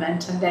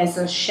environment, and there's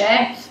a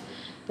chef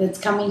that's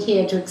coming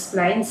here to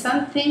explain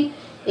something,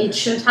 It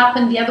should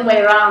happen the other way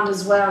around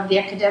as well. The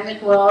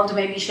academic world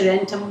maybe should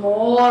enter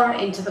more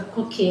into the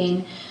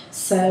cooking.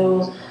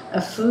 So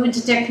a food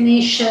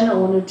technician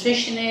or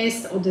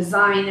nutritionist or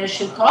designer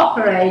should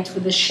cooperate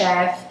with the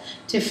chef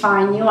to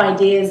find new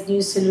ideas,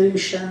 new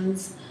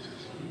solutions,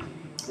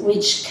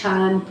 which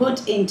can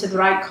put into the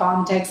right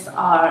context,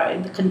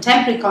 in the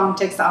contemporary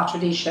context, our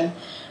tradition.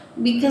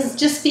 Because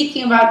just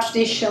speaking about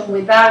tradition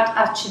without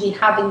actually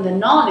having the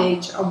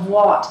knowledge of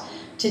what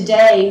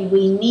today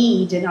we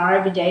need in our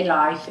everyday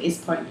life is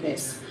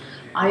pointless.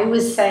 I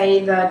always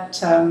say that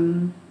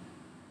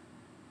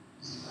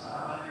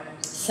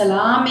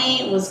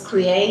salami was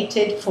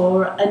created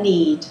for a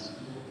need,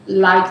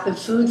 like the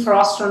food for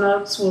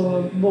astronauts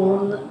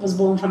was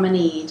born from a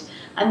need,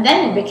 and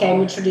then it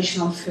became a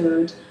traditional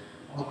food.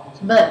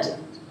 But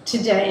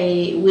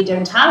today we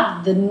don't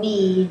have the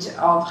need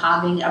of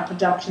having a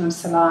production of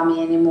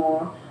salami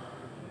anymore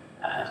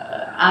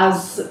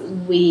as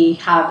we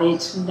have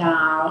it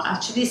now.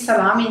 Actually,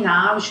 salami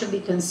now should be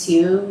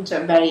consumed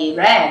very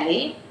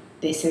rarely.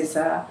 This is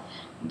a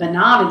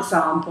banal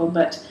example,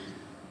 but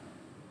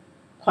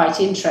quite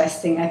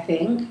interesting, I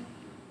think.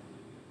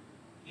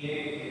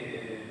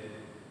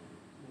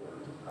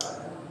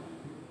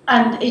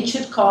 And it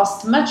should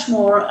cost much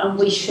more, and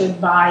we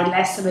should buy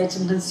less of it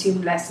and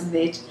consume less of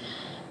it.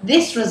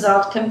 This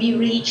result can be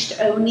reached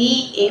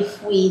only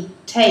if we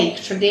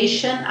take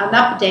tradition and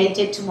update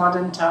it to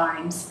modern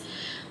times.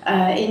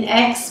 In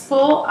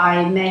Expo,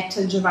 I met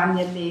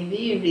Giovanni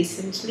Allevi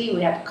recently.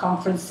 We had a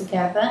conference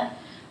together,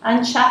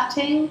 and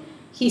chatting,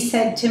 he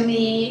said to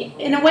me,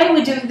 in a way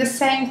we're doing the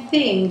same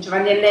thing.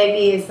 Giovanni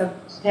Allevi is a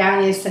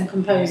pianist and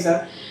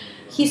composer.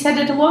 He said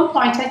at one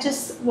point I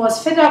just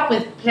was fed up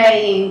with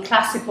playing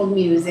classical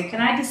music,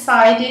 and I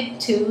decided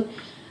to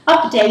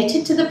update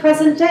it to the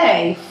present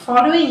day,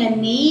 following a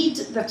need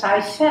that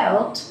I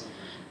felt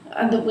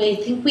and that we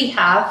think we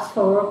have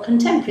for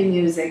contemporary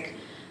music.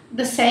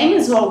 The same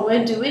is what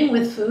we're doing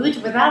with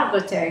food with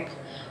Argotec.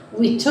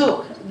 We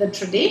took the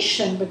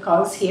tradition,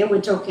 because here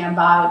we're talking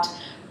about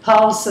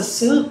pulse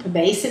soup,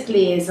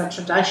 basically is a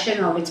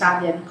tradition of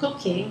Italian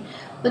cooking,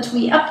 but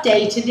we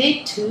updated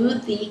it to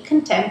the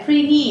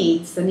contemporary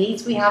needs, the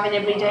needs we have in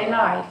everyday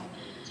life.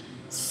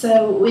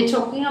 So we're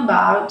talking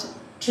about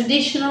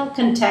traditional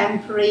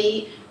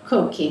contemporary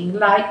cooking,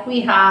 like we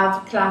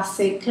have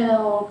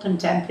classical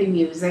contemporary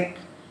music.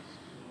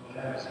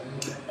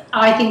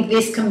 I think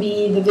this can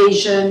be the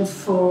vision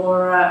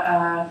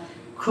for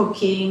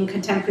cooking,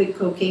 contemporary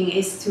cooking,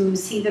 is to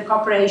see the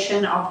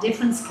cooperation of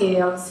different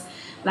skills,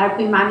 like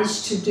we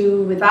managed to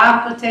do with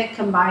Argotec,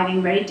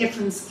 combining very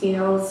different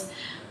skills.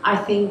 I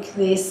think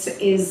this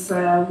is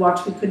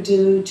what we could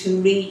do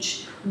to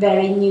reach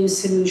very new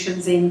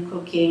solutions in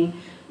cooking.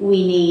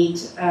 We need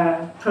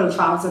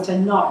profiles that are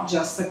not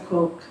just a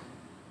cook,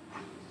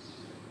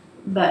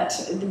 but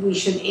we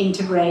should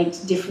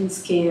integrate different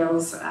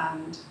skills.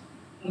 And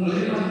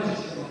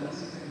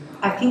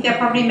I think there are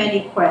probably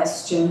many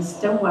questions.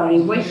 Don't worry,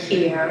 we're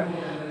here.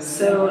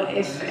 So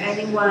if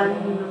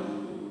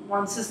anyone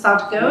wants to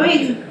start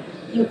going,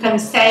 you can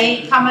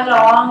stay, come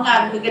along,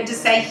 and we're going to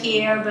stay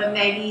here, but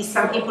maybe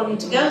some people need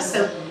to go,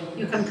 so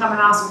you can come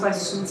and ask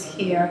questions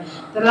here.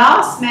 The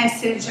last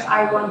message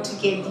I want to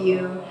give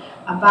you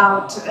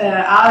about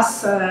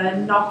us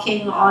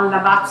knocking on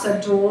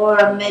Lavazza's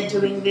door and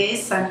doing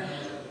this and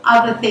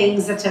other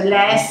things that are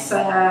less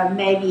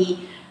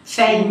maybe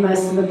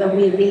famous that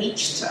we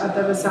reached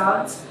the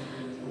results.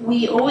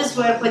 We always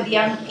work with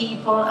young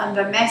people, and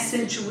the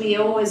message we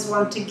always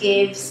want to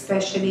give,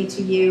 especially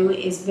to you,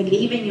 is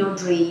believe in your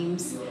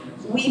dreams.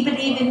 We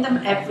believe in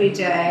them every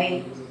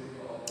day.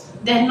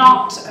 They're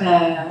not,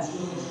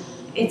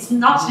 it's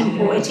not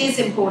important, it is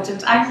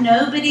important. I'm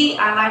nobody,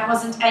 and I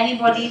wasn't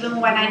anybody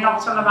even when I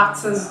knocked on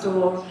Lavazza's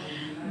door.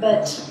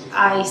 But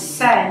I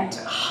sent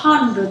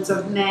hundreds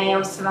of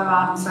mails to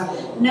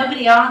Lavazza.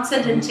 Nobody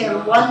answered until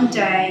one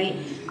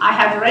day I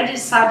had already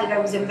decided I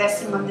was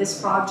investing on this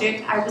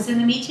project. I was in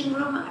the meeting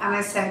room and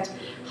I said,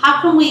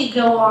 how can we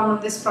go on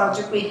with this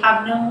project? We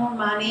have no more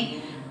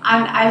money.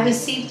 And I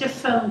received a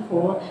phone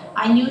call.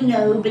 I knew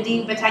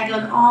nobody, but I'd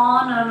gone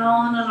on and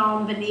on and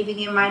on, believing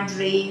in my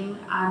dream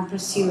and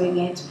pursuing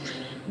it.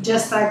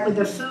 Just like with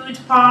the food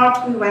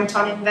part, we went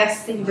on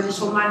investing the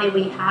little money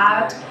we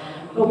had.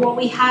 But what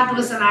we had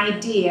was an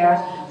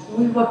idea.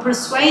 We were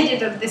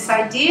persuaded of this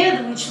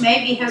idea, which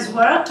maybe has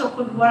worked or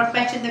could work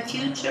better in the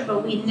future,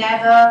 but we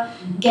never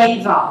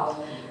gave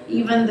up.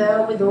 Even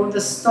though with all the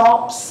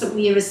stops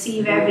we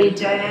receive every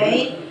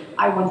day,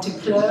 I want to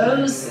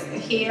close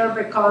here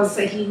because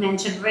he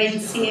mentioned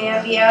Renzi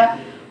area.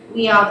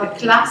 We are the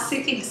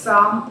classic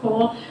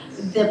example.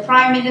 The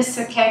Prime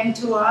Minister came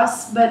to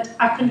us, but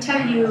I can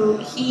tell you,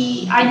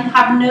 I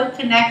have no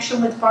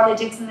connection with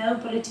politics. No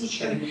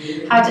politician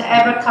had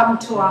ever come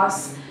to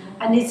us.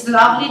 And it's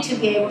lovely to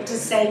be able to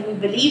say we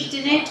believed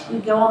in it, we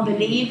go on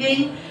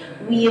believing,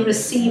 we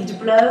received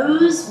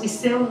blows, we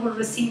still will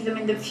receive them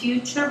in the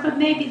future, but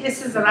maybe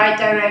this is the right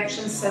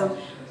direction, so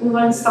we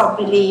won't stop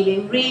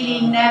believing.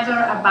 Really never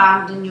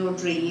abandon your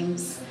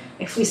dreams.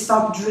 If we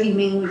stop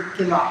dreaming, we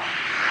give up.